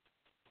you.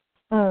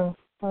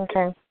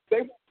 Okay.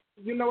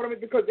 You know what I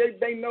mean? Because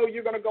they know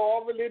you're going to go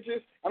all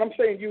religious. And I'm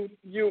saying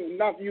you,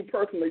 not you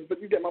personally,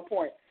 but you get my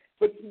point.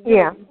 But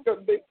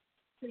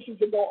Christians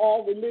will go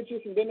all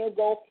religious, and then they'll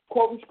go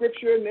quoting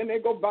scripture, and then they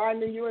go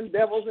binding you in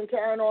devils and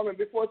carrying on, and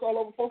before it's all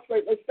over, folks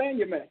say, let's stand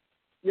your man.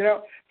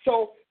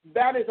 So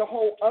that is a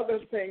whole other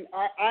thing.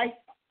 I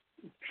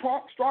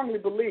strongly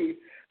believe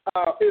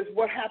is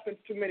what happens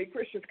to many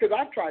Christians, because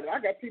I've tried it.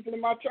 I got people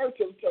in my church,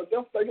 so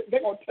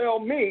they're going to tell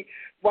me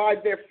why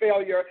their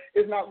failure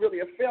is not really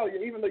a failure,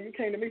 even though you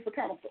came to me for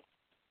counsel.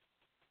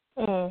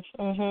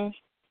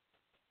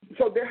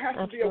 So there has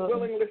to be a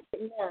willingness to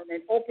learn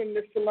and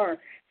openness to learn.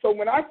 So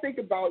when I think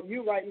about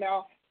you right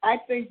now, I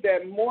think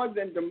that more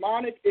than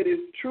demonic, it is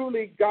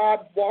truly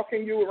God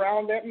walking you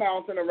around that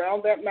mountain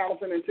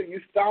until you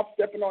stop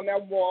stepping on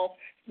that wall,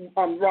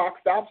 rock,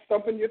 stop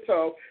stumping your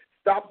toe,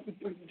 stop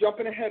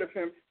jumping ahead of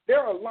him. There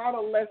are a lot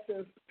of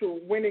lessons to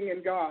winning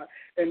in God,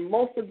 and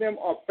most of them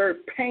are very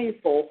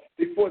painful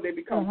before they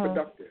become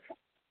productive.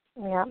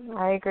 Yeah,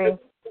 I agree.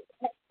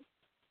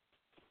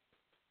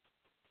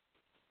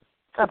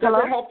 Does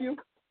that help you?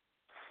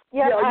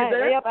 Yep, are you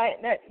there?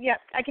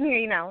 I can hear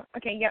you now.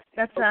 Okay, yep,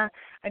 that's I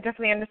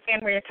definitely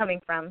understand where you're coming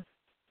from.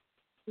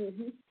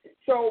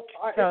 So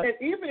and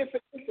even if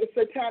it's a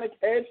satanic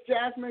edge,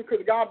 Jasmine,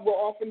 because God will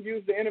often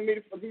use the enemy,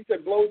 he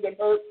said blows and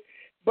hurt,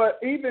 but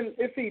even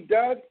if he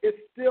does, it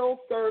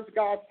still serves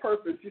God's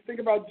purpose. You think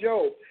about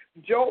Job.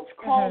 Job's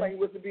calling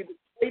was to be the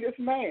greatest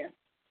man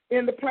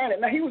in the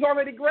planet. Now, he was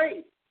already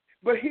great,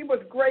 but he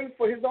was great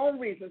for his own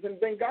reasons, and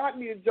then God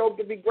needed Job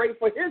to be great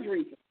for his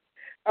reasons.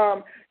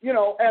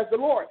 As the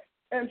Lord.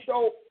 And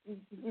so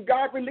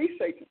God released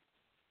Satan.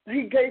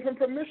 He gave him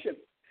permission.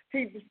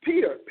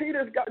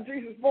 Peter's got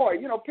Jesus' boy.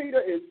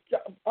 Peter is,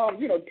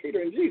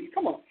 Peter and Jesus.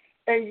 Come on.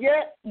 And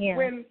yet,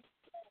 when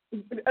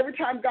every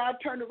time God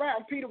turned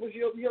around, Peter was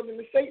yielding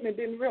to Satan and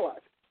didn't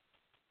realize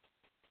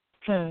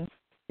it.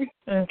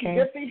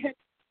 Okay.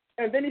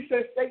 And then he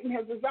says, Satan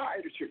has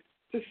desired you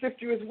to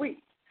sift you as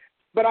wheat.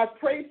 But I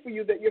pray for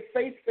you that your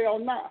faith fail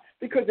not.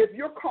 Because if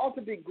you're called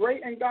to be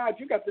great in God,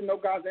 you got to know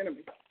God's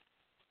enemy.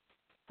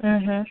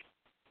 And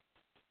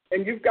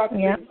you've got to,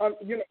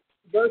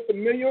 very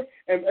familiar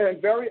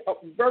and very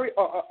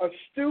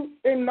astute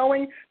in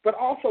knowing, but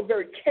also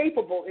very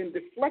capable in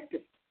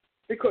deflecting.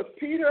 Because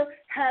Peter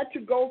had to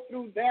go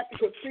through that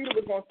because Peter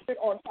was going to sit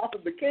on top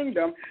of the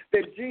kingdom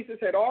that Jesus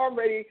had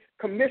already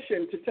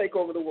commissioned to take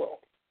over the world.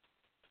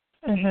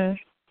 Mhm.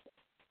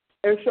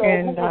 And so,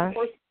 who was the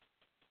first?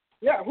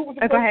 Yeah, who was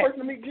the first person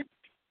to meet Jesus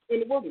in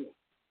the wilderness?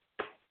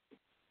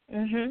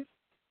 Mhm.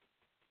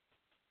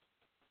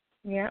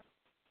 Yeah,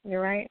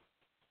 you're right.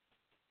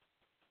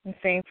 And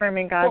staying firm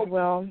in God's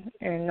will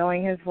and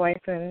knowing His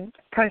voice, and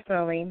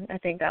personally, I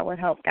think that would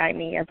help guide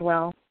me as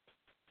well.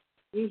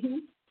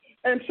 Mhm.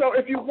 And so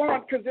if you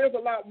want, because there's a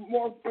lot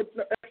more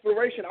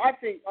exploration, I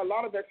think a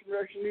lot of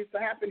exploration needs to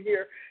happen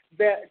here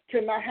that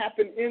cannot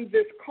happen in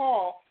this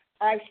call.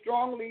 I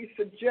strongly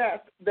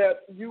suggest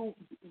that you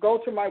go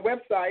to my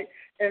website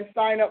and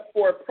sign up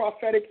for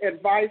prophetic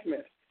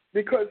advisement,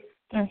 because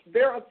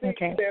there are things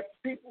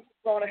that people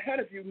who've gone ahead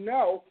of you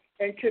know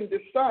and can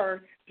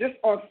discern just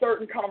on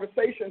certain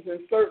conversations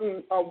and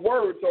certain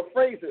words or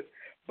phrases.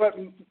 But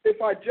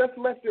if I just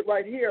left it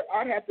right here,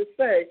 I'd have to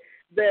say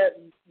that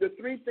the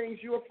three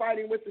things you are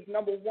fighting with is,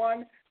 number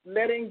one,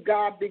 letting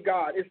God be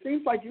God. It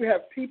seems like you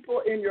have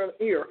people in your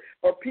ear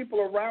or people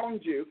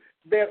around you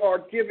that are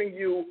giving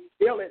you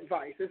ill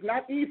advice. It's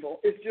not evil.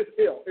 It's just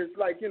ill. It's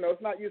like,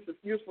 it's not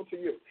useful to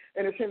you,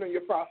 and it's hindering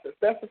your process.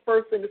 That's the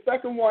first thing. The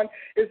second one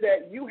is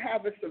that you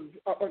have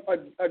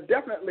a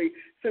definitely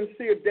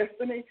sincere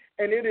destiny,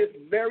 and it is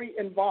very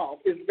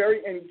involved. It's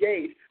very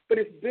engaged, but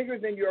it's bigger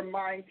than your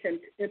mind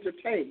can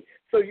entertain.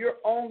 So you're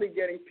only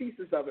getting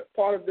pieces of it.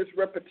 Part of this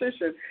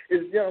repetition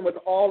is dealing with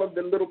all of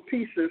the little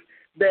pieces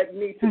that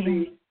need to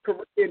be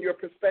in your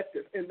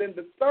perspective. And then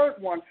the third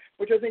one,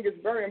 which I think is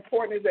very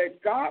important, is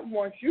that God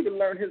wants you to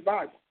learn His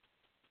Bible.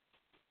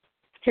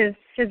 His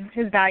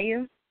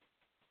value?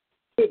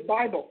 His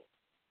Bible.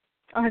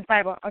 Oh, His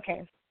Bible.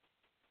 Okay.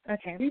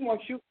 He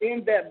wants you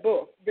in that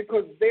book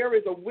because there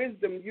is a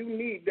wisdom you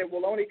need that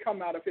will only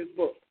come out of His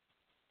book.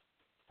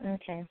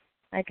 Okay.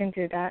 I can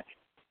do that.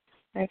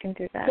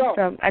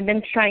 So I've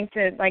been trying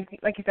to, like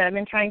you said, I've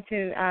been trying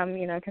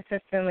to,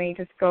 consistently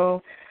just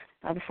go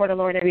before the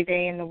Lord every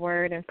day in the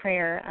Word and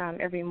prayer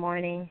every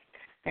morning.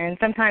 And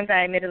sometimes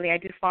I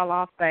do fall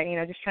off, but,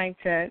 just trying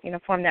to,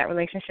 form that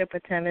relationship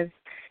with Him is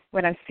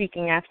what I'm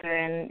seeking after.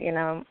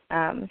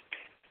 And,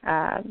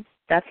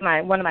 that's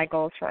one of my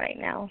goals for right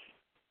now.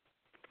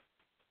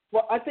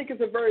 Well, I think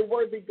it's a very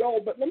worthy goal,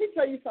 but let me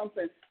tell you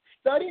something.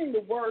 Studying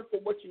the Word for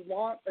what you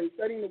want and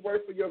studying the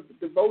Word for your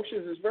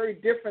devotions is very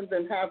different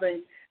than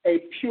having a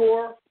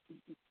pure,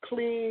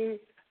 clean,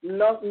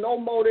 no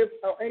motive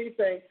or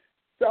anything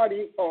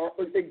study or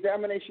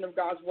examination of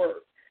God's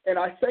Word. And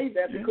I say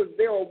that because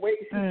there are ways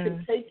He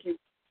can take you,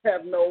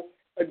 have no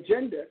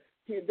agenda.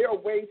 There are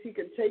ways He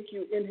can take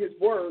you in His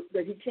Word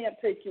that He can't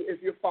take you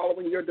if you're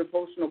following your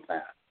devotional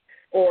path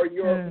or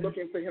you're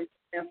looking for Him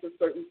to answer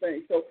certain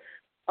things. So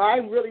I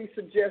really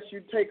suggest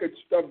you take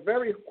a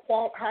very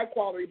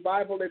high-quality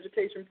Bible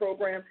education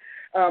program.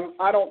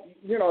 I don't,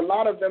 a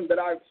lot of them that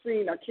I've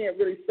seen, I can't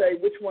really say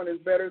which one is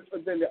better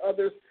than the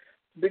others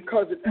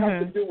because it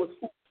has to do with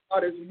who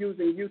God is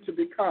using you to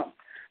become.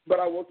 But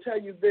I will tell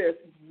you this,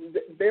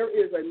 there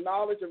is a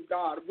knowledge of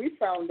God. We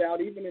found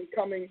out, even in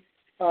coming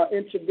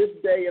into this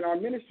day in our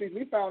ministries,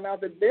 we found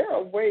out that there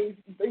are ways,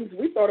 things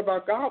we thought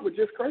about God were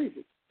just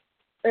crazy.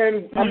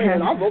 And,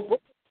 I wrote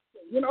books.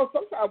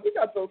 Sometimes we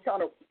got those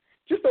kind of,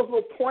 just those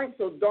little points,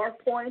 those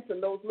dark points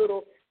and those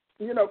little,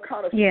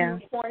 kind of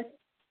huge points.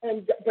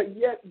 But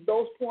yet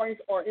those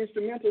points are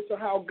instrumental to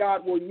how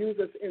God will use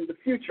us in the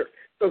future.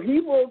 So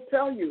He will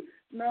tell you,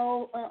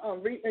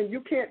 read, and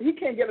He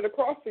can't get it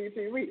across to you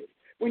until you read it.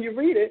 When you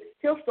read it,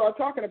 He'll start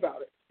talking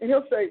about it. And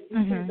He'll say,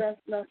 that's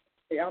not,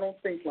 I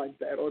don't think like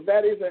that, or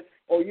that isn't,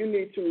 or you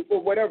need to,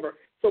 or whatever.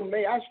 So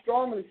may I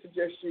strongly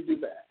suggest you do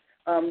that.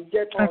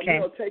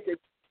 Take a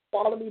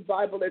quality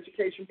Bible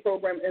education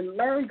program and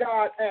learn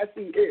God as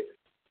He is.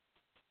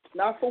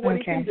 Not for what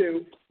He can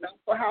do, not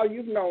for how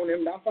you've known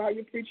Him, not for how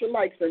your preacher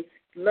likes Him.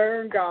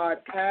 Learn God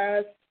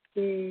as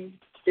He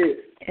is.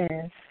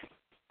 Yes.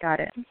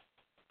 Got it.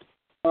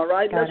 All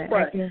right, let's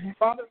pray.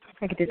 Father,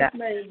 I can do that.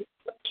 Name,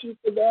 bless you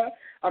for that.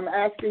 I'm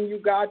asking you,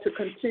 God, to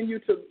continue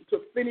to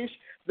finish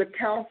the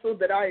counsel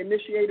that I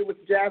initiated with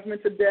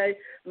Jasmine today.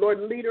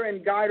 Lord, lead her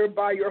and guide her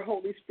by your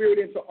Holy Spirit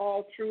into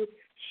all truth.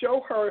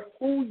 Show her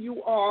who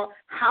you are,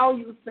 how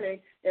you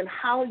think, and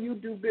how you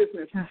do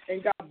business.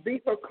 And God,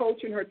 be her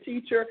coach and her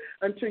teacher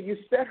until you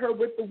set her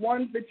with the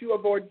ones that you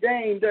have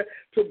ordained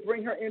to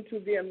bring her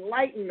into the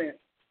enlightenment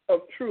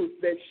of truth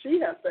that she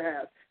has to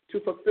have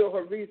to fulfill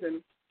her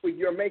reason for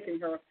your making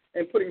her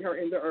and putting her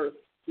in the earth.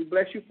 We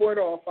bless you for it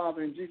all,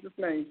 Father, in Jesus'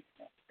 name.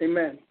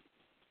 Amen.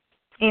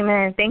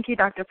 Amen. Thank you,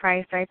 Dr.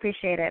 Price. I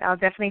appreciate it. I'll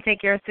definitely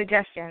take your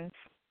suggestions.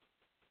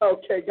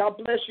 Okay. God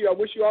bless you. I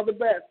wish you all the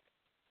best.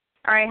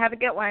 All right. Have a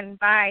good one.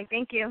 Bye.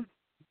 Thank you.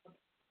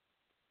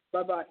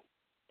 Bye-bye.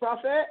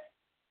 Prophet?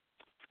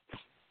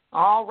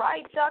 All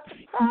right, Dr.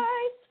 Price.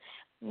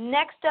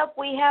 Next up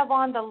we have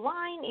on the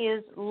line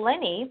is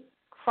Lenny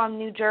from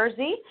New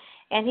Jersey.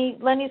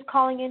 And Lenny's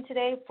calling in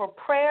today for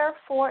prayer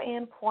for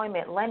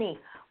employment. Lenny,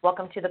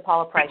 welcome to the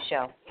Paula Price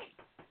Show.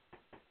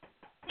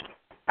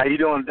 How you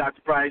doing,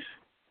 Dr. Price?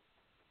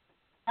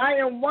 I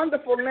am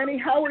wonderful, Lenny.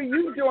 How are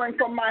you doing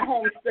from my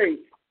home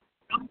state?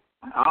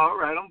 All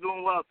right, I'm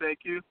doing well, thank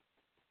you.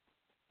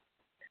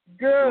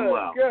 Good,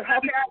 well. good. How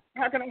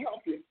can I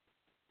help you?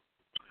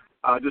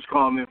 Just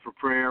calling in for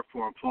prayer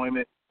for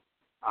employment.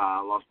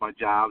 I lost my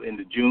job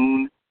into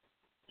June,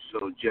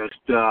 so just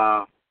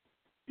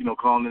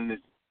calling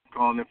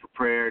in for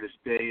prayer to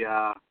stay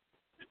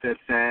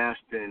steadfast,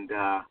 and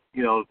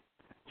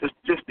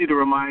just need a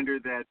reminder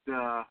that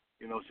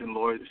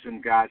it's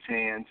in God's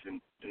hands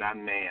and not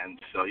man's.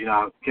 So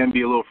it can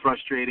be a little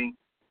frustrating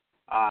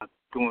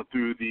going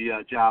through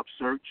the job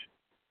search,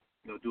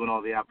 doing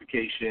all the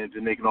applications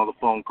and making all the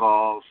phone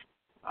calls,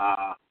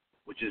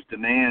 which is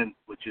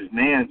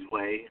man's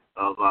way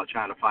of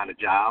trying to find a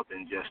job,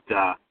 and just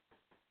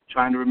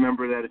trying to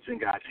remember that it's in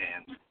God's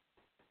hands.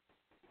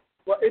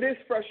 Well, it is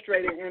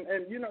frustrating,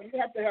 and you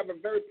have to have a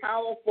very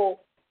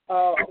powerful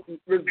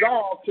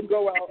resolve to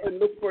go out and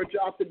look for a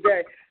job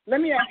today.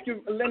 Let me ask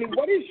you, Lenny,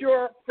 what is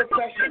your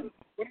profession?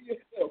 What are your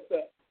skill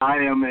sets? I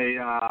am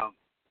a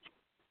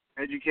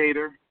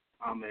educator.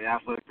 I'm an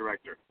athletic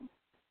director.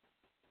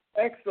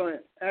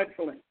 Excellent.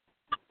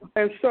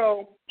 And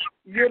so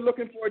you're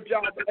looking for a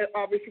job,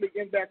 obviously,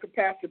 in that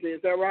capacity.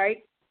 Is that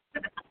right?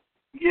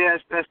 Yes,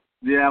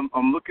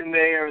 I'm looking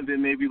there, and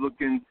then maybe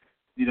looking,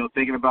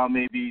 thinking about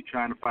maybe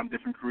trying to find a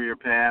different career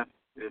path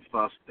if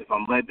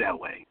I'm led that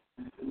way.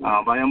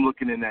 I am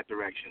looking in that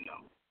direction,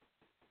 though.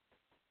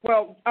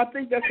 Well, I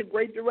think that's a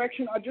great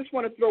direction. I just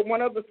want to throw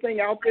one other thing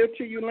out there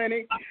to you,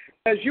 Lenny.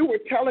 As you were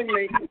telling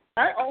me,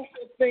 I also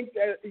think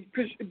that,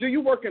 because do you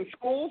work in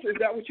schools? Is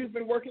that what you've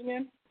been working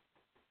in?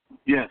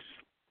 Yes,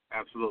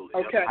 absolutely.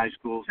 Okay. Yep, high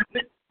schools.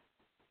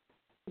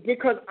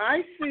 Because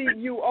I see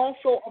you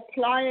also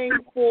applying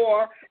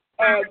for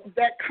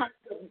that kind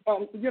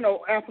of,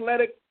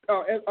 athletic,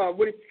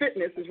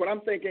 fitness is what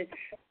I'm thinking.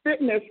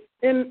 Fitness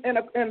in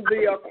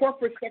the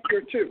corporate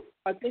sector too.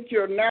 I think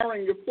you're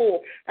narrowing your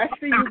pool. I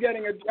see you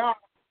getting a job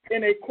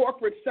in a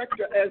corporate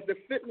sector as the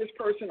fitness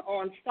person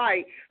on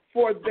site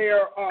for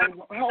their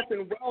health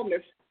and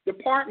wellness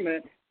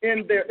department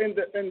in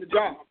the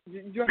job.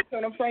 Do you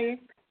understand what I'm saying?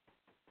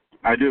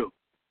 I do.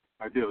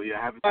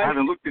 Yeah, I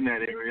haven't looked in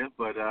that area,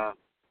 but I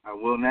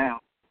will now.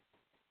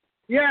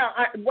 Yeah,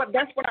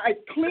 that's what I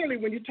clearly,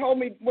 when you told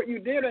me what you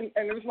did, and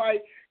it was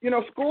like,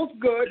 school's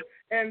good,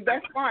 and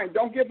that's fine.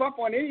 Don't give up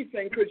on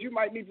anything, because you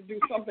might need to do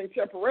something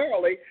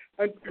temporarily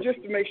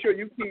just to make sure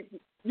you keep,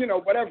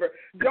 whatever.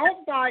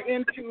 Don't buy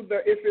into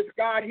if it's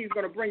God, he's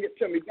going to bring it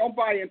to me. Don't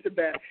buy into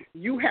that.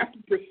 You have to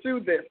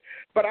pursue this.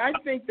 But I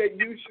think that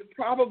you should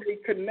probably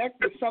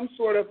connect with some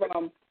sort of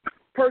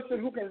person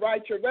who can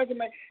write your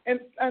resume and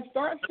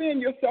start seeing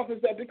yourself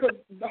as that, because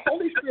the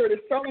Holy Spirit is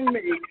telling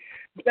me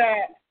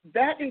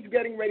that is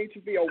getting ready to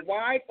be a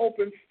wide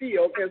open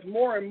field as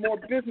more and more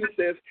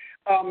businesses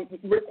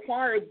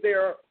require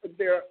their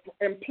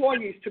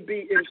employees to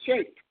be in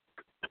shape.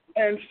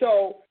 And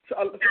so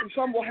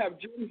some will have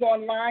gyms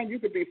online. You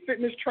could be a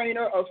fitness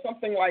trainer or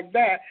something like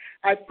that.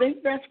 I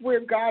think that's where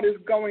God is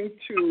going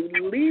to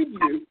lead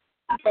you.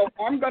 So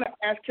I'm going to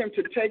ask him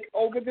to take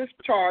over this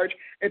charge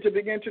and to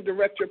begin to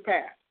direct your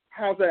path.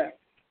 How's that?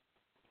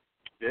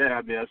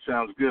 Yeah, that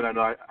sounds good. I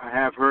know I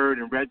have heard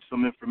and read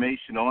some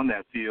information on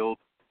that field,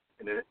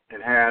 and it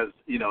has,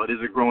 it is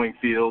a growing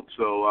field.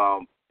 So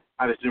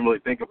I just didn't really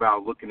think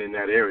about looking in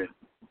that area.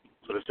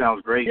 So it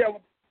sounds great. Yeah,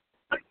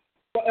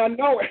 well, I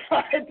know it.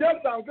 It does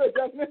sound good,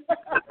 doesn't it?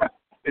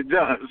 It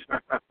does.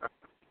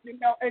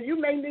 And you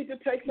may need to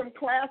take some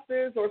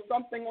classes or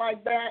something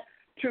like that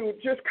to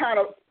just kind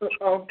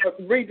of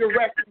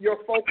redirect your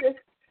focus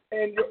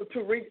and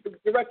to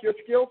redirect your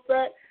skill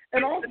set.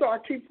 And also, I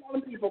keep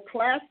telling people,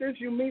 classes,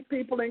 you meet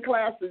people in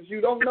classes.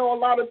 You don't know a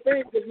lot of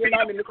things if you're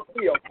not in the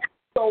field.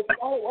 So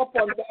follow up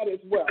on that as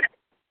well.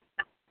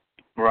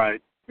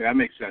 Right. Yeah, that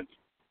makes sense.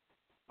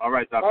 All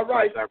right, Dr.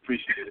 Price, I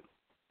appreciate it.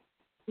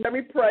 Let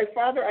me pray.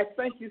 Father, I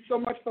thank you so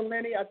much for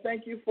Lenny. I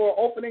thank you for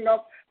opening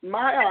up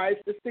my eyes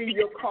to see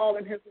your call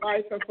in his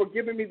life and for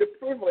giving me the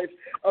privilege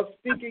of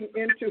speaking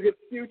into his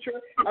future.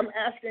 I'm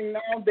asking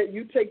now that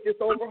you take this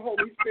over,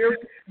 Holy Spirit.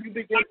 You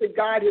begin to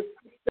guide his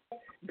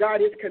steps,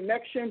 guide his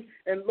connections,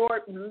 and,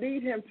 Lord,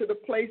 lead him to the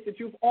place that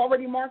you've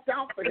already marked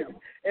out for him.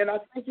 And I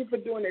thank you for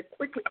doing it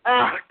quickly.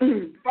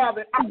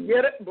 Father, I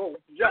get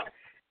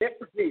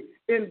it.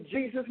 In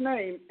Jesus'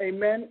 name,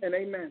 amen and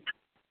amen.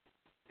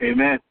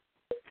 Amen.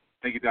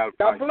 Thank you, Dr.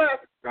 God bless.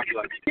 God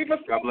bless. Keep us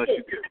God bless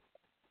you, too.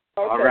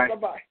 Okay, all right.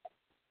 Bye-bye.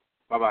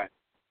 Bye-bye.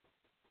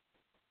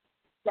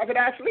 Dr.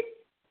 Ashley?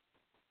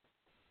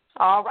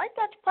 All right,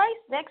 Dr. Price.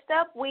 Next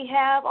up, we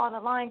have on the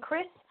line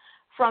Chris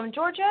from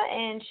Georgia,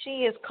 and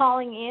she is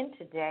calling in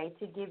today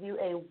to give you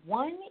a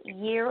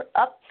 1-year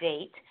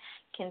update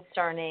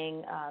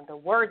concerning the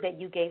word that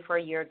you gave her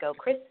a year ago.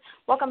 Chris,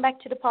 welcome back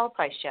to the Paula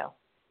Price Show.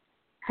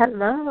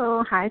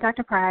 Hello. Hi,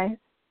 Dr. Price.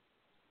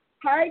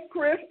 Hi,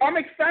 Chris. I'm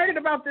excited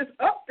about this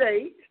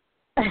update.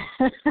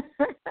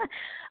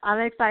 I'm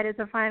excited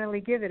to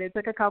finally give it. It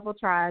took a couple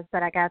tries,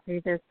 but I got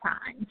through this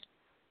time.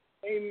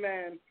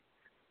 Amen.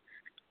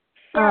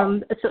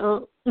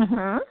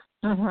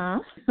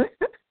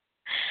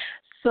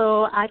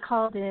 So I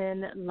called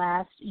in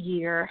last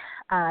year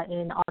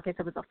in August.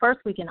 It was the first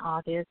week in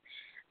August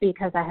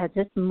because I had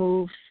just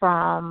moved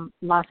from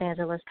Los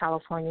Angeles,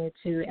 California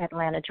to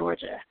Atlanta,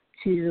 Georgia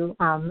to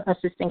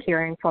assistant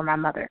caring for my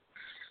mother.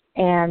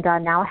 And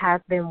now it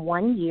has been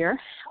 1 year.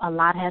 A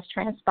lot has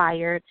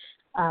transpired.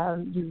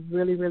 You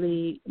really,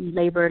 really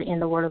labored in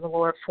the word of the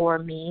Lord for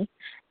me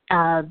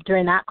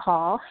during that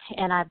call,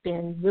 and I've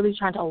been really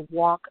trying to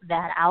walk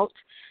that out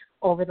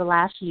over the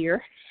last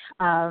year.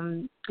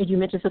 You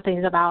mentioned some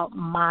things about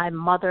my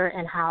mother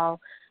and how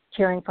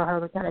caring for her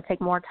was going to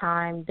take more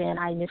time than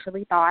I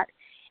initially thought,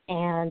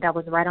 and that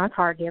was right on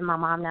target. My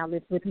mom now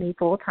lives with me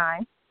full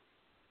time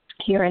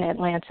here in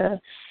Atlanta,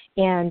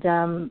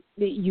 and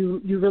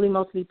you really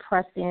mostly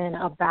pressed in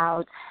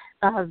about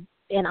an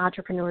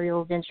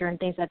entrepreneurial venture and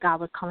things that God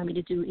was calling me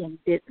to do in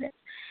business.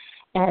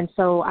 And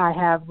so I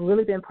have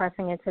really been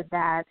pressing into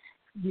that.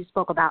 You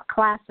spoke about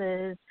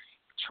classes,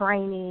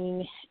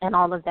 training, and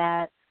all of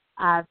that.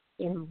 I've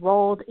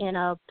enrolled in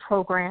a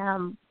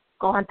program,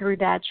 gone through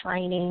that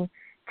training,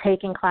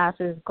 taken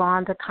classes,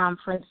 gone to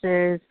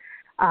conferences,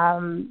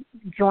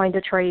 joined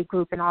a trade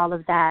group and all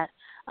of that.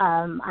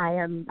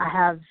 I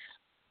have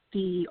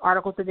the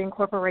articles of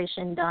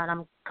incorporation done.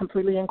 I'm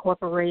completely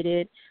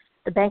incorporated.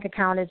 The bank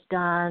account is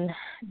done.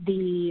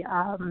 The,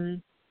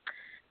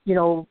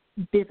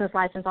 business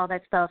license, all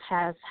that stuff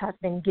has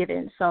been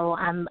given. So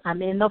I'm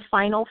in the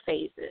final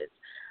phases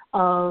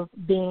of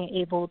being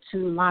able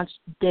to launch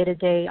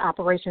day-to-day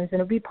operations,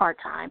 and it'll be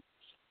part-time.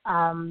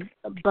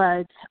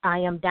 But I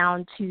am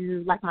down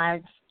to like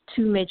my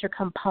two major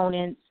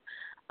components,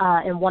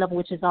 and one of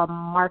which is a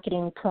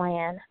marketing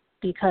plan,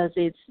 because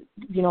it's,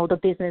 the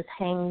business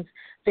hangs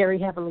very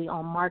heavily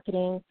on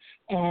marketing.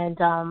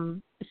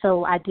 And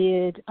so I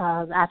did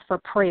ask for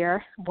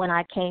prayer when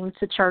I came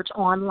to church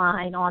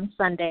online on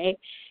Sunday,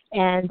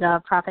 and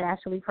Prophet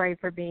Ashley prayed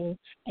for me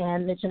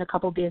and mentioned a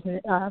couple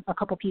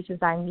pieces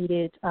I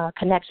needed,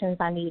 connections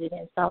I needed.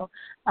 And so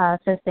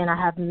since then I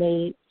have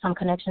made some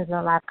connections in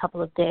the last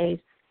couple of days,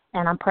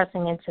 and I'm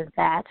pressing into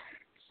that.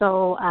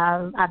 So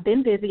I've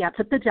been busy. I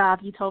took the job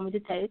you told me to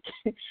take,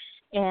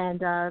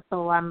 and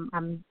so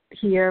I'm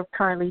here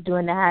currently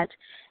doing that.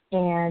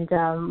 And,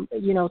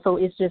 so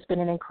it's just been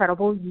an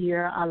incredible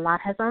year. A lot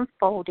has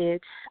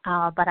unfolded,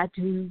 but I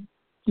do,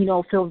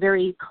 feel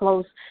very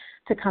close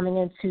to coming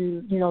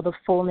into, the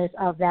fullness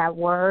of that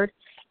word.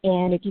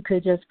 And if you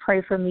could just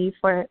pray for me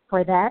for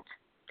that,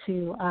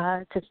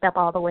 to step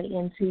all the way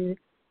into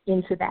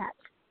that.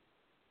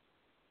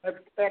 That's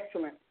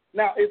excellent.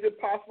 Now, is it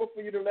possible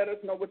for you to let us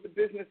know what the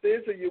business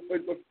is,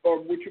 or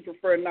would you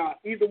prefer not?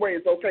 Either way,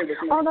 it's okay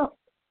with me. Oh, no,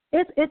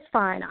 it's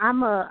fine.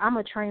 I'm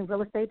a trained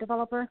real estate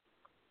developer.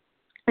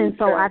 And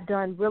so I've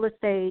done real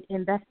estate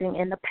investing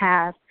in the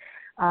past.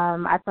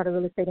 I started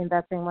real estate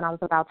investing when I was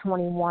about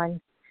 21,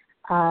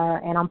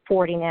 and I'm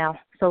 40 now.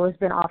 So it's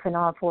been off and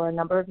on for a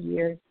number of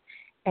years.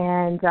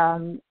 And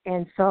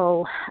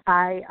so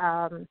I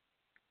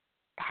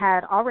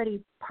had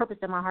already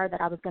purposed in my heart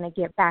that I was going to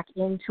get back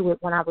into it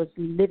when I was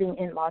living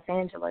in Los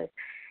Angeles.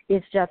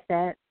 It's just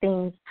that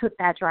things took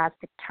that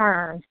drastic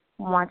turn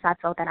once I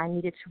felt that I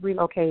needed to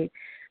relocate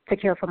to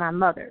care for my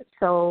mother.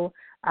 So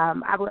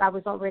I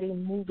was already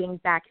moving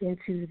back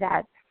into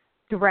that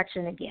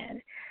direction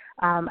again.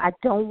 I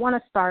don't want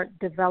to start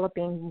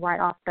developing right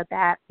off the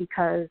bat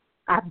because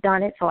I've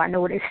done it, so I know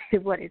what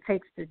it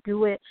takes to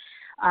do it.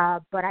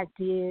 But I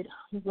did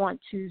want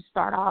to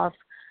start off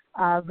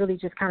really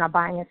just kind of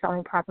buying and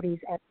selling properties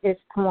at this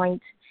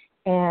point,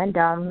 and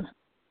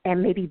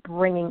maybe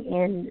bringing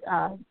in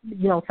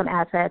some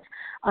assets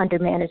under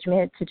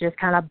management to just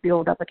kind of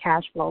build up a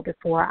cash flow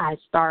before I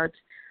start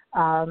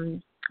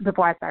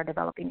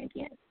developing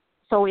again.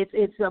 So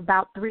it's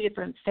about 3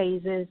 different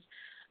phases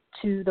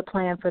to the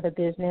plan for the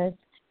business,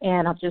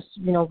 and I'm just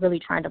really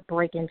trying to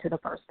break into the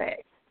first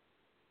phase.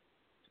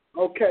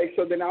 Okay,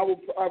 so then I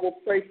will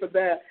pray for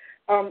that.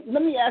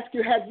 Let me ask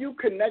you: have you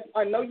connected?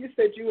 I know you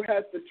said you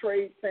had the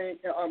trade thing.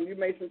 You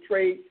made some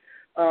trade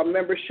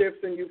memberships,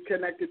 and you've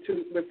connected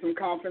with some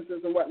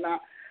conferences and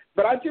whatnot.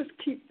 But I just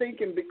keep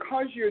thinking,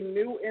 because you're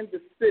new in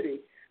the city,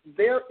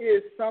 there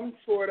is some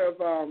sort of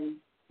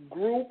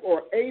group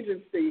or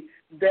agency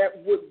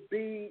that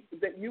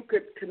you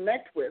could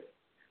connect with,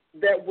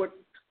 that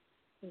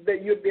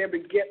you'd be able to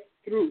get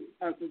through,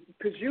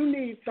 because you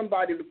need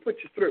somebody to put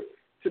you through,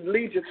 to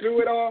lead you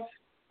through it all.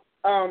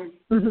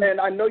 And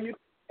I know you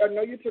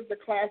took the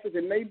classes.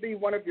 It may be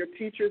one of your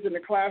teachers in the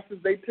classes.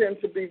 They tend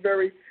to be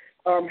very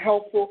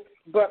helpful.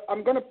 But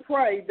I'm going to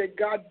pray that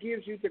God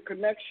gives you the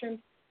connection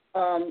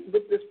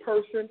with this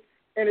person.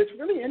 And it's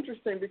really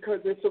interesting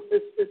because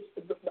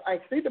I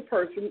see the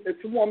person.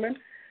 It's a woman.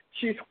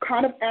 She's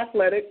kind of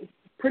athletic,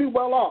 pretty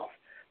well off,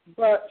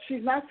 but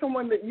she's not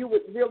someone that you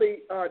would really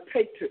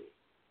take to.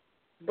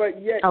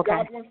 But yet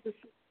God wants to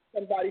see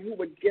somebody who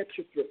would get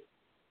you through.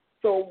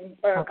 So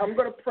I'm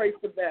going to pray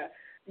for that.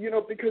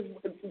 Because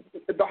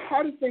the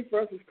hardest thing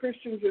for us as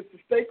Christians is to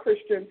stay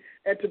Christian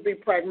and to be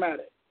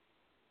pragmatic.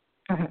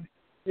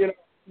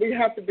 We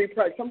have to be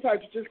pragmatic.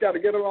 Sometimes you just got to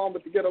get along,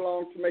 but to get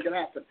along to make it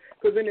happen.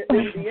 Because in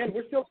the end,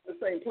 we're still on the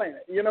same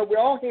planet. We're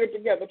all here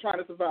together trying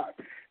to survive.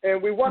 And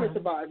we want to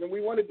survive, and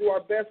we want to do our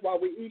best while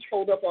we each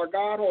hold up our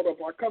God, hold up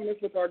our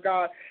covenants with our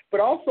God, but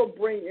also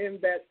bring in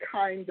that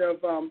kind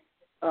of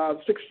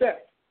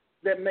success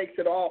that makes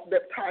it all,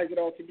 that ties it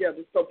all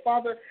together. So,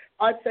 Father,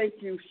 I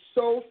thank you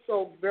so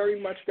very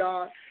much,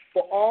 God,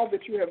 for all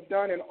that you have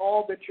done and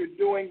all that you're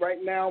doing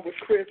right now with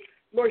Chris.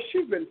 Lord,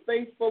 she's been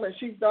faithful and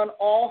she's done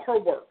all her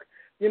work.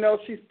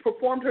 She's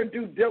performed her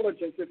due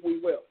diligence, if you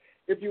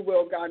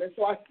will, God. And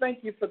so I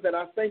thank you for that.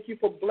 I thank you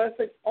for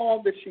blessing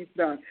all that she's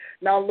done.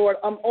 Now, Lord,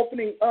 I'm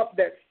opening up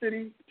that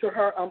city to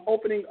her. I'm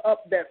opening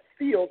up that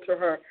field to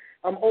her.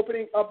 I'm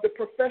opening up the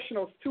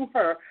professionals to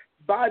her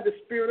by the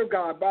Spirit of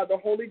God, by the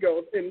Holy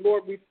Ghost. And,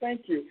 Lord, we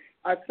thank you.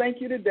 I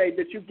thank you today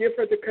that you give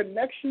her the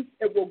connections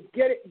that will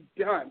get it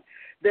done,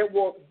 that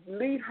will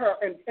lead her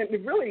and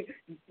really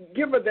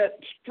give her that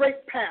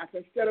straight path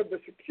instead of the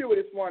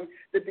circuitous one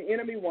that the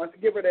enemy wants.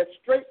 Give her that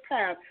straight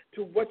path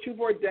to what you've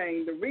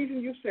ordained, the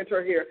reason you sent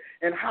her here,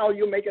 and how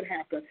you'll make it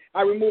happen.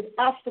 I remove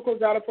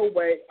obstacles out of her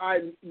way.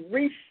 I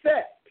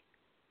reset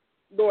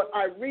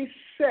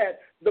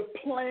the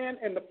plan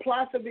and the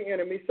plots of the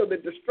enemy so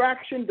that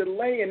distraction,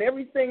 delay, and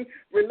everything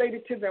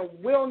related to them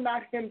will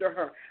not hinder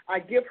her. I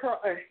give her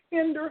a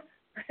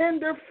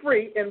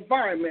hinder-free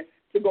environment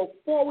to go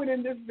forward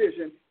in this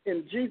vision.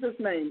 In Jesus'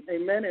 name,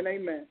 amen and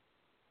amen.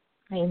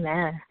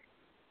 Amen.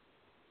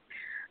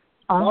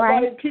 All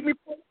right. Keep me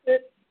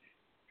posted.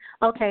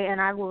 Okay,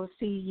 and I will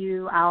see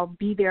you. I'll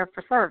be there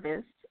for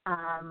service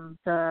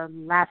the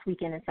last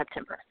weekend in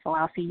September, so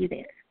I'll see you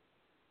there.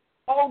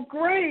 Oh,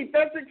 great.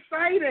 That's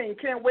exciting.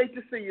 Can't wait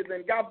to see you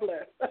then. God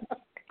bless.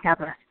 God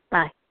bless.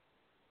 Bye.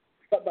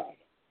 Bye-bye.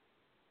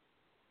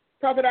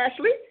 Prophet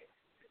Ashley?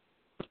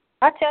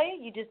 I tell you,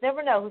 you just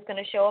never know who's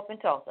going to show up in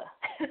Tulsa.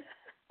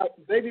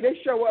 Baby, they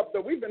show up,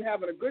 though. We've been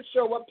having a good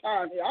show-up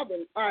time here.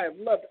 I have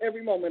loved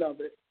every moment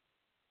of it.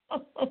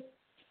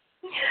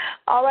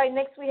 All right,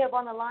 next we have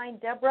on the line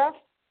Deborah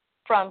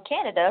from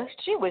Canada.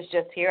 She was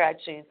just here,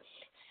 actually,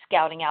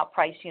 scouting out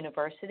Price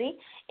University,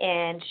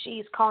 and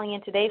she's calling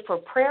in today for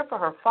prayer for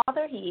her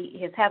father.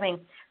 He is having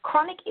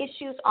chronic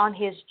issues on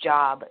his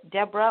job.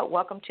 Deborah,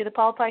 welcome to the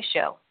Paula Price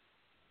Show.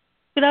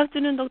 Good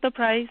afternoon, Dr.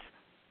 Price.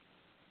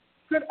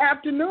 Good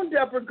afternoon,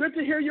 Deborah. Good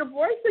to hear your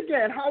voice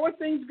again. How are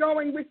things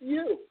going with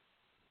you?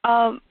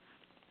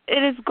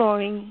 It is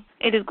going.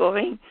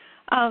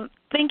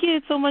 Thank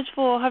you so much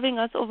for having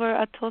us over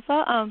at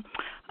Tulsa.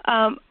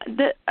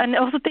 And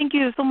also thank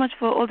you so much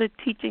for all the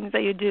teachings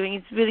that you're doing.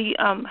 It's really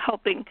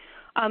helping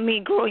me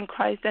grow in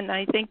Christ, and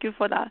I thank you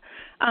for that.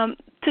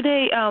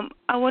 Today,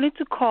 I wanted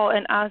to call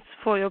and ask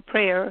for your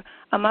prayer.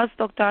 As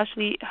Dr.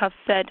 Ashley have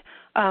said,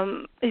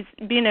 it's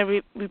been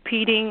a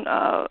repeating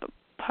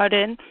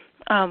pattern,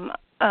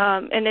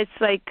 and it's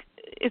like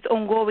it's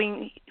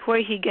ongoing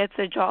where he gets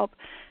a job,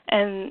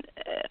 and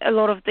a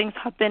lot of things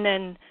happen,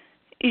 and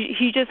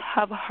he just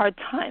have a hard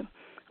time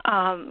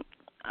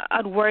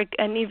at work,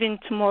 and even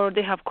tomorrow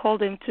they have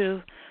called him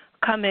to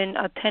come in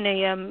at 10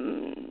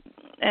 a.m.,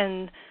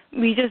 and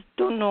we just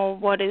don't know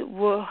what it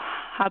will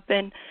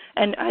happen.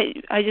 And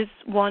I just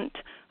want,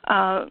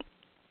 as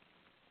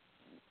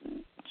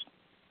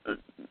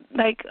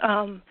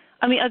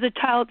a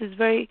child, it's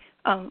very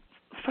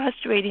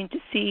frustrating to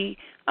see,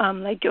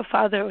 like your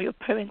father or your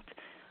parent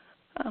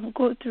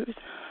go through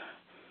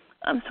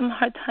some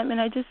hard time,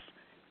 and I'm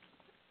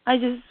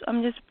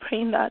just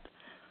praying that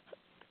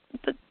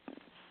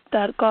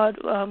God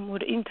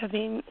would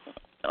intervene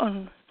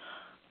on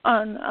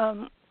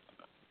the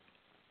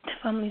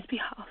family's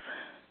behalf.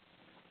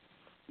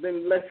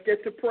 Then let's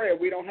get to prayer.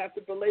 We don't have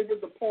to belabor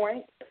the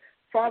point.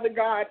 Father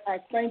God, I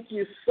thank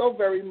you so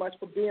very much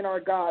for being our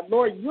God.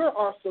 Lord, you're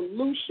our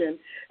solution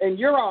and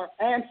you're our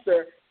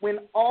answer when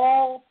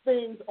all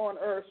things on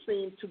earth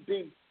seem to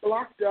be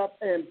blocked up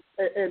and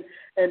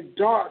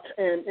dark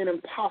and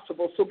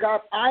impossible. So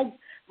God, I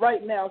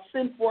right now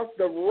send forth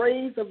the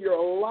rays of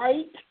your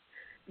light,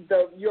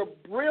 your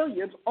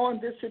brilliance on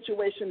this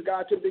situation,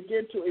 God, to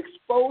begin to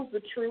expose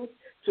the truth,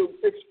 to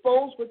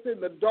expose within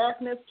the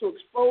darkness, to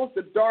expose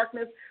the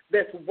darkness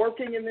that's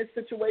working in this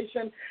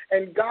situation,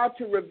 and God,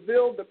 to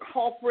reveal the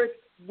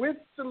culprit with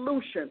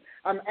solution.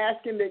 I'm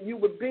asking that you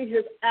would be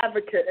his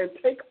advocate and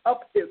take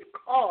up his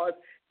cause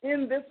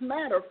in this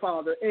matter,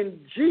 Father, in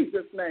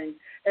Jesus' name,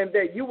 and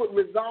that you would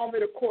resolve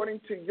it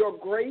according to your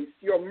grace,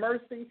 your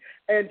mercy,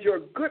 and your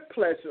good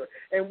pleasure.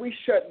 And we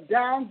shut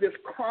down this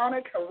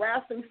chronic,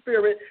 harassing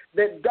spirit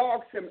that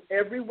dogs him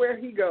everywhere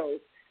he goes.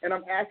 And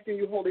I'm asking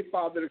you, Holy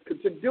Father,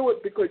 to do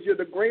it because you're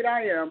the great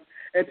I am,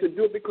 and to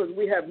do it because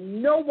we have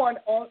no one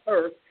on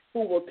earth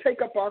who will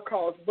take up our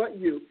cause but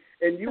you.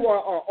 And you are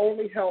our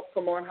only help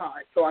from on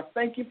high. So I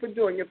thank you for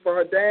doing it for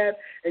her dad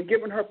and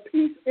giving her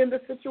peace in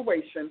the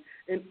situation.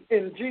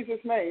 In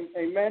Jesus' name,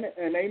 amen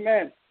and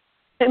amen.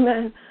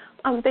 Amen.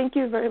 Thank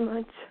you very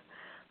much.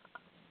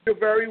 You're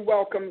very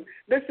welcome.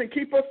 Listen,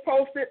 keep us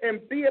posted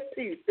and be at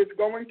peace. It's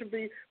going to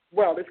be,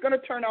 well, it's going to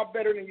turn out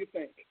better than you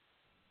think.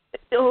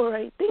 All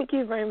right. Thank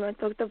you very much,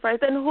 Dr. Price,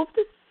 and hope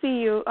to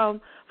see you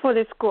for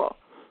the school.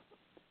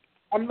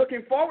 I'm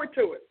looking forward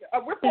to it.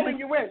 We're pulling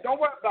you in. Don't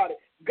worry about it.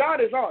 God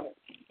is on it.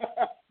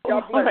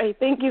 God bless. All right.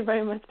 Thank you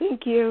very much.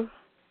 Thank you.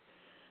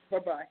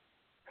 Bye-bye.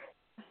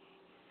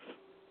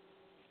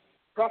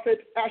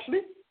 Prophet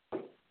Ashley?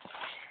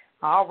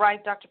 All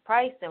right, Dr.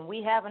 Price, and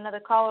we have another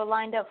caller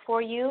lined up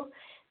for you.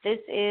 This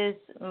is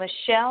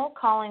Michelle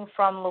calling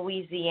from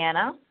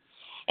Louisiana,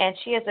 and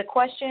she has a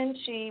question.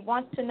 She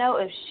wants to know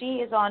if she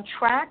is on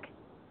track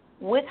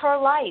with her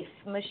life.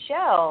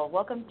 Michelle,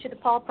 welcome to the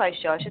Paula Price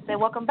Show. I should say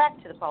welcome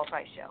back to the Paula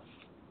Price Show.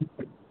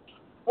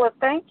 Well,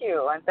 thank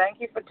you, and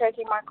thank you for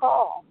taking my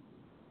call.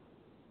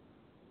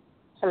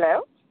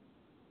 Hello?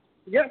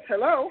 Yes,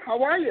 hello.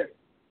 How are you?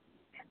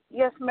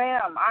 Yes,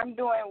 ma'am. I'm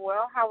doing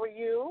well. How are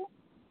you?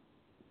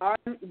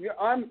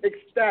 I'm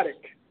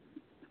ecstatic.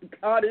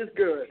 God is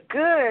good.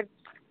 Good.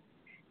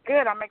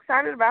 I'm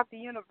excited about the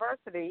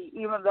university,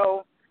 even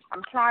though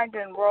I'm trying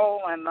to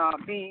enroll and I'll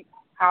be,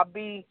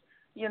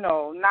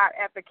 not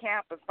at the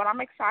campus, but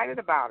I'm excited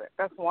about it.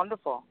 That's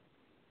wonderful.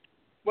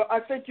 Well, I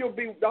think you'll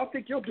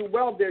do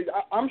well there.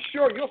 I'm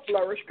sure you'll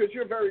flourish because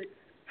you're a very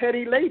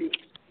heady lady.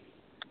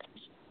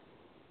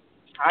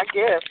 I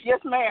guess. Yes,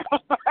 ma'am.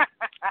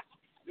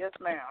 Yes,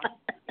 ma'am.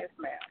 Yes,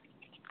 ma'am.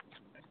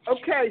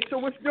 Okay, so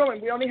what's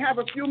doing? We only have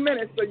a few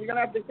minutes, so you're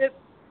gonna have to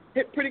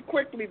hit pretty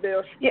quickly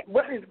there. Yeah.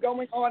 What is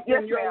going on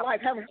in your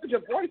life? Haven't heard your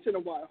voice in a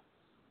while.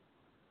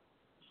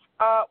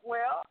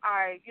 Well,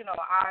 I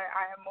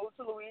have moved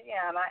to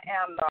Louisiana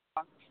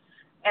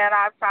and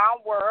I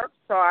found work,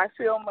 so I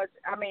feel much.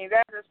 I mean,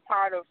 that is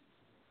part of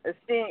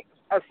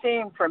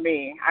esteem for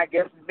me. I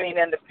guess being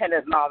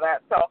independent and all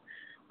that. So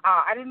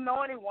I didn't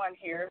know anyone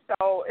here,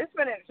 so it's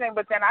been interesting.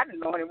 But then I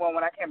didn't know anyone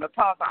when I came to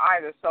Tulsa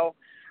either. So.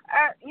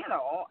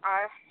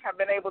 I have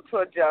been able to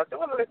adjust. It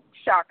was a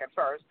shock at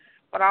first,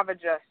 but I've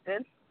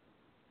adjusted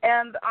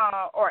and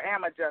or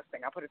am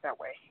adjusting. I'll put it that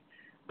way.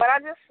 But I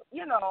just,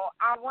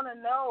 I want to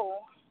know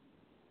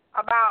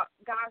about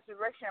God's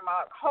direction.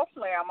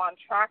 Hopefully I'm on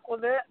track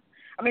with it.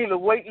 I mean,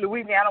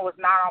 Louisiana was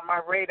not on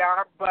my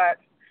radar, but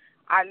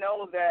I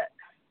know that,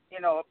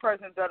 a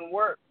person doesn't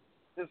work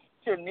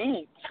to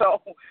need.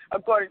 So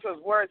according to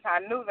his words, I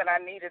knew that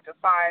I needed to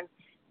find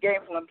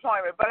gainful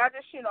employment. But I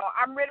just,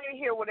 I'm ready to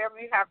hear whatever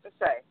you have to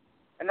say.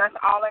 And that's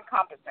all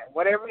encompassing.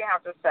 Whatever you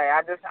have to say.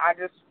 I just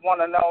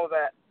want to know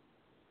that,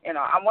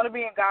 I want to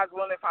be in God's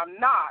will. If I'm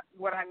not,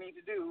 what I need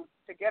to do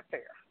to get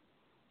there.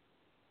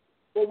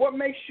 Well, what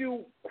makes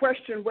you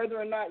question whether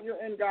or not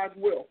you're in God's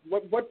will?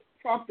 What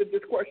prompted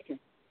this question?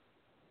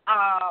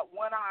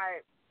 When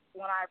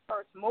I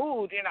first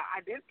moved,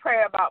 I did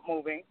pray about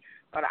moving,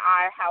 but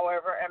I,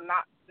 however, am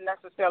not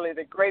necessarily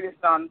the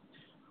greatest on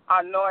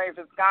knowing if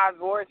it's God's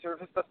voice or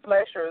if it's the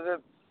flesh or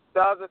the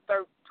other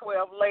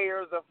 12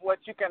 layers of what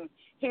you can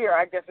hear.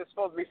 I guess it's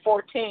supposed to be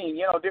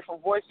 14,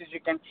 different voices you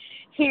can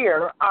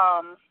hear.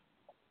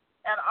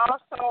 And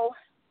also,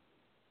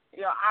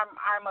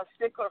 I'm a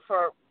stickler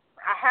for,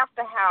 I have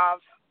to have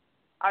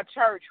a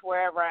church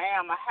wherever I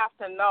am. I have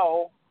to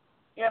know,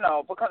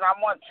 because I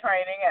want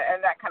training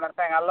and that kind of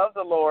thing. I love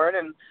the Lord.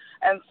 And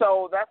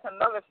so that's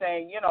another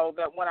thing,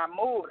 that when I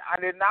moved, I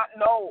did not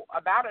know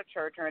about a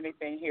church or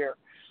anything here.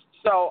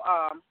 So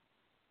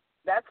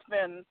that's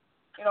been,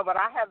 but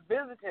I have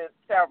visited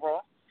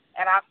several,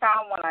 and I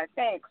found one, I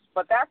think,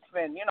 but that's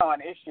been,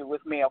 an issue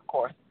with me, of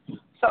course.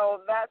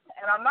 So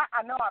and I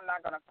know I'm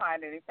not going to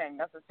find anything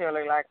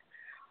necessarily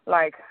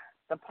like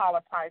the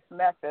Paula Price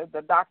method,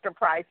 the Dr.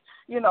 Price,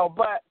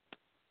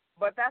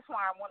 but that's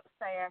why I want to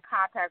stay in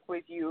contact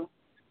with you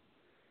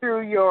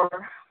through your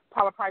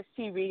Paula Price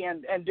TV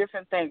and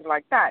different things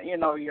like that,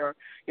 your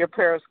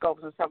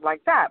periscopes and stuff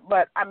like that.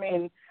 But, I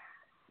mean,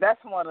 that's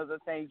one of the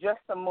things, just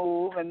to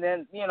move and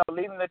then,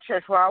 leaving the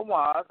church where I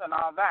was and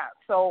all that.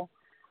 So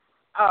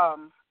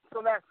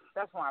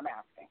that's why I'm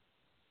asking.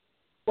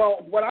 Well,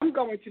 what I'm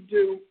going to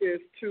do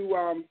is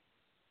to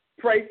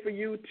pray for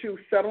you to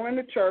settle in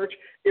the church.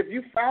 If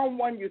you found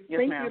one you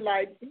think ma'am. you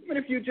like, even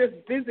if you just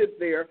visit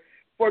there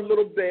for a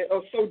little bit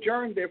or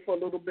sojourn there for a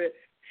little bit,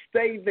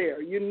 stay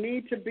there. You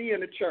need to be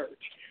in a church.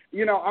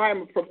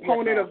 I'm a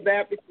proponent of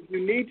that because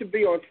you need to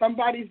be on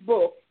somebody's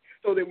book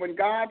so that when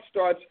God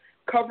starts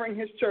covering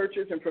his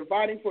churches and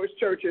providing for his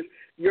churches,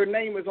 your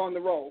name is on the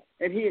roll,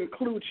 and he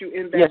includes you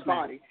in that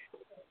body.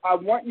 I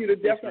want you to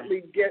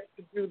definitely get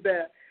to do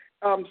that.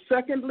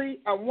 Secondly,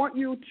 I want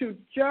you to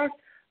just,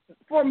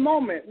 for a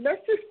moment,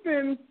 let's just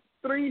spend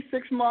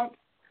 3-6 months,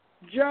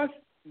 just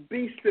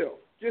be still.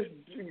 Just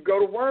go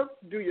to work,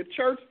 do your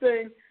church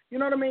thing, you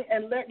know what I mean,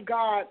 and let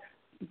God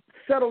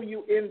settle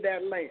you in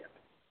that land.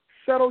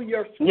 Settle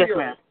your spirit. Yes,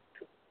 ma'am.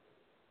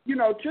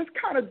 Just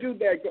kind of do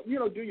that.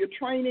 Do your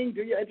training,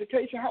 do your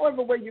education,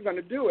 however way you're going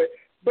to do it.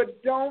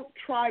 But don't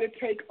try to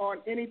take on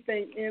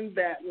anything in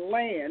that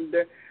land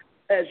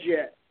as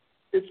yet.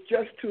 It's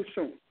just too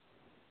soon.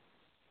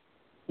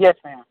 Yes,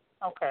 ma'am.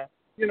 Okay.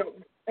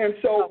 And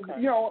so,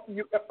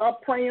 I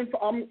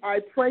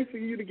pray for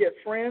you to get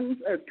friends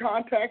and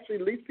contacts,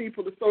 at least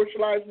people to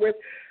socialize with,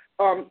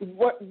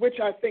 which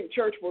I think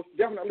church will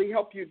definitely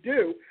help you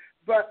do.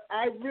 But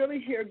I really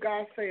hear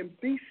God saying,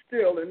 be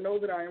still and know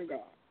that I am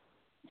God.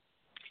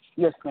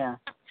 Yes, ma'am.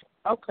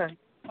 Okay.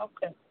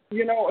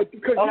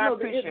 Because I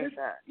appreciate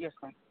that. Yes,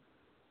 ma'am.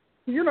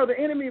 The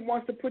enemy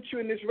wants to put you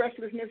in this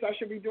restlessness. I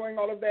should be doing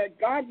all of that.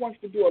 God wants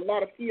to do a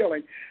lot of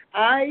healing.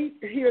 I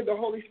hear the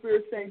Holy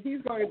Spirit saying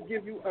he's going to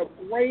give you a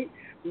great,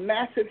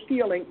 massive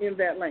healing in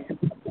that land.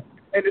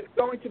 And it's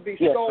going to be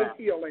soul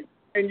healing,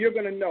 and you're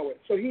going to know it.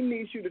 So he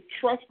needs you to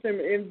trust him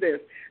in this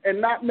and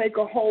not make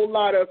a whole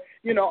lot of,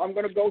 I'm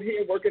going to go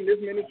here, work in this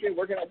ministry,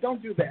 work in that.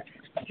 Don't do that.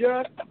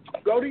 Just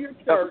go to your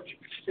church,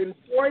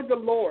 enjoy the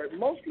Lord,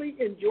 mostly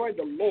enjoy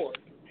the Lord,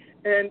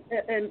 and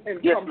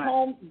come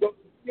home, go to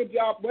your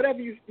job, whatever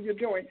you're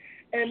doing,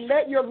 and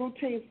let your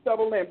routine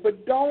settle in.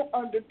 But don't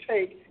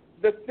undertake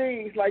the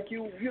things like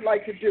you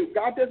like to do.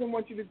 God doesn't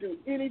want you to do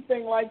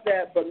anything like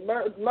that, but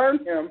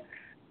learn him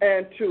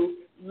and to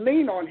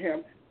lean on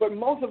him, but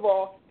most of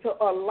all, to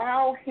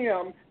allow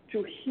him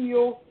to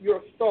heal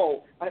your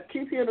soul. I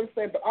keep hearing him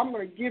saying, but I'm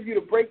going to give you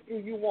the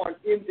breakthrough you want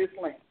in this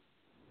land.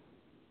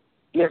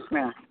 Yes,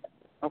 ma'am.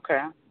 Okay.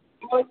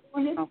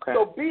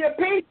 So be at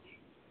peace.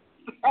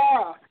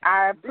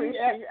 I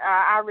appreciate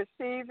I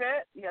receive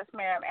it. Yes,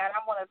 ma'am. And I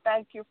want to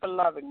thank you for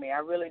loving me. I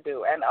really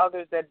do. And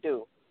others that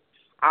do.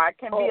 I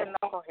can be a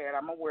knucklehead.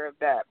 I'm aware of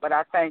that. But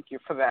I thank you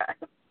for that.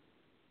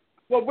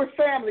 Well, we're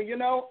family,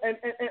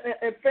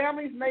 and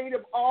family's made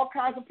of all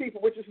kinds of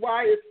people, which is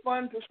why it's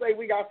fun to say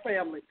we got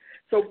family.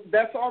 So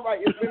that's all right.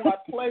 It's been my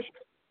pleasure.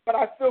 But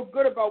I feel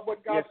good about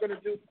what God's going to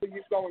do for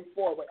you going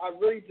forward. I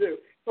really do.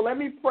 So let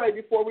me pray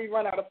before we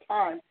run out of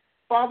time.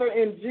 Father,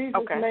 in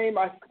Jesus' name,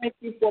 I thank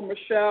you for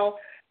Michelle.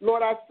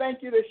 Lord, I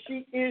thank you that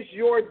she is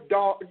your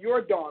daughter.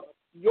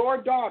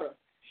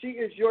 She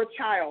is your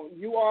child.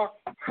 You are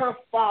her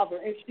father,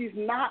 and she's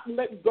not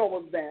let go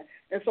of that.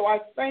 And so I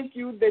thank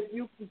you that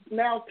you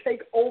now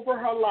take over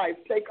her life,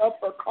 take up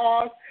her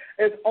cause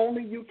as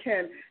only you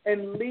can,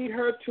 and lead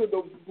her to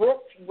the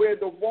brook where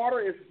the water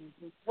is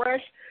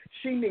fresh.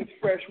 She needs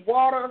fresh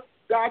water.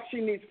 God,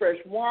 she needs fresh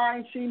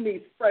wine. She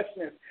needs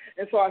freshness.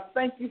 And so I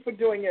thank you for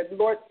doing it.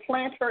 Lord,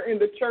 plant her in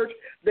the church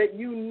that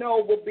you know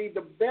will be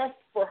the best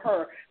for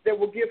her, that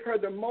will give her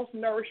the most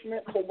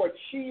nourishment for what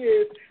she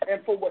is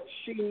and for what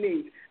she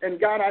needs. And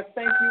God, I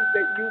thank you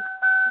that you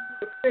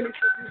finish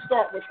what you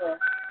start with her.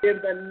 In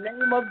the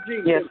name of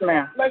Jesus. Yes,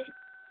 ma'am.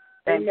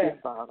 Thank Amen. you,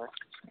 Father.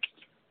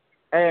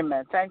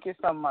 Amen. Thank you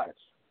so much.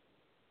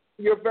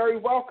 You're very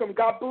welcome.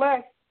 God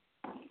bless.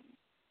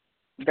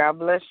 God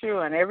bless you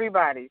and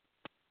everybody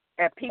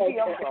at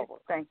PPO Global.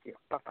 Thank you.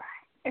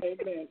 Bye-bye.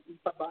 Amen.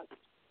 Bye-bye.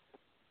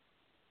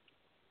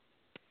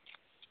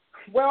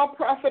 Well,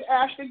 Prophet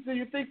Ashley, do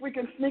you think we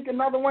can sneak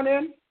another one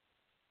in?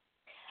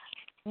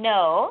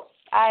 No,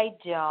 I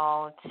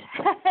don't.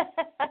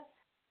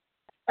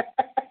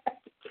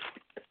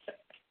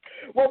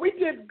 Well, we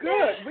did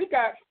good. We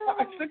got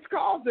 6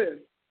 calls in.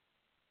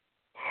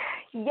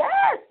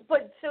 Yes,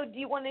 but so do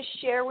you want to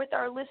share with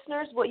our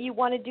listeners what you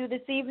want to do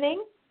this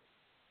evening?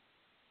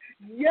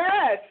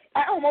 Yes,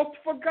 I almost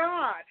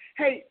forgot.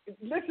 Hey,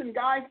 listen,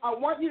 guys, I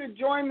want you to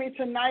join me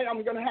tonight.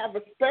 I'm going to have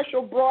a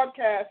special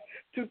broadcast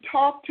to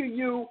talk to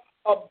you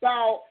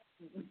about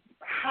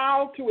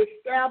how to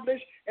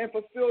establish and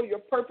fulfill your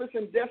purpose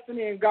and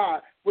destiny in God.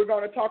 We're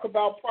going to talk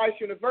about Price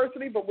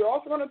University, but we're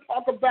also going to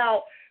talk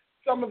about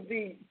some of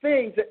the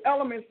things, the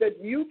elements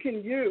that you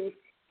can use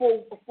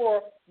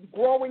for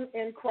growing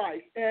in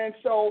Christ. And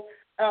so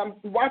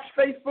watch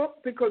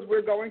Facebook because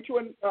we're going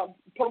to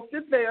post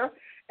it there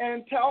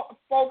and tell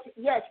folks,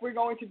 yes, we're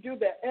going to do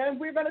that. And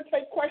we're going to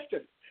take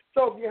questions.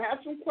 So if you have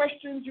some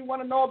questions you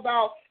want to know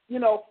about,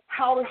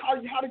 how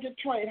to get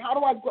trained, how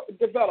do I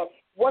develop,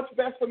 what's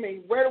best for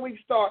me, where do we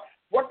start,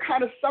 what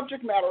kind of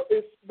subject matter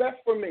is best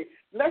for me,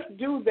 let's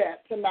do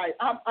that tonight.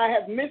 I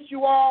have missed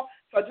you all,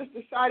 so I just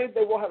decided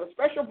that we'll have a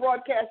special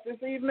broadcast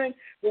this evening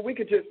where we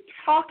could just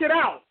talk it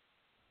out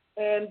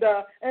and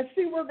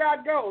see where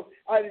God goes.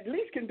 I at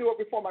least can do it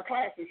before my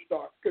classes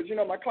start because,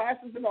 my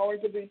classes are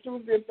going to be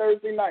Tuesday and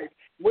Thursday nights,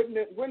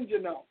 wouldn't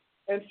you know?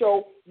 And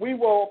so we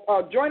will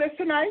join us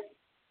tonight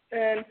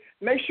and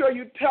make sure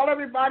you tell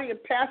everybody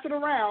and pass it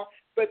around,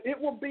 but it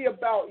will be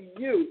about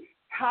you.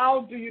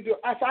 How do you do it?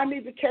 If I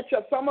need to catch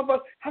up, some of us,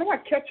 how do I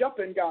catch up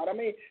in God? I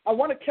mean, I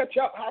want to catch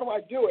up. How do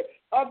I do it?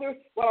 Others,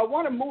 well, I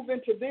want to move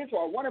into this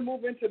or I want to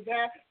move into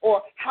that.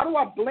 Or how do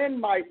I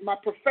blend my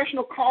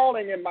professional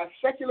calling and my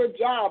secular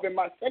job and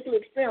my secular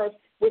experience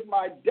with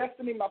my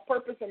destiny, my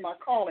purpose, and my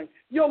calling?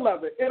 You'll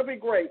love it. It'll be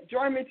great.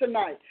 Join me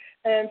tonight.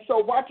 And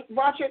so watch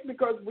it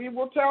because we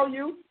will tell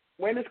you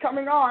when it's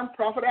coming on.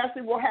 Prophet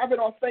Ashley will have it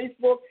on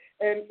Facebook.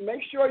 And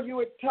make sure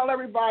you tell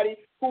everybody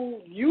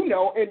who you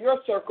know in your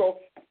circle,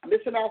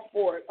 listen out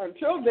for it.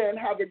 Until then,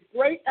 have a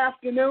great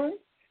afternoon.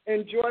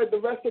 Enjoy the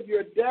rest of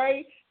your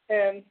day.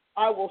 And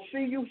I will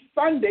see you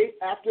Sunday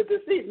after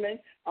this evening.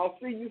 I'll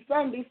see you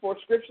Sunday for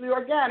Scripturally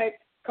Organic,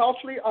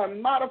 Culturally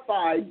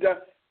Unmodified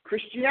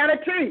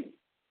Christianity.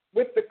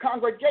 with the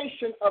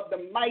congregation of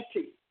the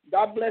mighty.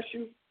 God bless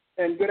you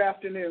and good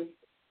afternoon.